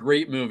 That's a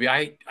great movie.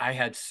 I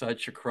had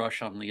such a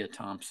crush on Leah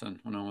Thompson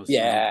when I was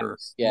younger.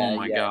 Oh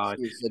my God.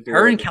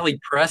 Her and Kelly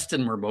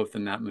Preston were both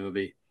in that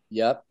movie.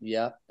 Yep.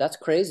 That's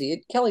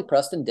crazy. Kelly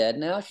Preston dead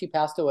now? She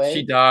passed away?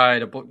 She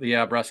died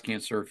of breast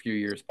cancer a few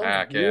years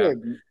back.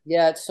 Weird.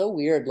 Yeah, it's so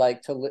weird,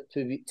 like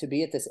to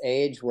be at this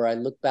age where I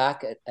look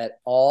back at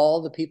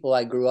all the people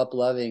I grew up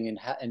loving,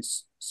 and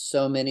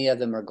so many of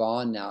them are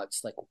gone now.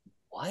 It's like,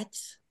 what?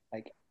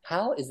 Like,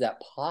 how is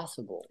that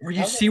possible? Where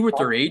you see what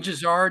their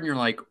ages are and you're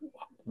like,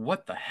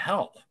 what the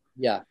hell?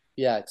 Yeah,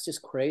 it's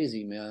just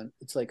crazy, man.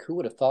 It's like, who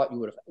would have thought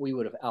we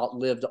would have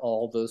outlived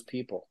all those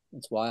people?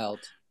 It's wild.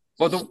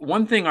 Well, the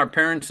one thing our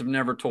parents have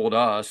never told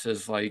us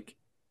is, like,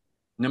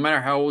 no matter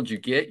how old you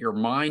get, your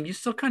mind, you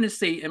still kind of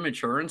stay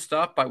immature and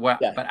stuff, but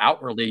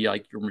outwardly,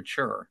 like, you're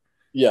mature.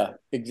 Yeah,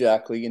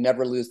 exactly. You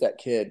never lose that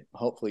kid.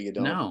 Hopefully you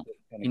don't. No,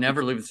 Kind you of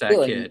never keeps lose that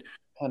feeling, kid.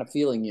 kind of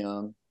feeling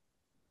young.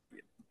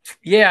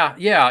 Yeah,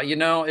 yeah.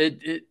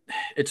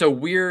 It's a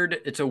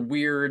weird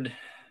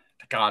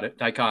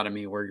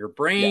dichotomy where your Yeah.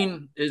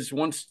 brain is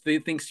once they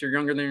thinks you're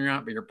younger than you're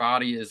not, but your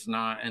body is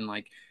not. And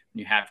like when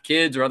you have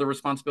kids or other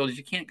responsibilities,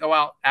 you can't go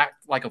out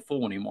act like a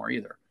fool anymore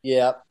either.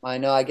 Yeah, I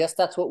know. I guess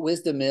that's what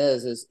wisdom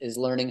is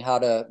learning how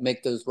to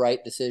make those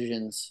right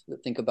decisions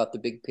that think about the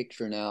big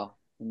picture now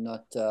and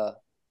not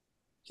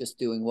just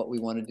doing what we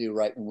want to do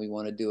right when we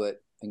want to do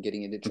it and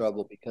getting into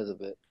trouble because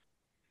of it.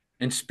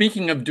 And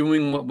speaking of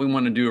doing what we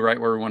want to do right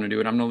where we want to do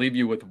it, I'm going to leave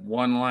you with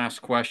one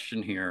last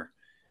question here.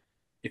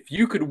 If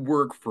you could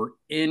work for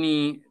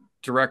any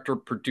director,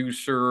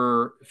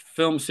 producer,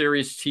 film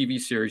series, TV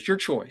series, your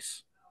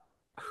choice,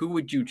 who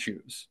would you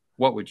choose?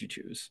 What would you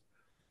choose?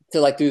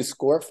 To like do a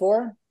score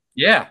for?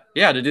 Yeah,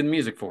 to do the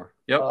music for.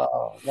 Yep.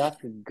 Oh,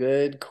 that's a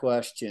good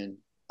question.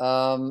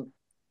 I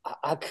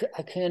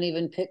can't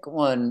even pick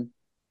one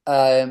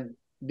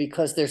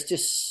because there's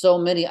just so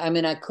many. I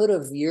mean, I could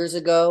have years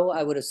ago,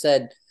 I would have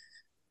said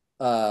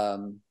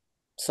um,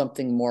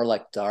 something more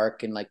like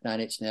dark and like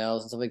Nine Inch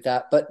Nails and stuff like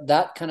that. But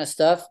that kind of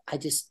stuff,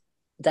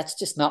 that's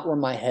just not where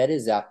my head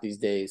is at these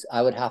days.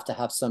 I would have to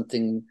have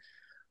something.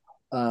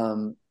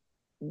 Um,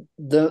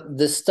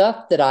 the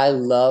stuff that I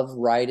love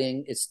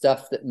writing is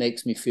stuff that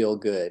makes me feel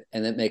good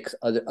and that makes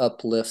other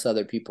uplifts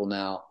other people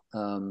now.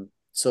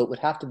 So it would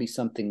have to be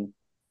something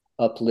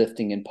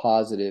uplifting and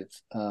positive.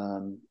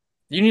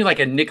 You need like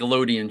a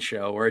Nickelodeon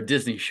show or a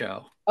Disney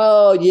show.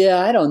 Oh yeah,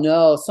 I don't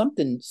know,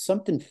 something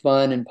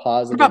fun and What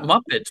positive. about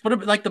Muppets? What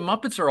about like the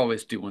Muppets are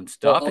always doing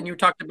stuff, and Well, you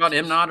talked about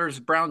M. Notter's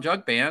Brown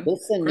Jug Band.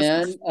 listen,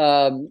 Christmas.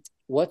 man.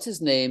 What's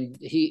his name?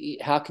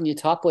 How can you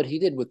top what he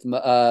did with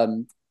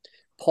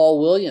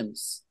Paul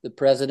Williams, the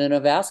president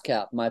of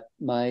ASCAP, my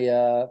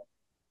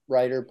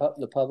writer,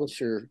 the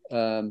publisher,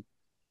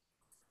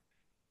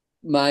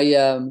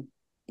 my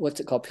what's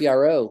it called,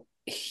 PRO.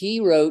 He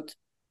wrote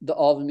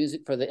all the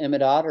music for the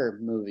Emmett Otter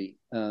movie.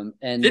 And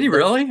Did he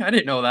really? I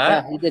didn't know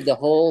yeah, that. he did the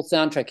whole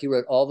soundtrack. He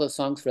wrote all those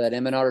songs for that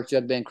Emmett Otter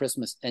Jug Band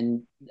Christmas,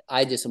 and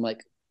I'm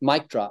like,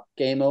 mic drop,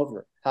 game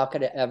over. How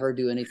could I ever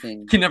do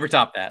anything He never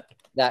topped that.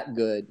 that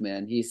good,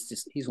 man? He's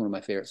one of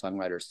my favorite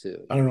songwriters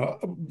too. I don't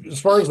know. As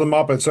far as the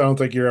Muppets, I don't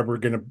think you're ever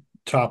going to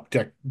top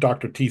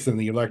Dr. Teeth and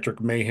the Electric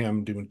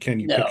Mayhem doing Can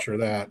You No, Picture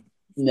That?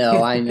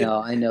 no, I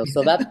know.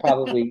 So that's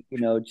probably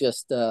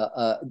just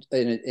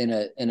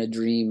in a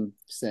dream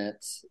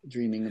sense,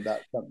 dreaming about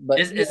something. But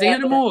Is yeah,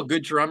 Animal a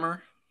good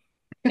drummer?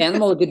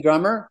 Animal a good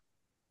drummer,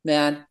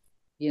 man.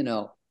 You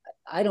know,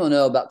 I don't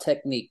know about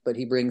technique, but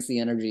he brings the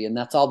energy, and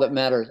that's all that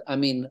matters. I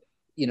mean,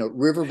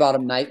 River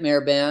Bottom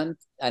Nightmare Band.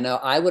 I know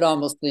I would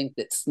almost think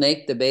that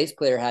Snake, the bass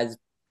player, has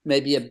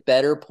maybe a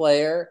better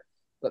player,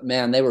 but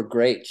man, they were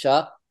great.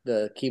 Chuck,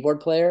 the keyboard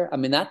player. I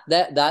mean,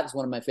 that's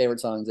one of my favorite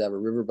songs ever.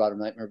 River Bottom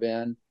Nightmare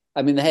Band.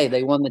 I mean, hey,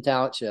 they won the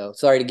talent show.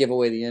 Sorry to give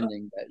away the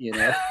ending, but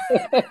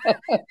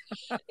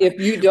if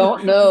you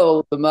don't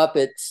know the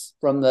Muppets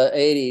from the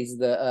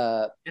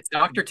 '80s, It's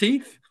Dr.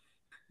 Teeth.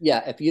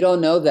 yeah, if you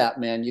don't know that,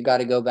 man, you got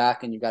to go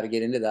back and you got to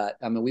get into that.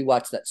 I mean, we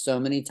watched that so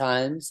many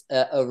times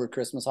over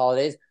Christmas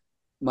holidays.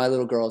 My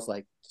little girl's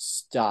like,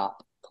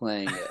 stop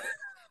playing it.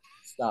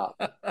 Stop.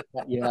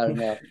 You got to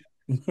know.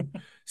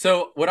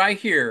 So what I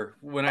hear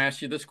when I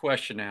ask you this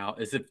question now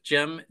is if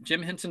Jim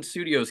Henson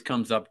Studios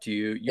comes up to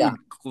you, you Yeah. would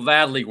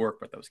gladly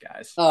work with those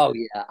guys. Oh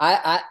yeah,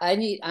 I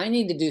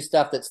need to do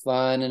stuff that's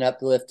fun and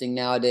uplifting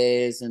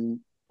nowadays, and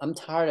I'm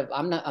tired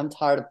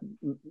of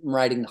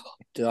writing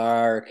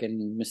dark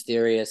and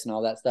mysterious and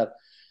all that stuff.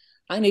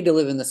 I need to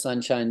live in the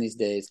sunshine these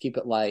days. Keep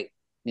it light.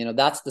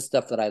 That's the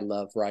stuff that I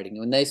love writing.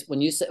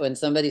 When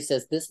somebody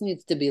says this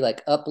needs to be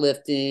like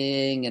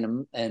uplifting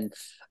and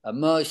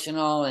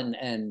emotional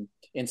and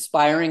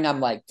inspiring, I'm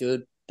like,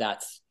 dude,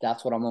 that's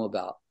what I'm all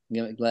about.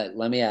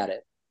 Let me at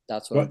it.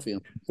 That's what I'm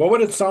feeling. What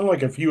would it sound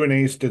like if you and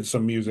Ace did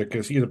some music?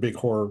 Because he's a big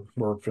horror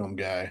film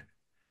guy.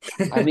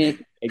 I mean,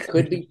 it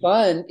could be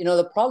fun.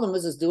 The problem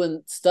is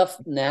doing stuff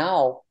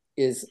now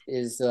is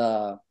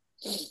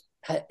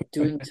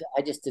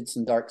I just did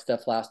some dark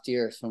stuff last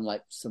year, some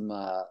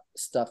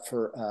stuff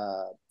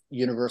for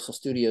Universal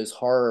Studios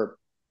horror.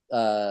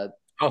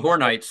 Horror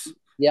Nights.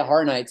 Yeah,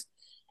 Horror Nights.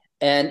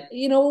 And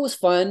it was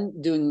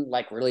fun doing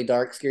like really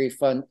dark, scary,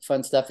 fun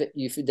stuff.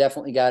 You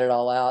definitely got it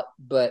all out,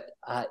 but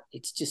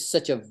it's just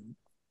such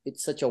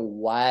a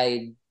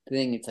wide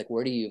thing. It's like,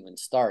 where do you even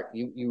start?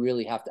 You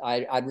really have to.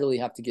 I'd really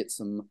have to get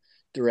some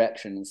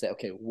direction and say,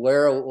 okay,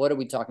 what are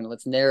we talking?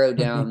 Let's narrow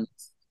down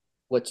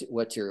what you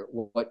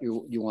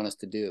want us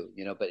to do.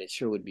 But it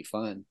sure would be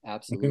fun.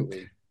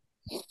 Absolutely.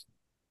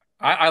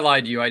 I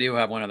lied to you. I do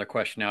have one other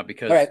question now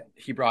because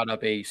he brought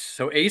up Ace.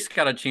 So Ace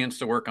got a chance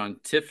to work on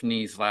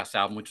Tiffany's last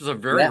album, which was a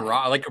very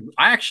raw. Like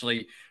I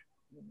actually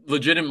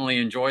legitimately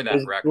enjoy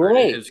that record.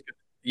 Great.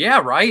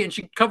 Yeah, right. And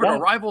she covered a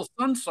Rival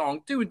Sun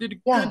song too, and did a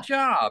good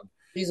job.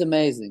 She's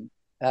amazing.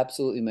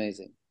 Absolutely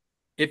amazing.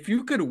 if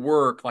you could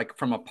work like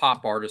from a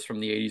pop artist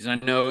from the 80s, and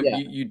I know Yeah.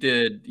 you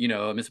did,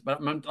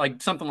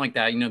 like something like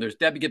that, there's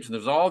Debbie Gibson,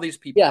 there's all these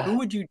people. Yeah. Who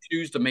would you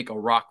choose to make a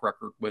rock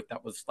record with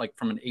that was like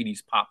from an 80s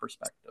pop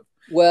perspective?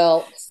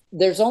 Well,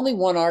 there's only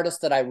one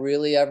artist that I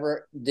really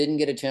ever didn't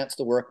get a chance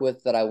to work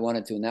with that I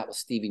wanted to, and that was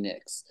Stevie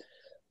Nicks.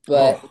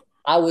 But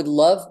I would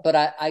love, but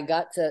I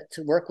got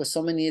to work with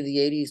so many of the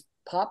 80s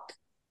pop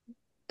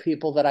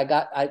people that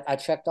I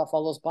checked off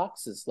all those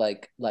boxes,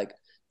 like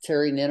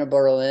Terry Nana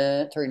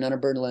Berlin.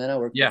 I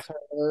worked with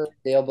her,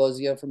 Dale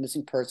Bozio for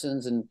Missing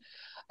Persons, and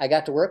I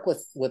got to work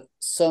with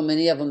so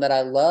many of them that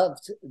I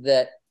loved.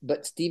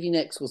 But Stevie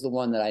Nicks was the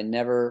one that I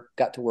never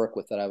got to work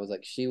with. That I was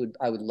like,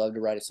 I would love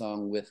to write a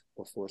song with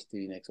or for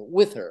Stevie Nicks, or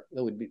with her.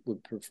 That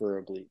would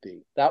preferably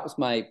be. That's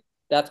my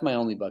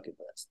only bucket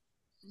list.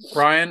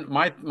 Brian,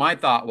 my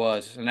thought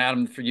was, and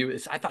Adam, for you,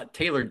 is I thought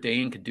Taylor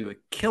Dayne could do a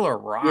killer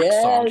rock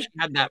song. She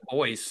had that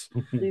voice.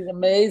 She's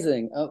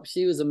amazing. Oh,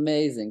 she was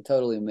amazing.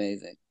 Totally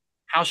amazing.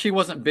 How she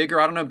wasn't bigger,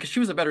 I don't know, because she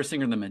was a better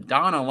singer than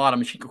Madonna a lot. I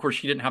mean, of course,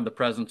 she didn't have the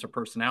presence or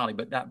personality,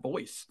 but that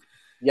voice.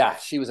 Yeah,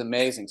 she was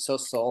amazing. So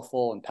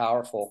soulful and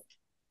powerful.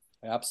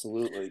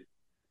 Absolutely.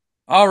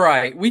 All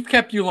right, we've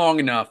kept you long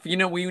enough. We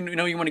know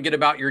you want to get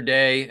about your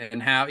day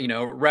and have,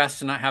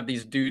 rest and not have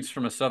these dudes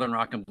from a Southern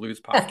Rock and Blues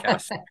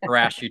podcast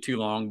harass you too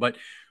long. But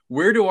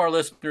where do our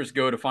listeners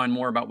go to find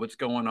more about what's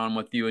going on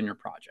with you and your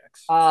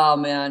projects? Oh,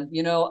 man.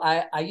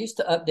 I used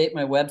to update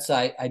my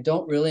website. I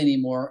don't really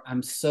anymore.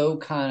 I'm so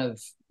kind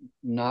of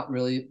not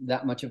really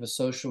that much of a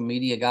social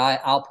media guy.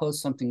 I'll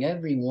post something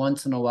every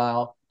once in a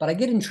while, but I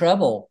get in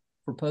trouble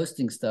for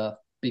posting stuff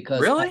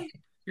because really?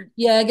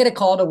 I get a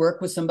call to work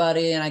with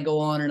somebody and I go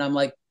on and I'm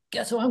like,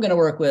 guess who I'm going to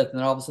work with? And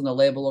then all of a sudden the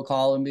label will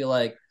call and be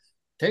like,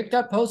 take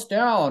that post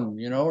down,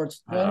 or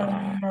it's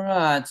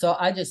so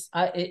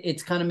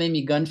it's kind of made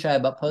me gun shy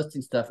about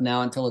posting stuff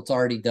now until it's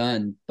already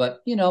done.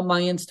 But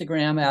my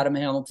Instagram, Adam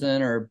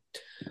Hamilton,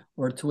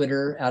 or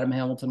Twitter, Adam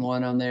Hamilton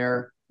 1 on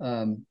there.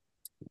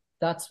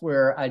 That's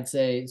where I'd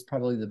say it's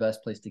probably the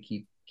best place to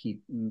keep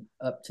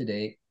up to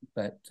date.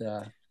 But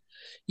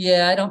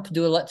I don't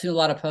do a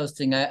lot of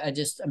posting.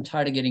 I'm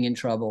tired of getting in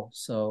trouble.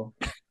 So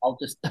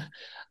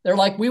they're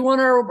like, we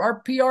want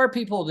our PR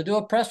people to do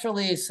a press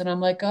release. And I'm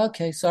like,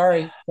 okay,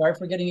 sorry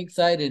for getting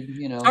excited,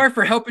 Sorry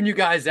for helping you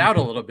guys out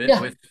a little bit.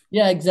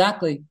 Yeah,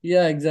 exactly.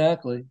 Yeah,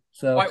 exactly.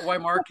 So why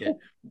market?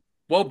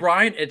 Well,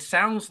 Brian, it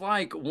sounds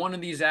like one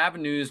of these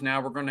avenues now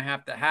we're going to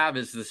have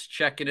is this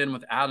checking in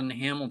with Adam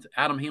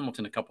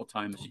Hamilton a couple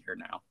times a year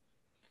now.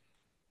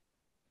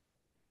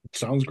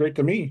 Sounds great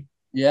to me.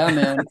 Yeah,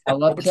 man. I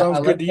love it. Sounds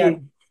good to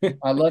you.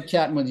 I love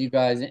chatting with you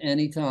guys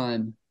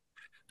anytime.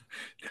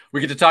 We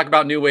get to talk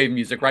about new wave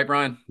music, right,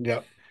 Brian?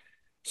 Yep.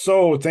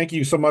 So thank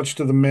you so much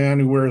to the man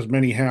who wears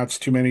many hats,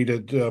 too many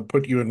to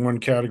put you in one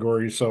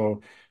category.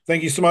 So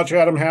thank you so much,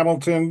 Adam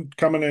Hamilton,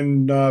 coming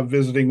and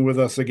visiting with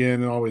us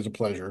again. Always a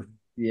pleasure.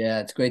 Yeah,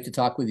 it's great to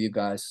talk with you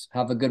guys.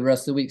 Have a good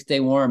rest of the week. Stay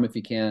warm if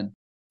you can.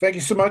 Thank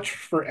you so much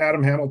for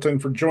Adam Hamilton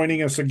for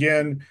joining us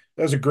again.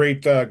 That was a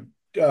great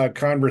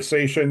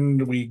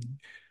conversation. We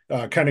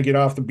kind of get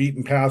off the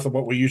beaten path of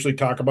what we usually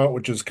talk about,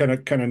 which is kind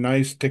of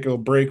nice. Take a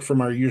break from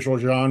our usual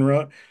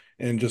genre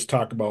and just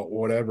talk about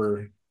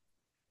whatever.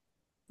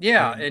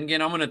 Yeah, and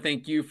again, I'm going to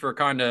thank you for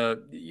kind of,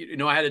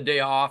 I had a day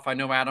off. I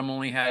know Adam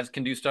only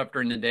can do stuff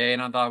during the day,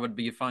 and I thought it would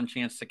be a fun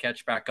chance to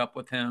catch back up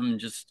with him and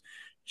just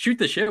shoot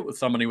the shit with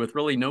somebody with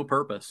really no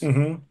purpose.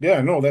 Mm-hmm.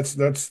 Yeah, no,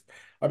 that's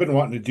I've been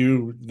wanting to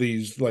do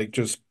these, like,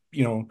 just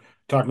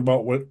talking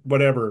about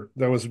whatever.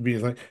 That was be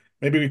like,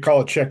 maybe we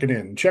call it checking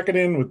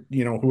in with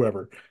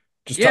whoever.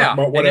 Just talk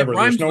about whatever.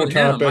 There's no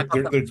topic.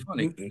 There's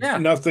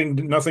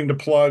nothing to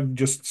plug.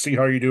 Just see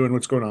how you're doing.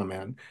 What's going on,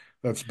 man?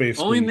 That's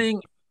basically only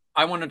thing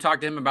I want to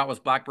talk to him about was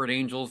Blackbird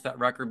Angels, that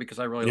record, because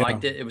I really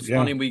liked it. It was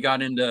funny. We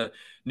got into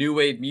new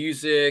wave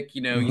music.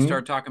 You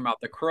start talking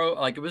about the Crow.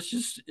 Like,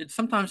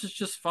 sometimes it's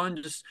just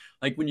fun. Just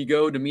like when you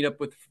go to meet up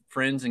with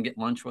friends and get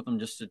lunch with them,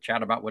 just to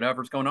chat about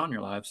whatever's going on in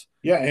your lives.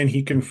 Yeah. And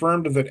he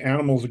confirmed that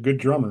Animal's a good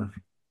drummer.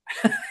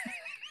 I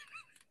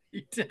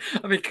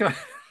mean,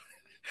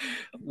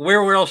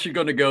 where else are you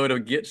going to go to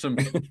get some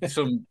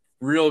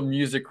real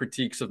music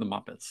critiques of the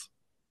Muppets?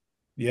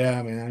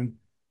 Yeah, man.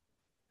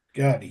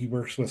 God, he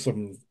works with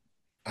some.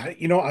 I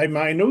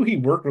know he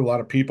worked with a lot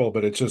of people,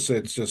 but it's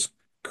just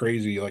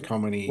crazy, like how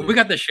many. Well, we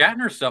got the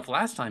Shatner stuff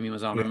last time he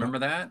was on. Yeah. Remember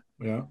that?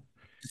 Yeah.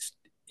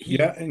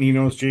 And he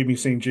knows Jamie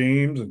St.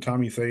 James and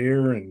Tommy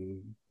Thayer,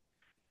 and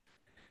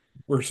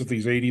works with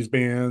these '80s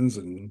bands.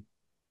 And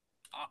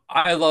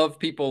I love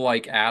people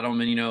like Adam,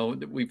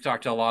 and we've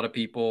talked to a lot of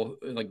people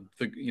like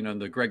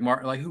the Greg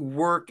Martin, like, who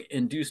work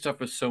and do stuff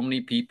with so many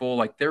people.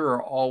 Like, there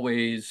are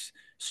always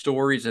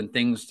stories and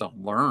things to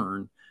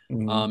learn.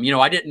 Mm-hmm.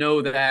 I didn't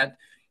know that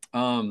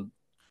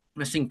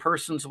Missing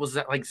Persons was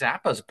that like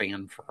Zappa's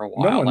band for a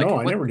while.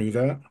 I never knew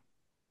that.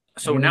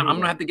 So now I'm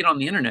gonna have to get on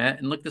the internet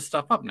and look this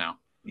stuff up now.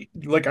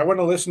 Like, I want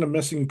to listen to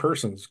Missing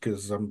Persons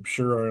because I'm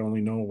sure I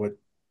only know what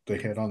they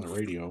had on the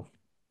radio.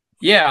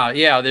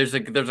 Yeah. There's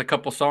a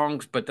couple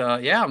songs, but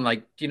I'm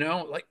like,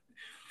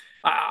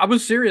 I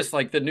was serious,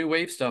 like the new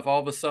wave stuff. All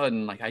of a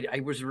sudden, like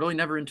I was really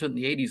never into it in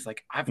the '80s.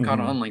 Like I've caught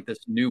on like this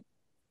new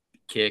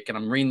kick, and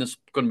I'm going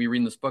to be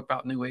reading this book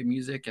about new wave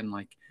music, and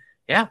like,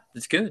 yeah,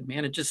 it's good,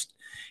 man.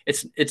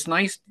 It's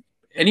nice.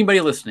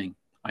 Anybody listening,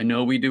 I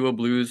know we do a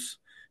blues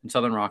and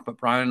Southern rock, but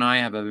Brian and I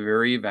have a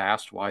very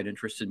vast, wide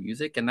interest in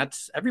music, and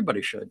that's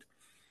everybody should.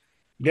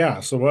 Yeah.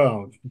 So,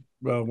 well,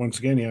 once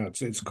again, yeah,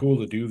 it's cool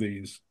to do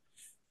these.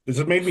 This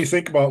has made me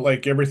think about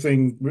like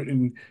everything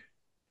in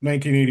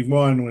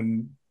 1981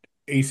 when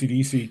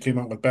AC/DC came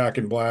out with Back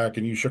in Black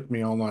and You Shook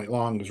Me All Night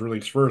Long was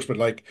released first, but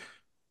like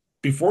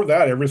before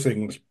that,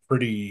 everything was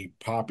pretty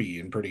poppy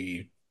and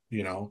pretty,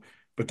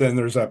 but then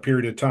there's that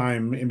period of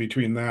time in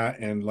between that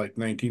and like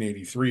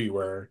 1983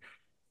 where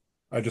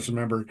I just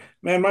remember,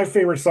 man, my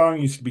favorite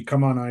song used to be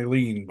Come On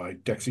Eileen by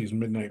Dexys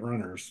Midnight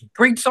Runners.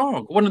 Great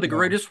song. One of the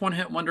greatest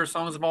one-hit wonder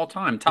songs of all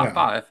time. Top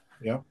 5.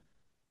 Yep.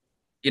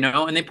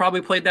 And they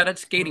probably played that at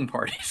skating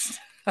parties.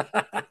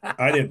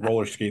 I didn't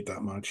roller skate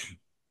that much.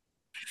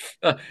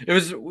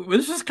 This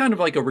was kind of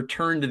like a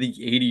return to the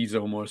 80s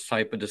almost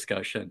type of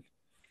discussion.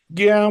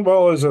 Yeah,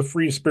 well, it was a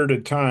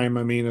free-spirited time.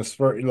 I mean, as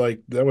far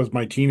like that was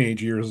my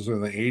teenage years in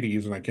the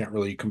 80s, and I can't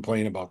really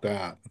complain about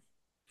that.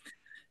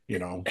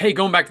 Hey,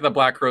 going back to the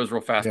Black Crowes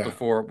real fast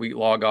before we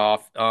log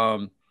off.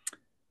 The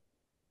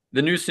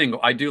new single,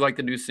 I do like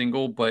the new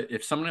single, but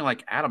if somebody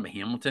like Adam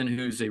Hamilton,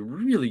 who's a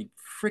really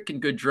freaking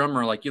good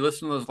drummer, like you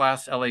listen to those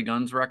last LA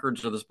Guns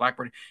records or this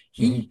Blackbird,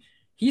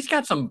 he's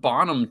got some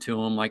Bonham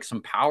to him, like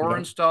some power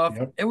and stuff.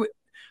 Yep.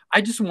 I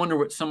just wonder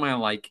what somebody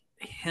like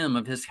him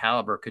of his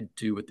caliber could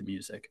do with the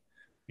music.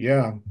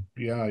 Yeah,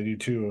 I do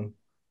too.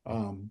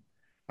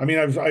 I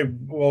mean,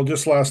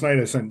 just last night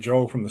I sent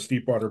Joe from the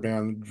Steepwater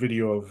Band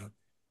video of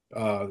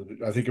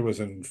I think it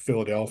was in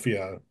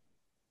Philadelphia,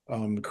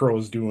 the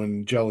Crowes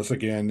doing Jealous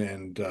Again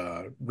and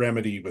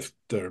Remedy with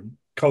the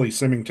Cully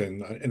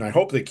Symington, and I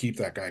hope they keep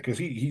that guy because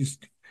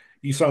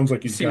he sounds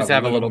like he's seems got to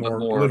have a little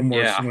more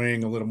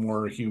swing, a little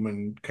more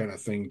human kind of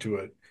thing to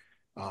it.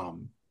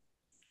 And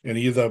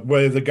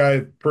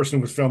the person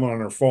who was filming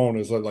on her phone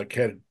is like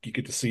you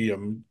get to see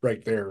him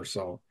right there.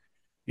 So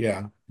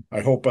yeah,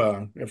 I hope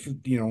I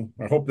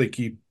hope they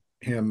keep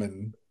him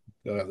and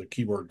the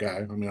keyboard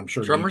guy. I mean, I'm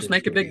sure drummers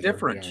make a big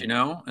difference,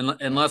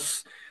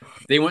 unless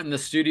they went in the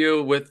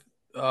studio with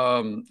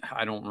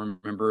I don't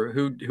remember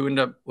who ended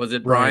up, was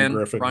it Brian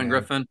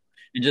Griffin,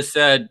 and just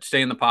said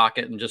stay in the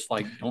pocket and just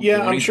like don't do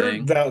anything. I'm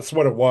sure that's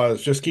what it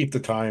was. Just keep the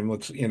time.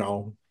 Let's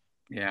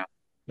yeah.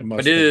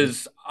 But it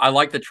is, I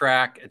like the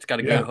track. It's got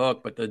a good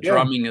hook, but the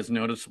drumming is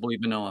noticeably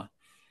vanilla.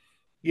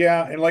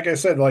 Yeah, and like I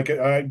said, like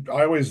I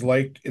always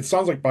liked, it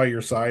sounds like By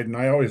Your Side, and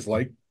I always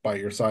liked By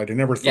Your Side. I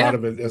never thought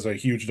of it as a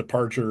huge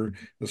departure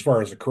as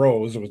far as the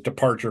Crowes. It was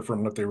departure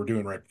from what they were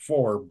doing right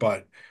before,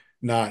 but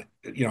not,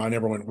 I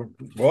never went,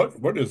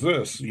 what is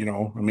this?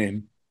 I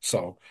mean,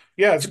 so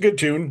yeah, it's a good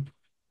tune.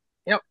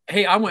 Yep.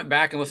 Hey, I went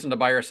back and listened to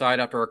By Your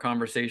Side after our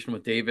conversation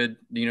with David,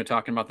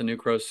 talking about the new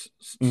Crowes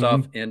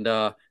stuff, and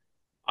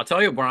I'll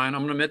tell you, Brian,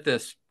 I'm going to admit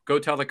this. Go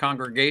Tell the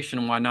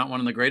Congregation why not one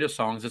of the greatest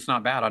songs. It's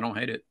not bad. I don't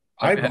hate it.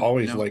 I've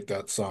always liked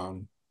that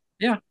song.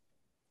 Yeah.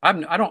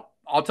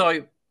 I'll tell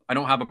you, I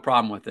don't have a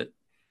problem with it.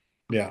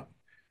 Yeah.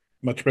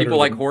 Much better. People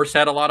like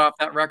Horsehead a lot off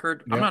that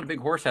record. Yeah. I'm not a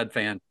big Horsehead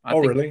fan. I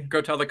think really?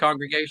 Go Tell the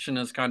Congregation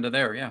is kind of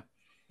there. Yeah.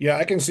 Yeah.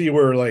 I can see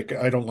where like,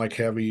 I don't like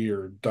Heavy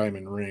or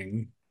Diamond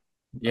Ring.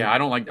 Yeah. I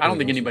don't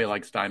think anybody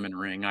likes Diamond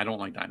Ring. I don't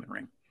like Diamond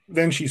Ring.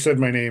 Then She Said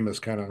My Name is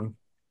kind of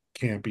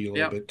campy a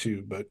little bit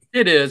too, but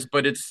it is,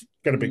 but it's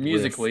got a big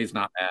musically riff. It's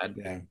not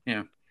bad.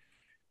 Yeah.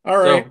 All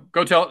right. So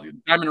Go Tell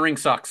Diamond Ring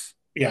sucks.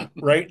 Yeah,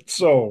 right.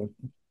 So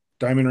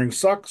Diamond Ring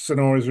sucks, and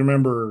always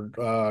remember,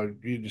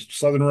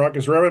 Southern rock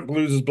is reverent,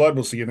 blues is blood.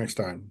 We'll see you next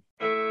time.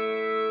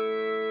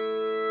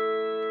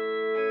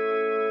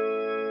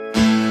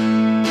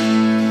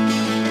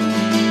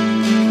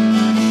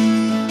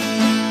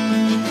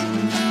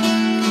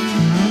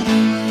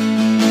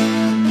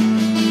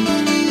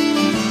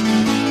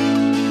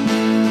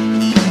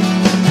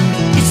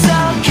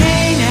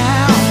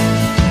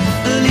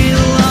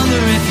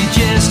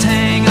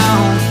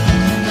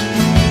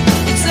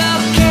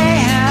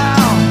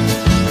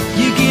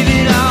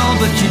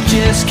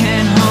 Just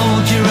can't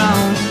hold your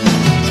own.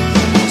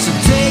 So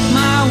take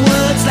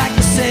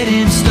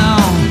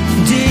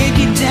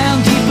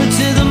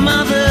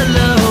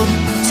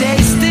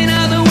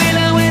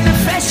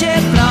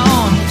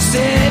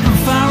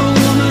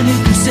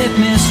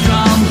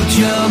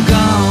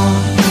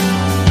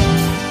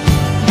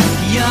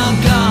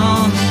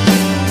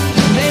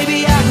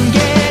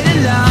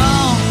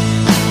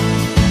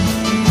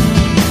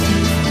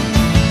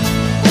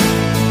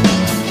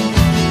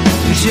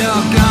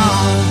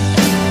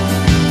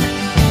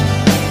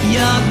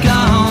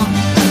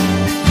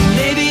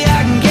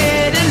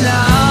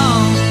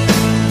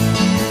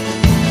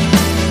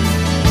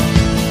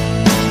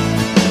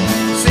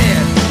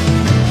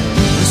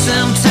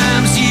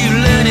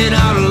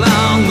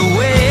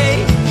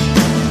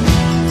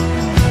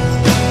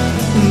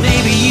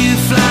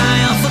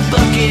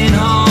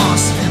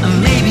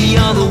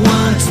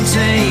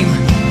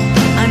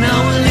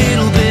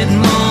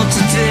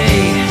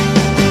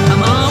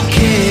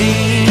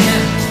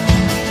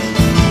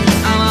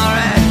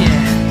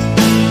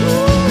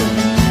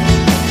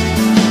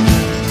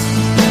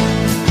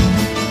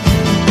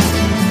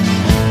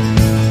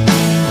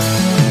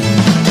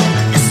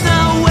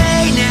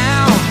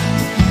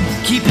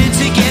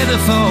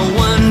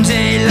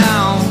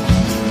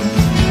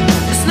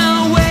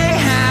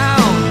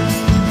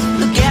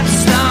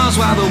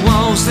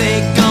walls,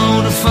 they're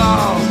gonna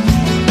fall.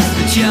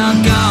 But you're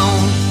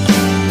gone.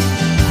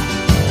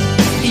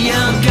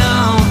 You're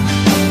gone.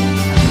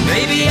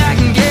 Maybe I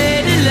can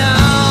get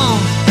along.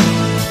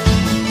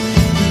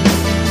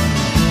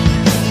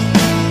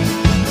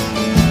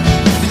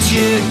 But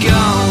you're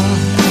gone.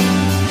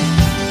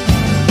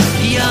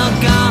 You're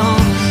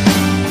gone.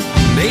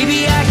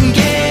 Maybe I can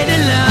get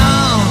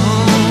along.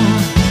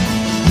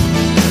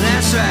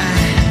 That's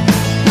right.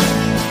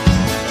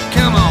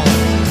 Come on.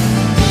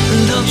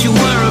 Don't you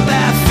worry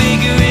about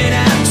figuring it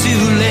out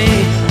too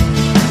late.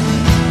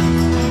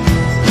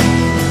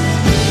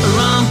 The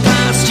wrong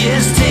path's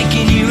just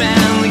taking you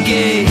round the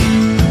gate.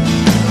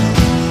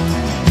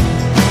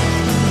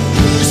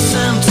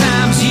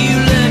 Sometimes you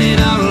learn it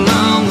all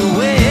along the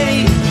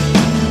way.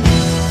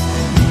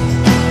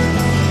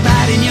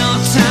 Biding your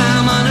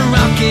time on a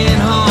rocking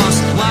horse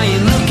while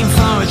you're looking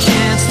for a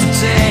chance to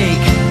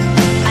take.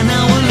 I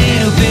know a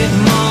little bit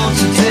more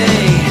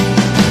today.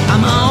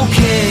 I'm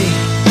okay.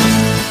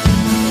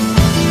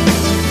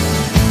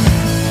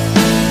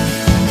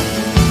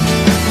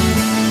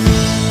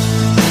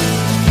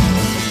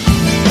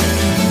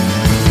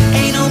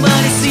 Ain't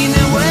nobody seen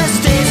the worst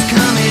days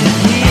coming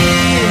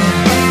here.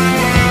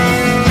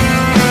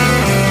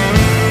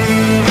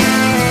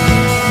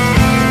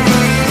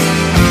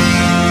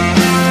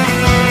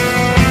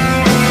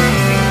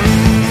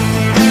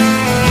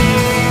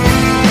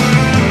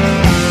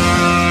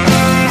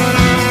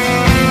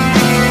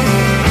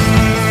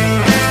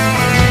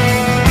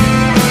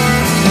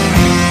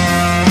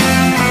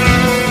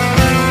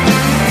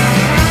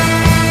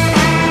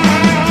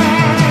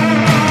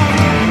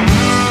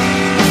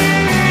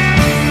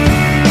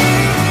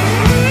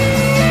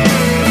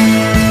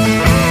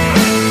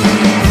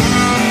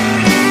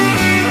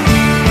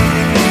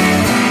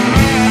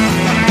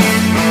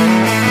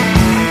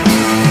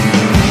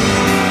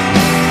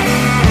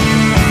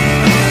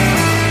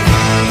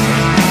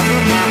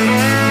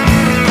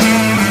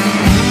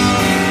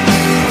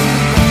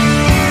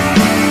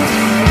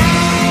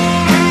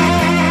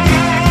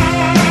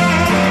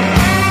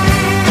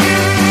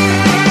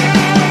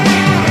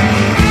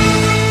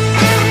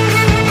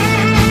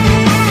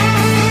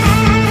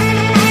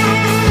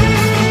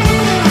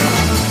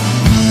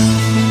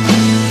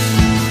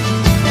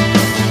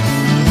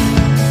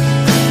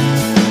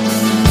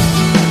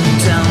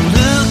 Don't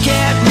look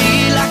at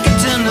me like I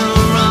done no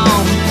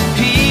wrong.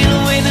 Peel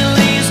away the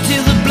leaves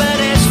till the blood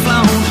has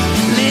flown.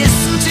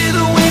 Listen to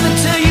the wind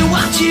tell you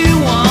what you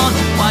want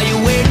while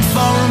you're waiting for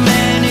a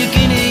man who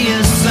can hear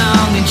your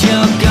song. And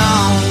you're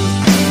gone.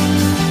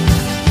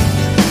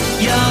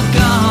 You're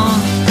gone.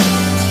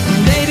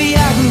 Maybe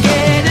I can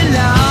get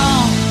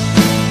along.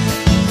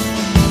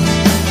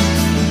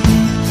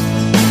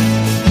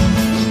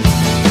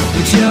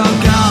 But you're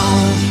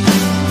gone.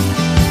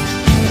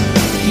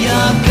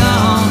 You're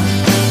gone.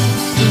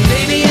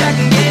 Maybe I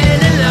can get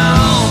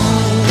along.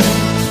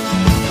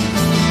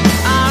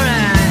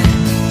 Alright.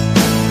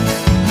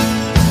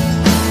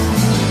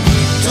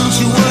 Don't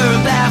you worry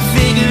about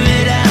figuring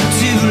it out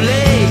too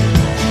late.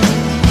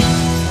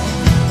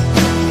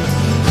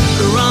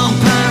 The wrong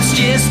path's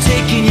just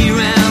taking you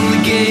round the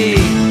gate.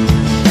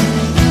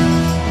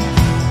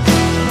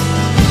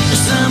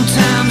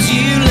 Sometimes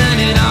you learn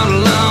it all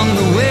along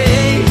the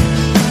way.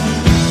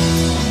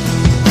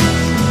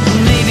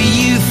 Maybe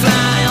you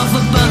fly off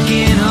a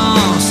bucking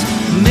horse.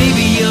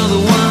 Maybe you're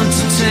the one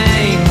to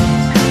tame.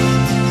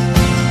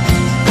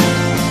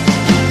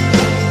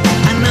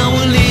 I know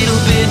a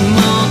little bit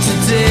more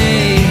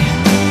today.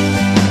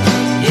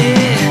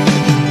 Yeah,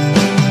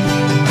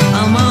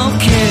 I'm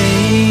okay.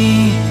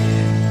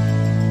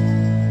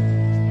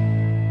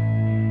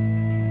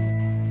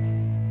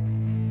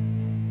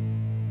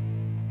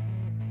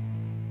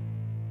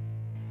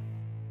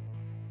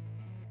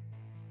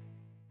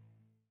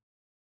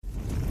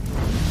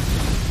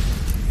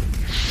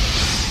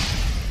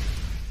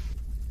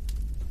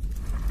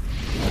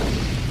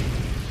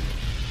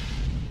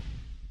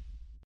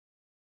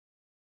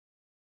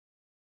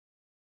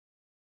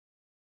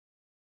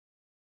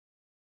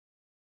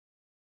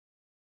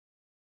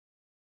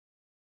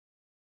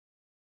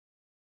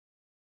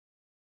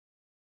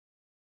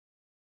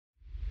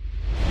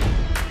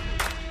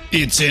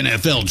 It's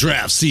NFL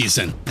draft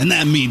season, and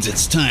that means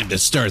it's time to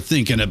start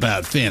thinking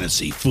about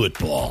fantasy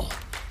football.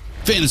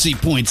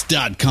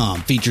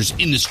 FantasyPoints.com features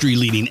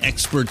industry-leading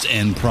experts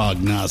and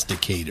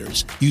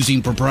prognosticators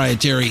using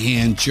proprietary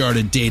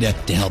hand-charted data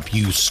to help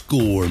you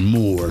score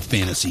more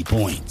fantasy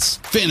points.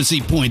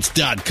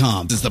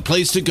 FantasyPoints.com is the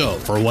place to go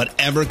for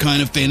whatever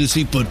kind of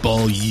fantasy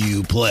football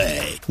you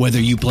play. Whether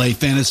you play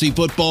fantasy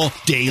football,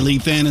 daily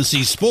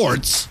fantasy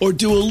sports, or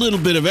do a little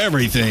bit of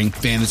everything,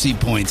 Fantasy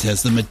Points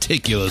has the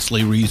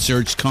meticulously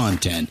researched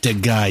content to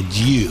guide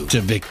you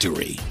to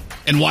victory.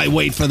 And why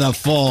wait for the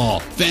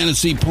fall?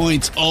 Fantasy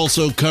Points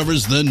also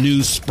covers the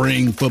new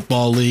spring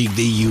football league,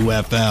 the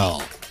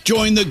UFL.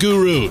 Join the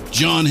guru,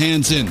 John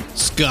Hansen,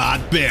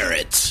 Scott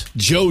Barrett.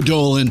 Joe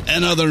Dolan,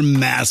 and other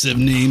massive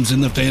names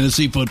in the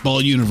fantasy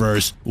football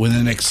universe with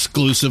an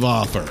exclusive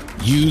offer.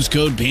 Use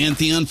code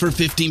Pantheon for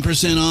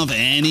 15% off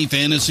any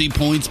Fantasy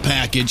Points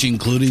package,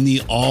 including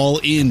the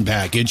all-in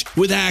package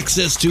with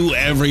access to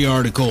every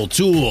article,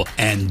 tool,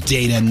 and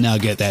data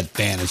nugget that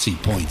Fantasy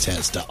Points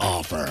has to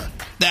offer.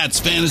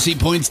 That's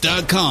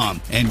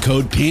fantasypoints.com and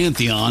code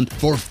Pantheon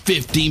for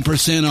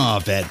 15%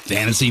 off at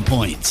Fantasy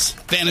Points.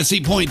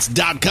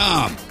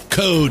 Fantasypoints.com.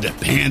 Code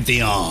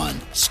Pantheon.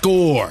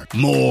 Score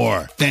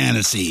more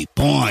fantasy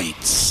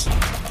points.